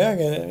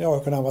sommarläger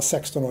när han var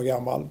 16 år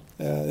gammal.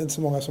 Det är inte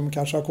så många som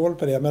kanske har koll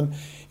på det, men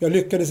jag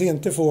lyckades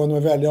inte få honom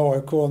att välja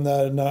AIK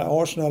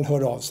när Arsenal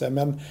hörde av sig.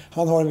 Men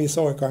han har en viss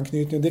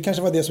AIK-anknytning. Det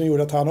kanske var det som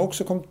gjorde att han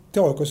också kom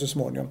till AIK så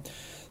småningom.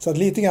 Så att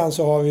lite grann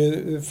så har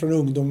vi från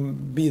ungdom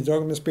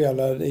bidrag med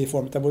spelare i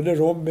form av både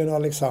Robin och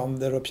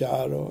Alexander och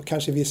Pierre och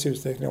kanske i viss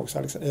utsträckning också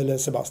eller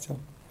Sebastian.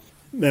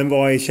 Men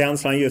vad är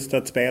känslan just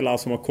att spelare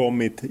som har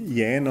kommit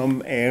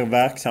genom er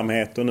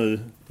verksamhet och nu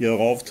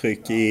gör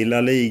avtryck i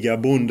La Liga,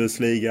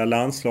 Bundesliga,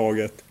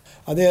 landslaget?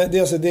 Ja, det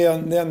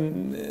är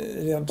en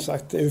rent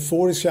sagt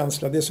euforisk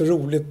känsla. Det är så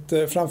roligt,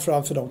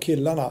 framförallt för de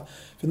killarna.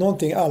 För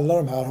någonting alla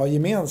de här har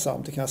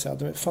gemensamt, det kan jag säga.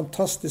 De är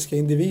fantastiska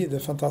individer,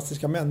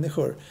 fantastiska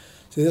människor.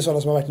 Så det är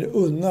sådana som verkligen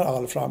unnar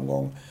all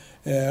framgång.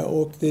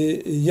 Och det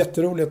är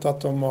jätteroligt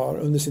att de har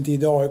under sin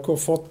tid i AIK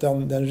fått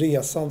den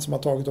resan som har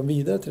tagit dem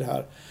vidare till det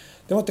här.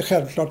 Det var inte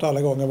självklart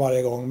alla gånger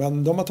varje gång,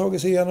 men de har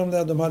tagit sig igenom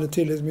det. De hade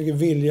tillräckligt mycket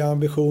vilja,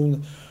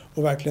 ambition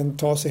och verkligen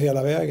ta sig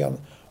hela vägen.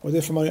 Och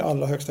det får man i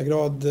allra högsta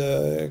grad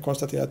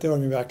konstatera att det har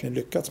de verkligen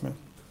lyckats med.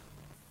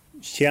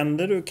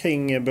 Kände du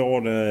kring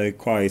både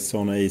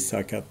Quaison och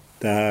Isak att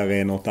det här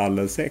är något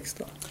alldeles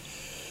extra?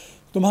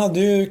 De hade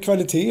ju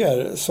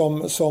kvaliteter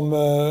som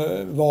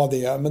var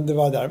det, men det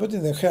var däremot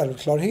inte en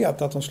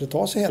självklarhet att de skulle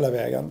ta sig hela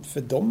vägen.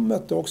 För de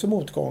mötte också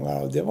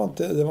motgångar och det var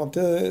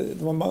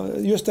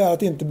just det här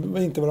att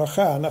inte vara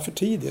stjärna för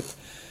tidigt.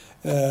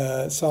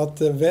 Så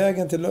att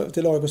vägen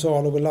till AIKs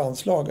A-lag och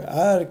landslag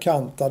är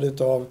kantad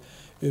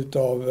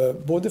utav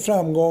både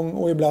framgång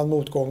och ibland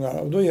motgångar.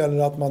 Och då gäller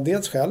det att man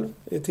dels själv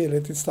är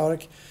tillräckligt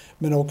stark,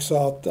 men också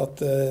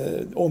att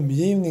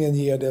omgivningen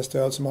ger det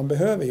stöd som man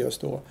behöver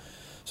just då.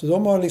 Så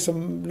de har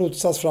liksom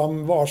lotsats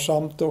fram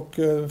varsamt och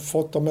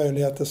fått de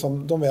möjligheter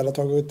som de väl har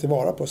tagit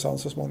tillvara på sen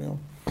så småningom.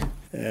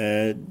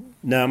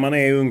 När man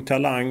är ung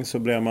talang så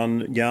blir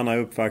man gärna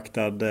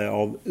uppvaktad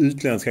av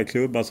utländska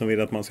klubbar som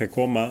vill att man ska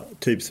komma,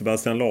 typ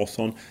Sebastian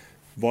Larsson.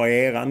 Vad är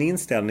er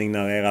inställning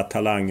när era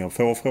talanger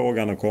får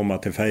frågan att komma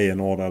till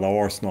Feyenoord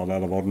eller Arsenal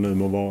eller vad det nu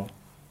må vara?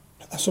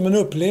 Som en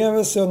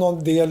upplevelse och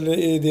någon del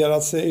i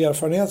deras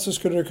erfarenhet så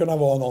skulle det kunna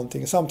vara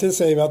någonting. Samtidigt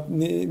säger vi att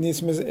ni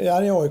som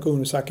är i AIK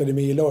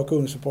ungdomsakademi eller AIK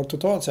ungdomssupport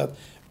totalt sett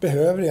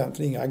behöver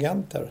egentligen inga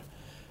agenter.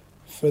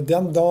 För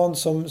den dagen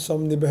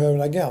som ni behöver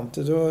en agent,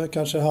 då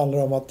kanske det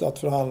handlar om att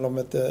förhandla om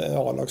ett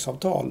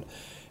A-lagsavtal.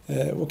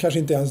 Och kanske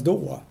inte ens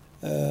då.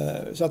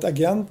 Så att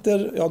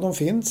agenter, ja de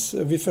finns,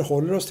 vi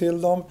förhåller oss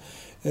till dem.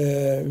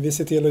 Vi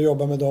ser till att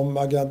jobba med de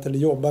agenter,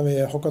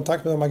 eller ha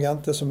kontakt med de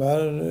agenter som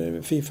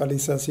är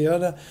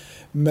FIFA-licensierade.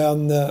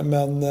 Men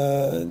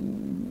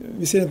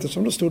vi ser det inte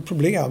som något stort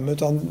problem,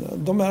 utan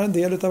de är en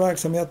del av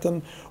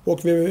verksamheten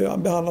och vi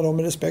behandlar dem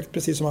med respekt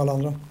precis som alla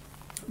andra.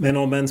 Men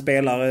om en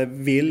spelare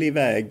vill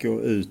iväg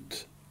och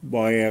ut,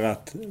 vad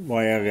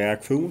är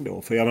reaktion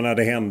då? För jag menar,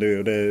 det händer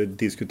ju, det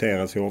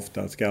diskuteras ju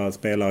ofta. Ska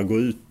spelare gå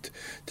ut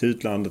till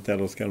utlandet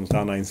eller ska de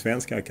stanna i en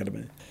svensk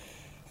akademi?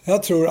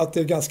 Jag tror att det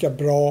är ganska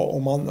bra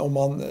om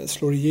man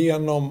slår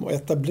igenom och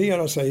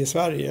etablerar sig i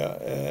Sverige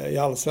i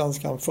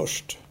allsvenskan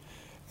först.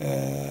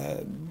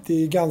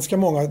 Det är ganska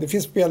många, det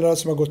finns spelare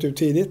som har gått ut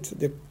tidigt.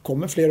 Det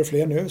kommer fler och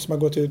fler nu som har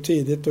gått ut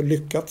tidigt och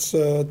lyckats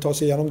ta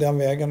sig igenom den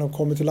vägen och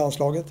kommit till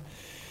landslaget.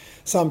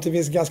 Samtidigt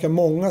finns det ganska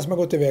många som har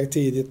gått iväg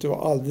tidigt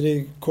och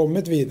aldrig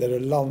kommit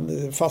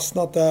vidare.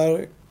 Fastnat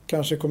där,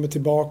 kanske kommit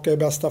tillbaka i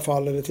bästa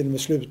fall eller till och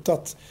med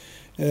slutat.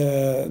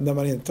 När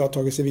man inte har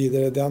tagit sig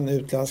vidare den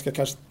utländska,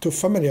 kanske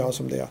tuffa miljön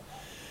som det är.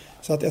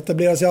 Så att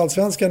etablera sig i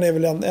allsvenskan är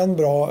väl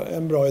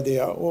en bra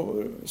idé. Och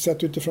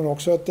sett utifrån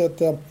också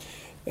ett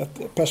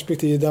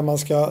perspektiv där man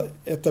ska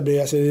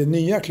etablera sig i den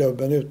nya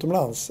klubben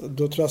utomlands.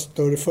 Då tror jag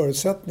större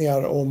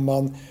förutsättningar om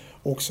man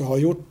också har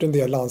gjort en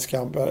del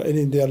landskamper,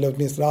 eller en del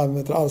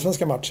åtminstone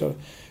allsvenska matcher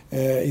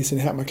i sin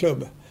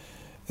hemmaklubb.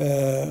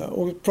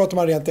 Och pratar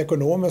man rent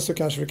ekonomiskt så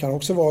kanske det kan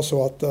också vara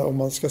så att om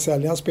man ska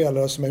sälja en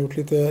spelare som har gjort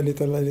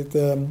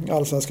lite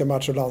allsvenska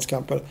matcher och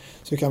landskamper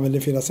så kan väl det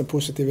finnas en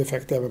positiv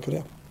effekt även på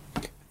det.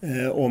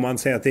 Om man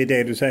säger att det är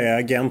det du säger,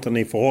 agenten,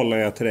 ni förhåller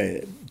er till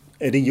det.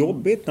 Är det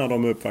jobbigt när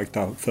de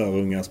uppvaktar för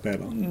unga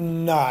spelare?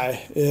 Nej,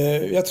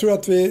 jag tror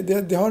att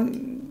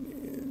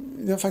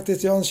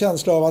jag har en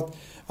känsla av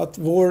att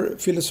vår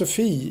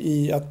filosofi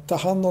i att ta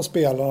hand om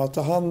spelarna, att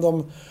ta hand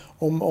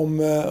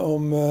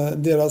om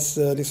deras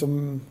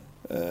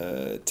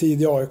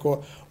tid i AIK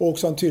och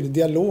också en tydlig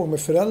dialog med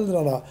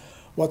föräldrarna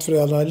och att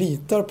föräldrarna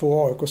litar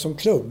på AIK som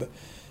klubb,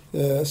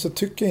 så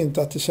tycker jag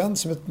inte att det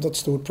känns som något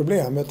stort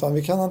problem, utan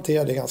vi kan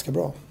hantera det ganska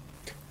bra.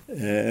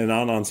 En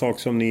annan sak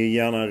som ni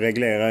gärna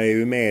reglerar är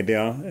ju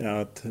media,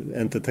 att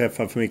inte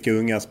träffa för mycket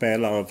unga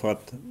spelare. För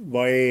att,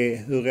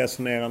 hur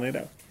resonerar ni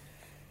där?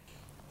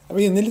 Jag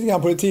var inne lite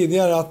grann på det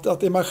tidigare,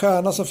 att är man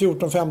stjärna som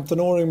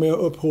 14-15-åring med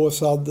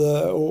upphaussad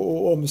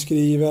och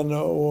omskriven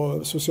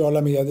och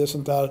sociala medier och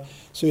sånt där,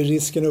 så är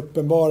risken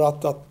uppenbar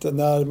att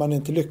när man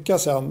inte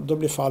lyckas än, då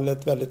blir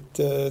fallet väldigt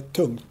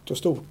tungt och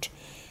stort.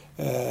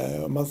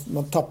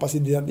 Man tappar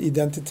sin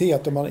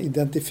identitet och man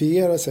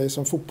identifierar sig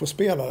som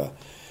fotbollsspelare.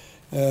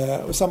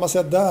 Och samma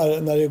sätt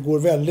där, när det går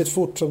väldigt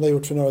fort som det har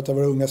gjort för några av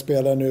våra unga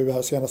spelare nu de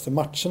här senaste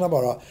matcherna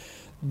bara,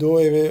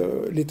 då är vi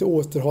lite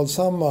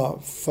återhållsamma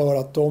för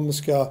att de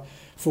ska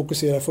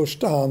fokusera i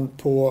första hand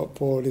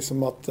på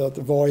liksom att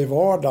vara i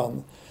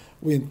vardagen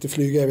och inte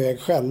flyga iväg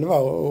själva,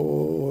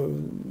 och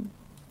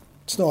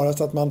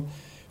snarast att man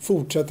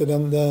fortsätter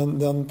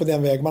på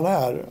den väg man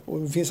är. Och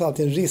det finns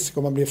alltid en risk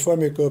om man blir för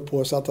mycket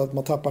upphaussat att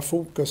man tappar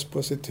fokus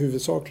på sin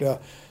huvudsakliga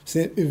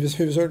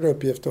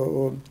uppgift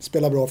och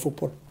spela bra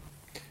fotboll.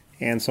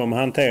 En som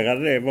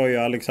hanterade det var ju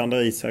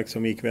Alexander Isak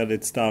som gick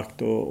väldigt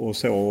starkt och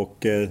så.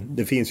 Och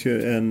det finns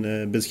ju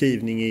en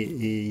beskrivning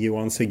i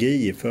Johan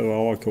Segui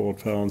för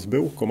AIK-ordförandens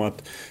bok om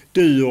att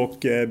du och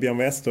Björn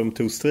Westholm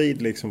tog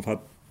strid liksom för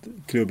att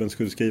klubben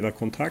skulle skriva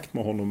kontrakt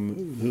med honom.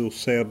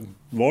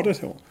 Var det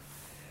så?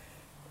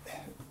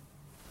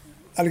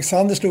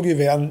 Alexander slog ju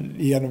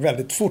igenom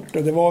väldigt fort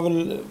och det var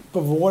väl på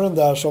våren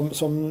där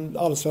som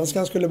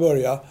Allsvenskan skulle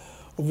börja.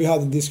 Och vi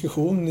hade en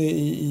diskussion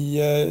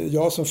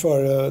jag som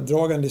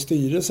föredragande i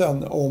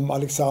styrelsen om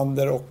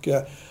Alexander och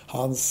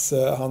hans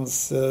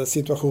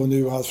situation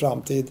nu och hans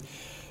framtid.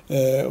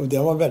 Och det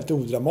var väldigt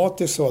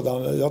odramatisk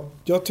sådan.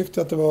 Jag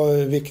tyckte att det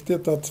var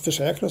viktigt att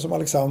försäkra oss om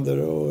Alexander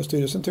och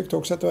styrelsen tyckte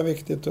också att det var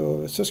viktigt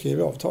och så skrev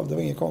vi avtal. Det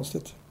var inget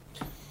konstigt.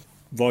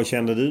 Vad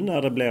kände du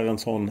när det blev en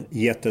sån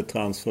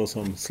jättetransfer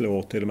som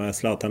slår till och med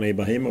Zlatan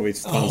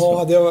Ibrahimovic transfer?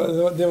 Ja,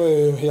 det var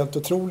ju helt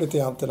otroligt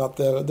egentligen att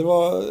det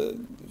var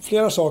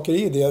flera saker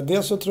i det.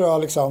 Dels så tror jag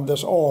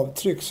Alexanders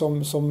avtryck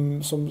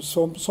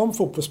som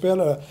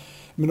fotbollsspelare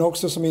men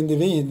också som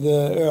individ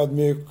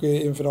ödmjuk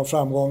inför de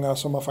framgångar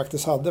som man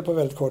faktiskt hade på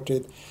väldigt kort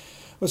tid.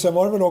 Och sen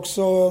var det väl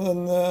också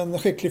en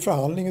skicklig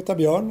förhandling utav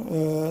Björn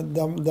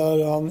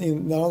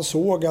när han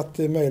såg att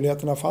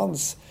möjligheterna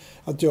fanns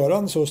att göra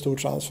en så stor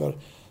transfer.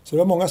 Så det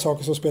var många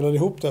saker som spelade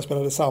ihop där,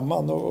 spelade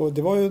samman och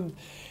det var ju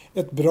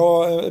ett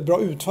bra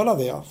utfall av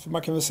det. För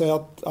man kan väl säga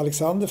att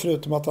Alexander,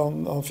 förutom att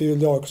han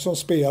fyllde AIK som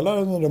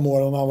spelare under de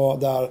åren han var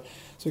där,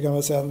 så kan man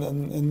väl säga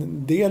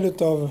en del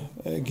av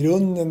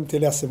grunden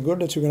till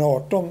SM-guldet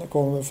 2018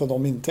 kommer från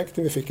de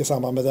intäkter vi fick i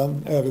samband med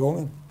den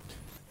övergången.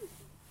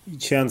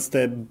 Känns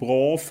det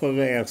bra för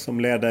er som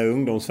ledde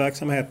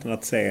ungdomsverksamheten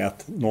att se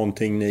att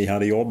någonting ni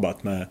hade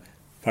jobbat med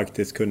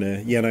faktiskt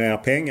kunde generera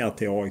pengar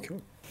till AIK?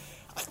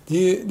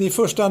 Det är i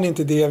första hand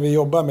inte det vi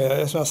jobbar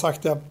med. Som jag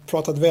sagt, jag har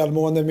pratat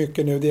välmående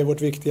mycket nu. Det är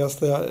vårt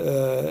viktigaste.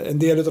 En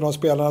del av de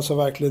spelarna som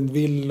verkligen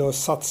vill och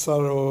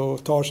satsar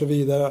och tar sig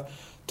vidare,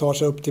 tar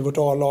sig upp till vårt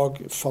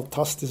A-lag.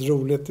 Fantastiskt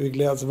roligt. Vi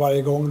gläds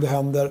varje gång det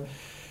händer.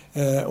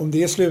 Om det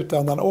i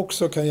slutändan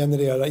också kan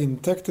generera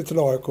intäkter till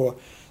AIK,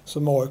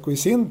 som AIK i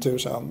sin tur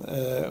sen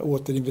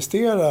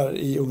återinvesterar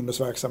i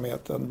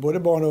ungdomsverksamheten, både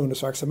barn- och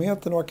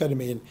ungdomsverksamheten och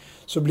akademin,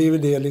 så blir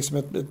det liksom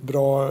ett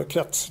bra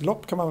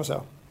kretslopp kan man väl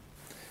säga.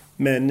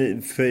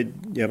 Men för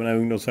jag menar,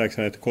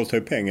 ungdomsverksamhet kostar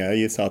ju pengar. Jag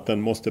gissar att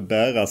den måste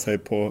bära sig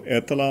på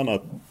ett eller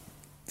annat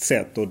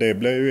sätt. Och det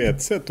blir ju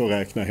ett sätt att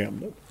räkna hem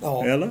det.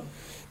 Ja. Eller?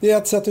 Det är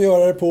ett sätt att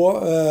göra det på.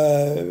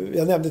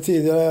 Jag nämnde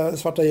tidigare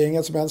Svarta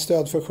gänget som är en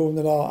stödfunktion.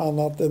 En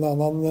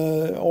annan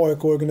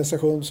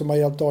AIK-organisation som har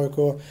hjälpt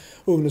AIK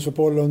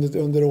ungdomsfotboll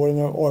under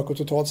åren och AIK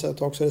totalt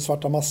sett också. Det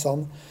Svarta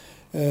massan.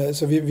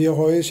 Så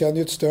vi känner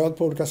ju ett stöd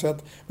på olika sätt.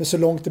 Men så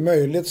långt det är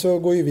möjligt så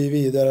går ju vi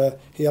vidare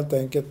helt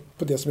enkelt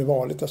på det som är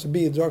vanligt. Alltså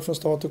bidrag från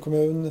stat och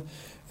kommun.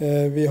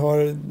 Vi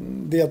har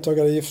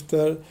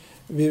deltagaravgifter.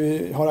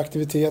 Vi har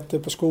aktiviteter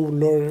på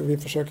skolor. Vi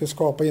försöker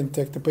skapa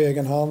intäkter på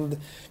egen hand.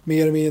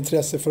 Mer och mer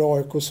intresse för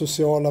AIKs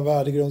sociala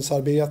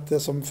värdegrundsarbete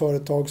som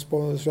företag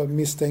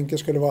misstänker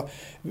skulle vara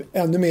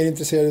ännu mer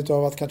intresserade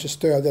av att kanske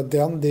stödja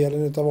den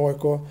delen av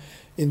AIK.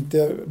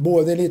 Inte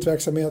både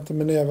elitverksamheten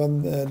men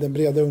även den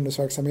breda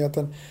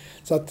ungdomsverksamheten.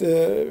 Så att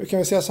kan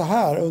vi säga så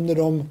här, under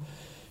de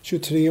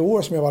 23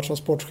 år som jag har varit som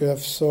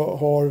sportchef så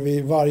har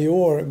vi varje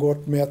år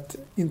gått med ett,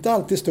 inte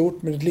alltid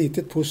stort men ett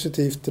litet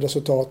positivt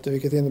resultat,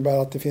 vilket innebär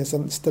att det finns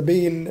en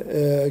stabil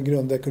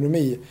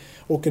grundekonomi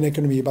och en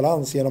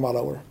ekonomibalans genom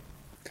alla år.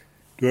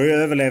 Du har ju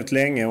överlevt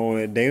länge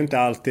och det är ju inte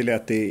alltid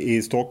lätt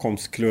i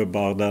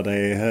Stockholmsklubbar där det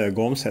är hög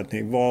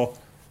omsättning. Vad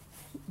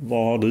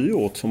har du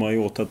gjort som har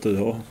gjort att du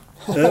har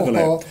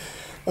överlevt? Ja,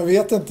 jag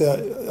vet inte.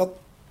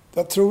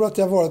 Jag tror att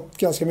jag har varit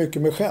ganska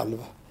mycket mig själv.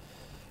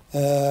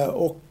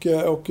 Och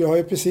jag har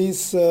ju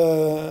precis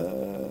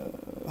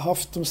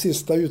haft de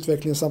sista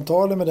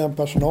utvecklingssamtalen med den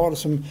personal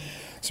som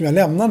jag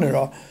lämnar nu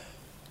då.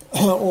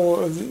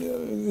 Och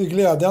det är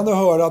glädjande att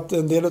höra att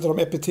en del av de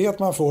epitet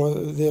man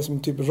får, det är som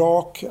typ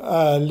rak,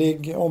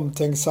 ärlig,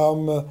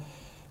 omtänksam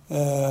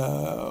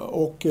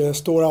och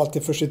står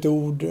alltid för sitt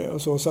ord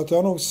och så. Så att jag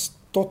har nog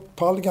stått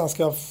pall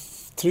ganska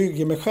trygg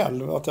i mig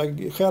själv. Att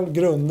jag själv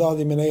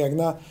grundad i mina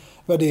egna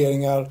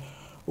värderingar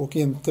och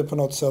inte på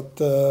något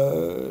sätt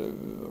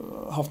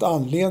haft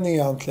anledning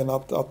egentligen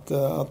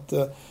att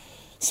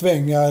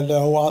svänga eller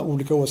ha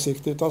olika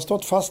åsikter, utan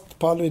stått fast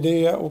pall i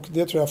det, och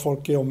det tror jag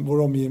folk i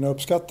vår omgivning har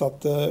uppskattat.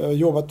 Jag har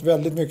jobbat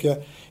väldigt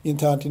mycket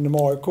internt inom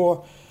AIK,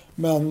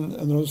 men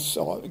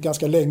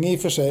ganska länge i och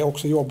för sig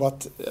också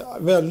jobbat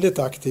väldigt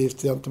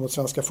aktivt gentemot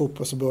Svenska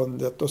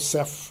fotbollsförbundet och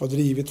SEF och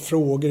drivit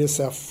frågor i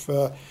SEF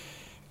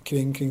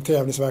kring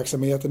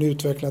tävlingsverksamheten,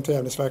 utvecklingen av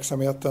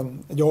tävlingsverksamheten.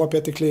 Jag och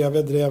Peter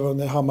Kleve drev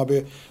under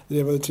Hammarby,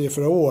 drev under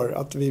 3-4 år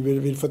att vi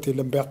vill få till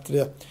en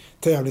bättre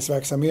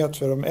tävlingsverksamhet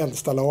för de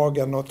äldsta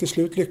lagen, och till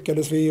slut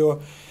lyckades vi,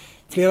 och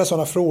flera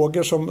sådana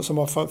frågor som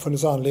har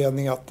funnits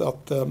anledning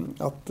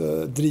att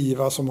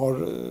driva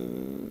som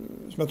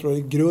jag tror är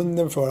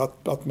grunden för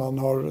att man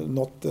har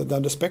nått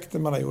den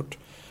respekten man har gjort.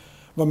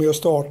 Var med och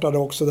startade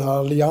också den här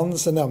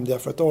alliansen nämnde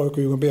jag för att AIK,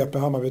 Djurgården, BP,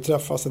 Hammarby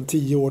träffas sedan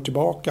 10 år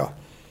tillbaka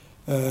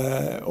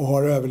och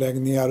har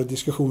överläggningar och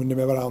diskussioner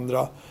med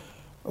varandra.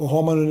 Och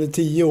har man under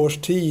 10 års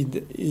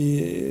tid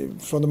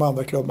från de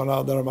andra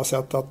klubbarna där de har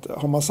sett att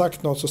har man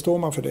sagt något så står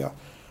man för det.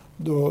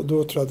 Då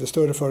tror jag att det är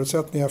större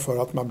förutsättningar för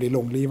att man blir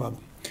långlivad.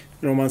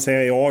 Om man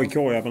säger i AIK,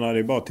 jag menar, det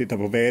är bara att titta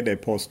på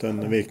vd-posten,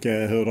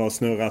 hur det har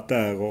snurrat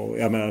där. Och,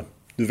 jag menar,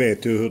 du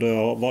vet ju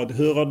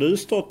hur har du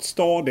stått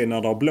stadig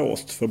när det har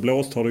blåst? För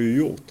blåst har du ju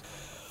gjort.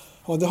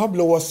 Ja, det har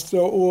blåst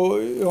och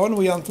jag har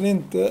nog egentligen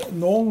inte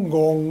någon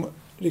gång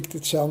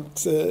riktigt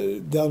känt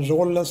den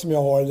rollen som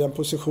jag har i den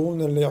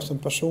positionen eller jag som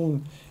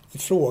person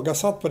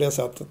ifrågasatt på det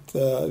sättet.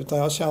 Utan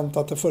jag har känt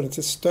att det funnits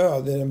ett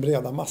stöd i den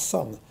breda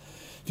massan.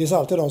 Det finns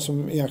alltid de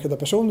som enskilda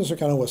personer som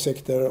kan ha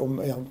åsikter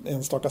om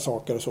enstaka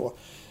saker och så.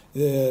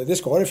 Det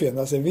ska det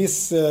finnas. En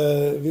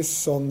viss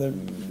sån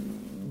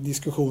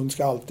diskussion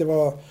ska alltid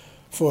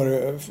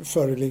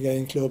föreligga i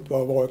en klubb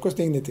av AIKs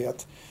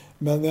dignitet.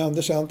 Men jag har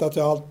ändå känt att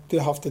jag alltid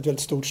haft ett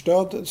väldigt stort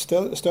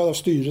stöd av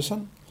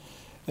styrelsen.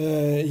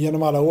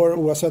 Genom alla år,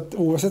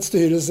 oavsett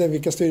styrelse,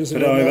 vilka styrelser.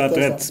 För det har ju varit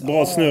rätt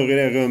bra snurr i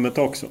det rummet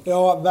också.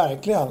 Ja,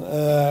 verkligen.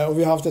 Och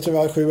vi har haft, jag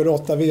tror, 7 eller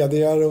 8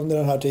 vd:ar under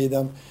den här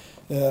tiden.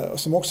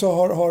 Som också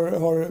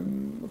har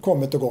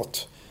kommit och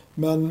gått.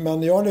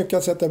 Men jag har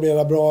lyckats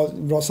etablera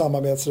bra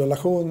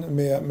samarbetsrelation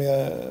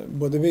med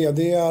både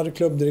vd:ar,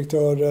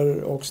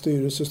 klubbdirektörer och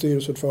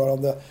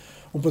styrelseordförande.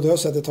 Och på det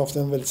sättet haft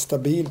en väldigt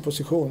stabil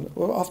position.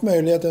 Och haft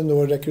möjligheten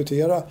då att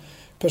rekrytera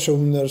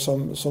personer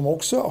som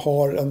också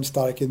har en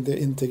stark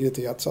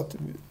integritet. Så att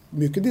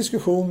mycket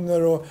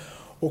diskussioner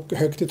och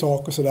högt i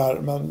tak och sådär.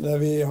 Men när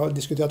vi har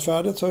diskuterat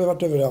färdigt så har vi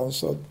varit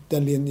överens. Och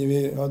den linje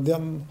vi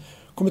har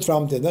kommit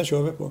fram till, den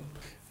kör vi på.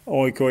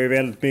 AIK är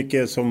väldigt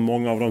mycket som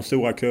många av de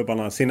stora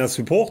klubbarna sina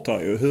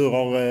supportrar ju. Hur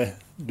har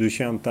du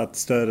känt att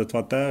stödet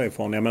varit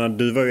därifrån? Jag menar,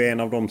 du var ju en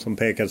av dem som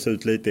pekades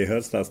ut lite i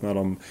höstas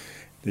när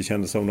det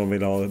kändes som de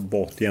ville ha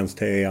bort Jens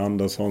T.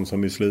 Andersson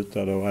som ju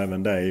slutade och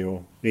även dig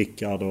och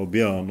Rickard och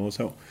Björn och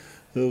så.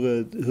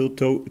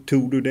 Hur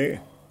tog du det?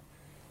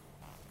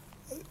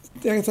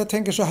 Jag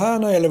tänker så här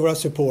när det gäller våra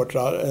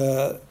supportrar.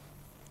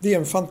 Det är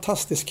en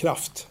fantastisk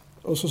kraft.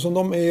 Och så som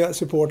de är,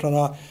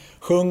 supportrarna,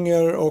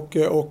 sjunger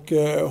och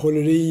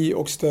håller i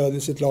och stödjer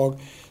sitt lag,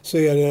 så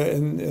är det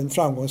en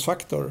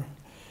framgångsfaktor.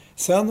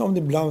 Sen om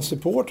det bland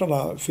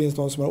supportrarna finns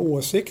någon som har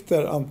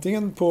åsikter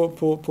antingen på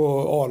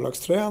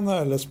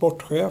A-lagstränare eller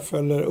sportchef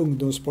eller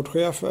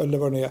ungdomssportchef eller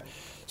vad det är,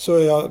 så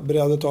är jag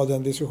beredd att ta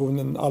den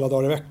diskussionen alla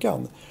dagar i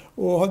veckan.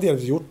 Och har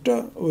delvis gjort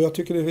det. Och jag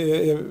tycker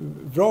det är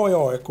bra i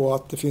AIK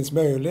att det finns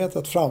möjlighet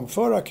att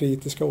framföra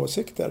kritiska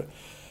åsikter.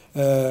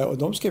 Och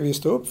de ska vi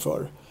stå upp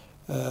för.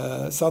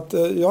 Så att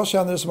jag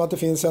känner det som att det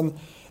finns en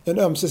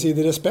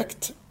ömsesidig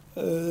respekt.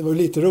 Det var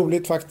lite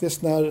roligt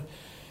faktiskt när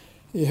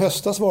i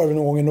höstas var det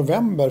någon gång i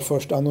november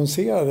först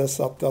annonserades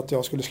att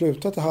jag skulle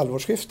sluta till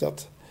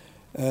halvårsskiftet.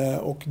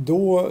 Och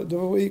då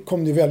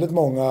kom det väldigt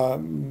många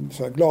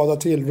glada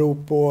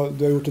tillrop och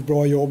du har gjort ett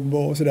bra jobb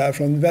och sådär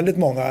från väldigt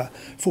många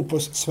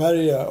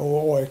fotbolls-Sverige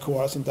och AIK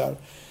och sånt där.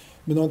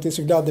 Men någonting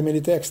som gladde mig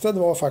lite extra, det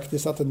var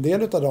faktiskt att en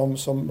del av dem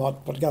som har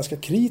varit ganska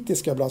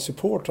kritiska bland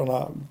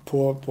supportrarna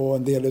på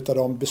en del av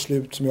de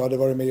beslut som jag hade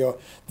varit med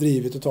och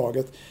drivit och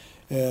tagit,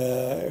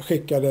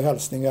 skickade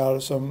hälsningar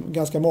som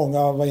ganska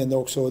många var inne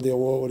också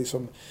och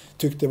liksom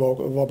tyckte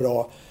var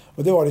bra.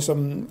 Och det var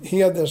liksom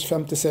heders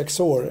 56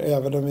 år,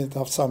 även om vi inte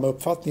haft samma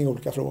uppfattning i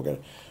olika frågor.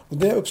 Och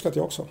det uppskattar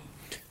jag också.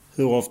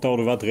 Hur ofta har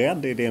du varit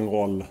rädd i din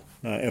roll,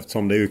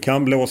 eftersom det ju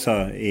kan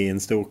blåsa i en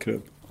stor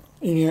klubb?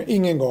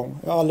 Ingen gång.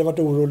 Jag har aldrig varit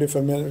orolig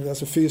för mig,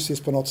 alltså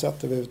fysiskt på något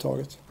sätt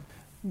överhuvudtaget.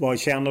 Vad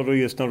känner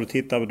du just när du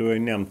tittar? Du har ju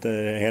nämnt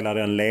hela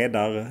den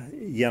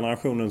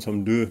ledargenerationen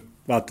som du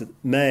varit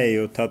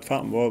med och tagit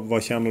fram.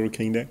 Vad känner du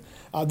kring det?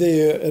 Ja, det är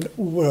ju en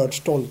oerhörd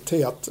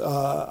stolthet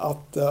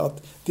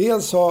att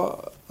dels ha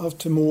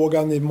haft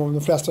förmågan i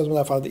de flesta av de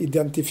här fallen att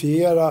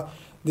identifiera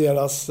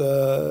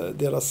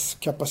deras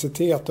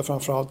kapacitet och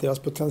framförallt deras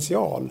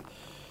potential.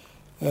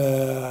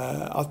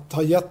 Att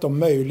ha gett dem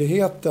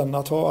möjligheten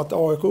att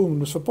AIK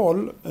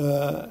ungdomsfotboll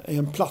är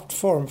en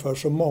plattform för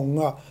så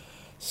många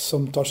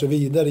som tar sig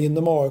vidare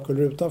inom AIK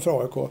eller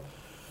utanför AIK.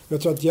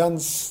 Jag tror att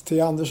Jens T.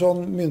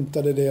 Andersson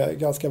myntade det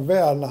ganska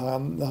väl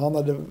när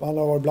han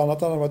har varit bland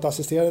annat varit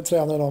assisterande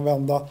tränare någon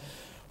vända,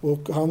 och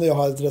han och jag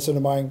hade ett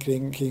resonemang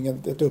kring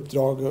ett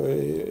uppdrag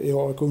i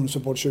AIK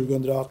ungdomsfotboll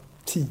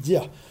 2010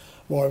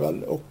 var det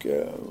väl, och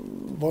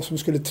vad som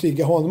skulle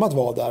trigga honom att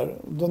vara där.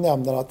 Då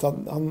nämnde han att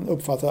han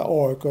uppfattade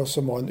AIK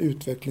som var en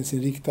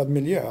utvecklingsinriktad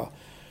miljö.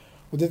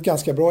 Och det är ett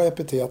ganska bra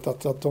epitet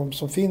att de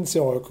som finns i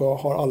AIK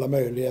har alla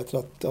möjligheter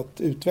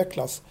att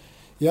utvecklas.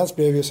 Jens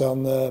blev ju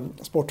sen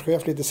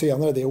sportchef lite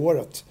senare det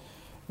året,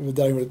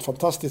 där han gjorde ett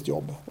fantastiskt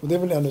jobb. Och det är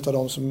väl en av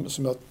dem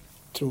som jag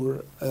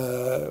tror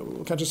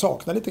kanske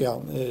saknar lite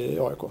grann i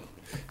AIK.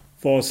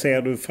 Vad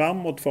ser du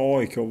framåt för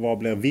AIK? Vad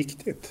blir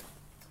viktigt?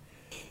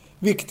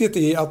 viktigt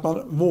är att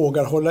man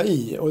vågar hålla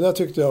i. Och det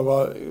tyckte jag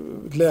var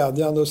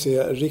glädjande att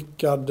se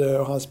Rickard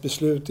och hans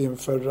beslut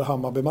inför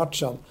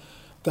Hammarby-matchen.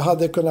 Det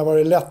hade kunnat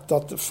vara lätt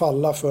att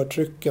falla för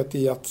trycket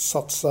i att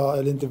satsa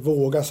eller inte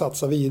våga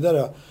satsa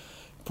vidare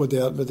på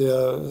det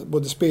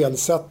både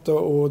spelsätt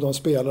och de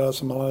spelare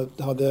som man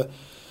hade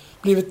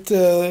blivit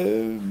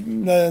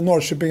när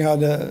Norrköping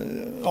hade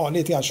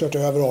lite grann kört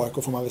över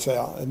AIK får man väl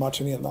säga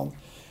matchen innan.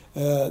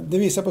 Det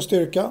visar på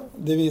styrka,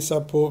 det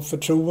visar på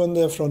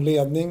förtroende från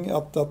ledning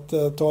att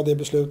ta det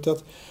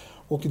beslutet.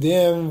 Och det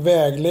är en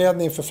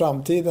vägledning för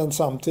framtiden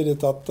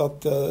samtidigt att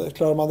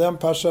klarar man den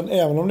persen,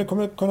 även om ni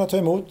kommer kunna ta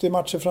emot i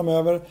matcher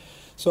framöver,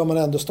 så har man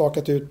ändå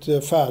stakat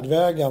ut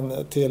färdvägen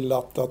till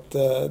att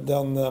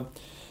den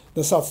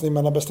satsning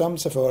man har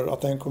bestämt sig för,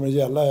 att den kommer att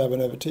gälla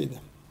även över tid.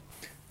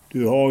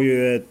 Du har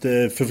ju ett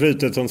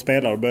förflutet som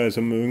spelare och började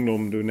som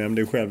ungdom. Du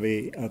nämnde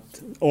själv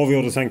att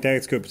avgjorde Sankt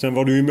Erikscup. Sen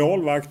var du ju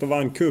målvakt och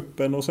vann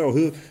kuppen och så.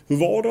 Hur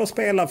var det att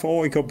spela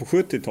för AIK på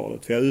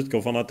 70-talet? För jag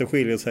utgår från att det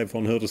skiljer sig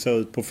från hur det ser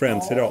ut på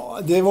Friends idag.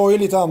 Det var ju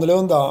lite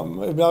annorlunda.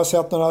 Jag har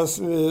sett några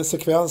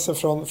sekvenser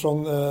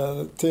från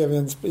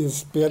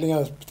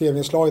tv-inspelningar,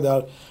 tv-inslag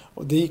där.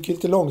 Och det gick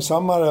lite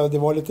långsammare och det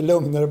var lite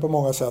lugnare på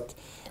många sätt.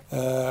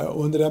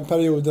 Under den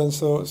perioden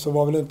så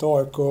var väl inte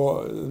AIK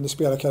under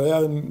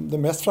spelarkarriären det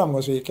mest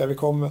framgångsrika. Vi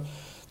kom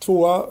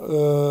tvåa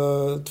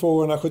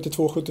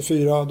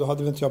 72-74, då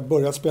hade vi inte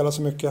börjat spela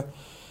så mycket.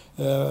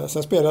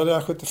 Sen spelade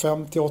jag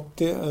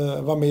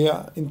 75-80, var med,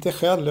 inte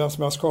själv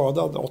som jag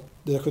skadad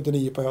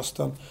 79 på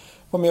hösten.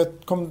 Var med,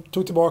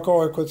 tog tillbaka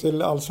AIK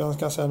till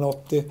Allsvenskan sen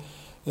 80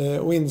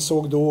 och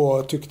insåg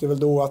då, tyckte väl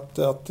då att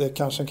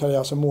kanske en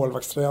karriär som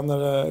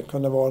målvaktstränare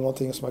kunde vara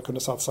någonting som jag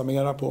kunde satsa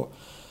mera på.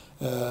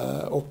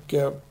 Och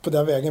på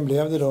den vägen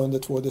blev det då under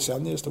 2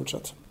 decennier i stort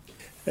sett.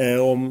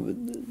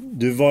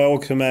 Du var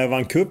också med och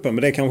vann kuppen,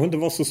 men det kanske inte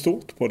var så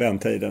stort på den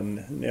tiden.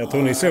 Jag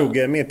tror ni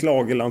såg mitt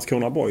lag i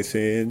Landskrona Boys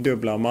i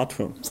dubbla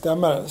matcher.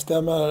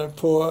 Stämmer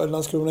på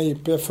Landskrona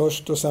IP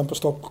först och sen på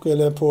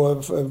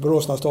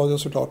Råsunda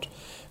såklart.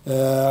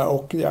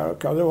 Och det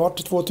har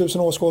varit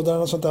 2000 åskådare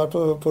och sånt där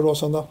på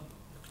Råsunda.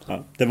 Ja,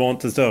 det var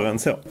inte större än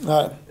så.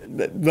 Nej.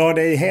 Var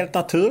det helt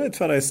naturligt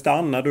för dig att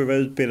stanna? Du var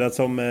utbildad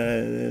som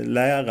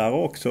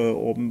lärare också,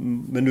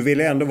 men du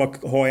ville ändå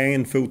ha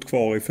en fot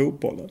kvar i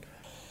fotbollen.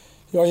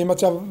 Ja, i och med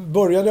att jag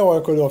började i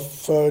AIK då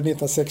för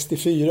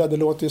 1964, det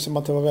låter ju som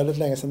att det var väldigt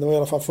länge sedan, det var i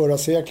alla fall förra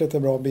seklet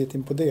en bra bit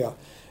in på det.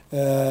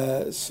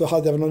 Så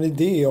hade jag väl någon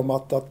idé om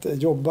att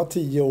jobba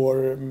 10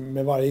 år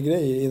med varje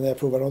grej innan jag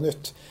provade något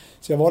nytt.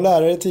 Så jag var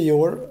lärare i 10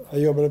 år, jag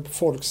jobbade på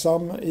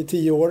Folksam i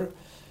 10 år.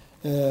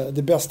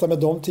 Det bästa med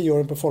de 10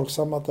 åren på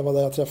Folksam att det var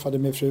där jag träffade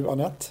min fru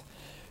Annette.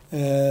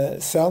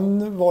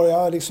 Sen var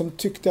jag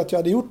tyckte att jag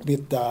hade gjort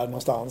mitt där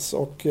någonstans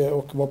och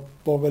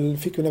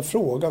fick väl en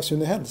fråga av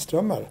Sune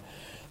Hellströmer,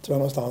 tror jag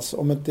någonstans,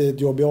 om inte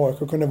ett jobb i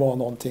AIK kunde vara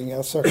någonting.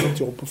 Jag sökte ett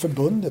jobb på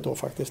förbundet då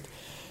faktiskt.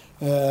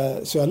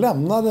 Så jag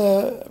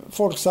lämnade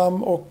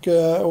Folksam och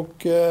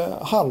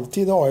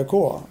halvtid AIK.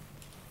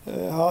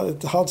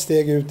 Ett halvt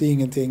steg ut i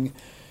ingenting.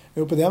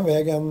 Och på den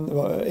vägen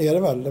är det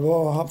väl. Det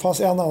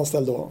fanns en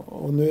anställd då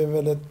och nu är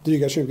väl ett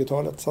dryga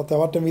 20-talet. Så att det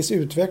har varit en viss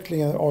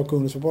utveckling av AIK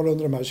ungdomsfotboll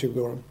under de här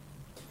 20 åren.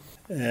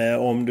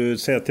 Om du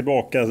ser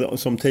tillbaka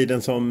som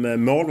tiden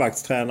som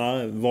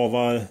målvaktstränare, vad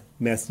var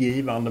mest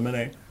givande med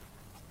det?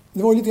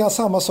 Det var lite grann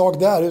samma sak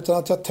där, utan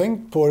att jag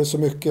tänkt på det så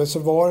mycket, så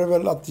var det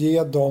väl att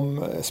ge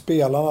de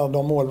spelarna,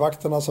 de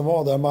målvakterna som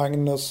var där,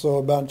 Magnus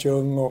och Bernt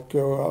Ljung och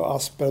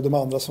Asper och de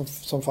andra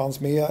som fanns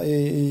med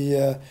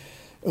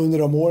under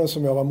de åren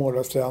som jag var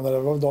målvaktstränare. Det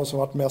var de som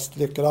varit mest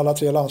lyckade, alla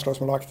 3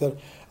 landslagsmålvakter.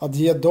 Att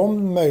ge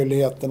dem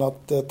möjligheten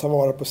att ta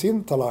vara på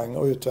sin talang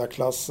och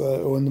utvecklas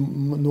och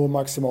nå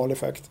maximal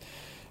effekt.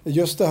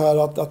 Just det här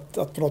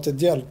att på något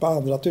sätt hjälpa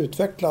andra att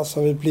utvecklas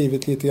har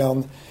blivit lite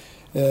grann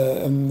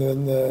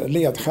en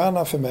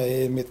ledstjärna för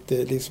mig i mitt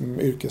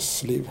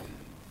yrkesliv.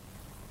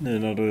 Nu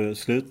när du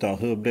slutar,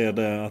 hur blir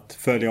det att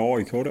följa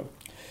AIK då?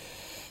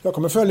 Jag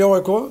kommer följa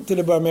AIK till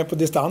att börja med på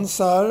distans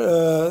här.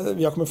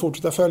 Jag kommer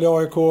fortsätta följa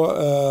AIK.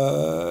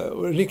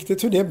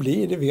 Riktigt hur det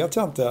blir, det vet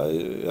jag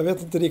inte. Jag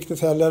vet inte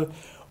riktigt heller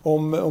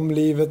om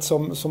livet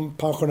som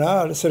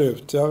pensionär ser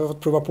ut. Jag har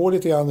fått prova på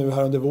lite grann nu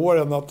här under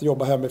våren att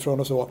jobba hemifrån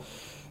och så.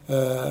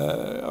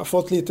 Jag har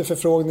fått lite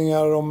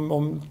förfrågningar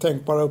om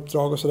tänkbara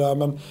uppdrag och sådär,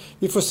 men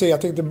vi får se.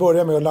 Jag tänkte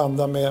börja med att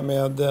landa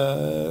med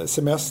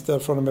semester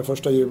från och med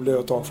 1 juli och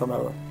ett tag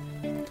framöver.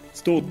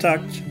 Stort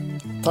tack!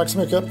 Tack så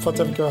mycket för att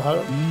jag fick vara här.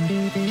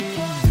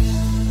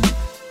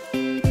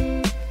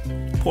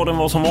 Podden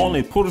var som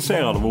vanligt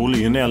producerad av Olle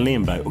Junell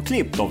Lindberg och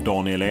klippt av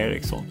Daniel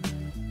Eriksson.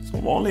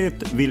 Som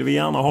vanligt vill vi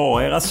gärna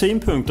ha era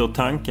synpunkter,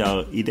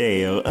 tankar,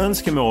 idéer,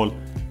 önskemål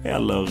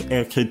eller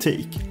er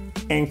kritik.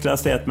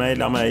 Enklast är att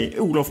mejla mig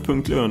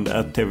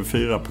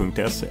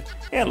olof.lund@tv4.se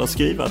eller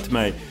skriva till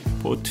mig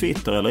på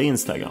Twitter eller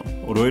Instagram.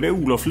 Och då är det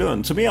Olof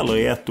Lund som gäller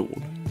i ett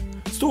ord.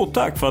 Stort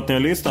tack för att ni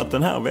har lyssnat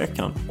den här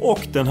veckan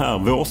och den här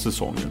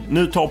vårsäsongen.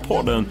 Nu tar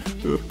podden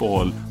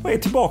uppehåll och är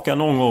tillbaka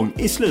någon gång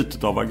i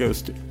slutet av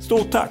augusti.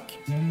 Stort tack!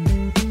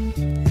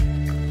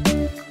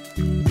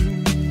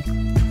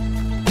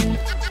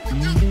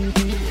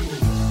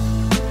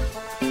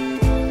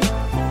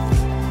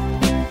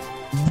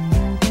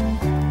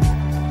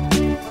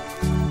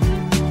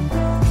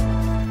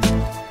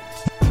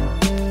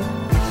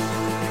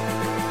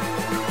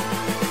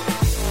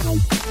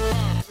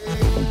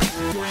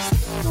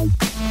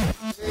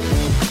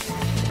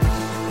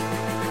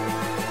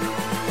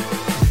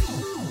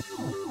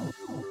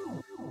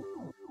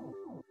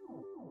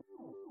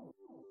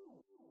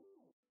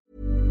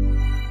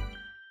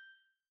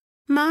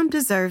 Mom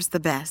deserves the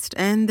best,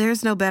 and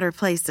there's no better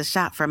place to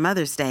shop for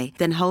Mother's Day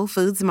than Whole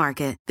Foods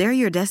Market. They're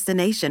your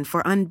destination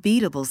for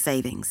unbeatable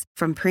savings,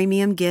 from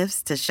premium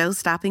gifts to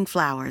show-stopping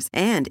flowers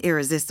and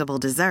irresistible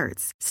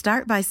desserts.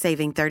 Start by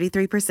saving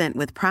 33%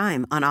 with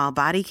Prime on all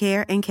body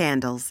care and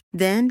candles.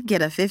 Then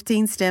get a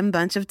 15-stem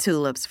bunch of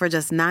tulips for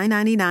just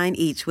 $9.99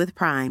 each with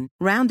Prime.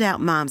 Round out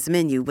Mom's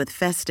menu with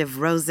festive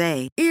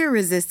rosé,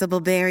 irresistible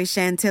berry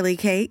chantilly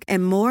cake,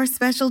 and more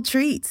special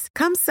treats.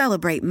 Come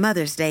celebrate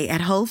Mother's Day at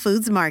Whole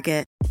Foods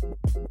Market.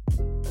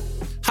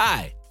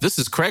 Hi, this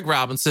is Craig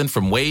Robinson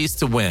from Ways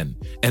to Win,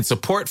 and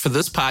support for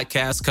this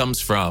podcast comes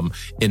from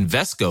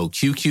Invesco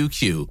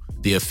QQQ,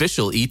 the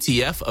official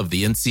ETF of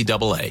the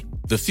NCAA.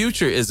 The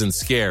future isn't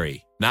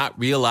scary. Not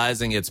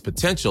realizing its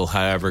potential,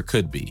 however,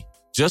 could be.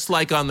 Just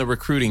like on the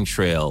recruiting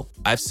trail,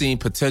 I've seen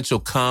potential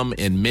come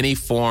in many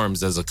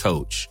forms as a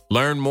coach.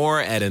 Learn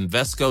more at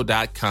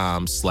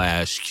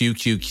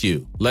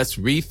Invesco.com/QQQ. Let's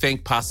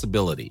rethink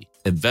possibility.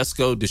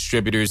 Invesco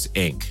Distributors,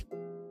 Inc.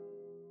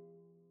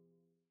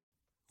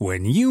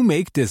 When you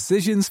make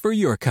decisions for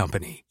your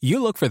company,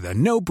 you look for the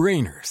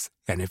no-brainers.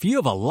 And if you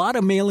have a lot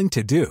of mailing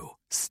to do,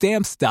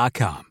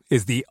 Stamps.com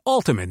is the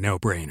ultimate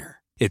no-brainer.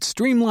 It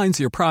streamlines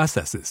your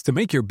processes to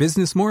make your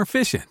business more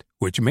efficient,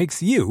 which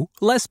makes you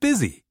less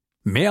busy.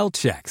 Mail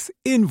checks,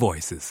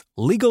 invoices,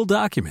 legal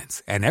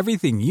documents, and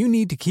everything you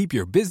need to keep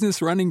your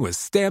business running with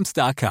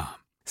Stamps.com.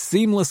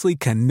 Seamlessly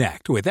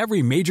connect with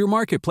every major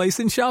marketplace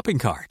and shopping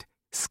cart.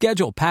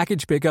 Schedule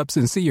package pickups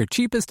and see your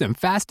cheapest and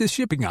fastest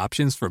shipping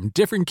options from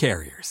different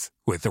carriers,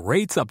 with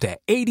rates up to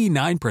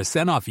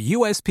 89% off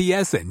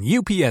USPS and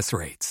UPS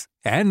rates.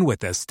 And with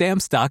the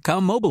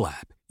Stamps.com mobile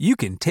app, you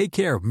can take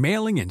care of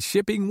mailing and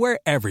shipping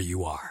wherever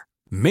you are.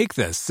 Make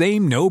the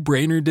same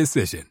no-brainer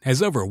decision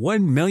as over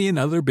 1 million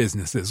other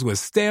businesses with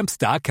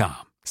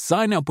Stamps.com.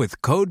 Sign up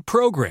with code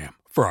PROGRAM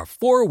for a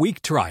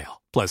 4-week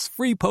trial, plus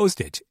free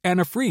postage and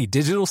a free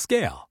digital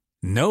scale.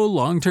 No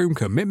long-term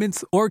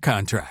commitments or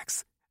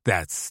contracts.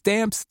 That's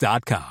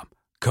Stamps.com.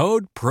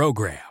 Code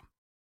PROGRAM.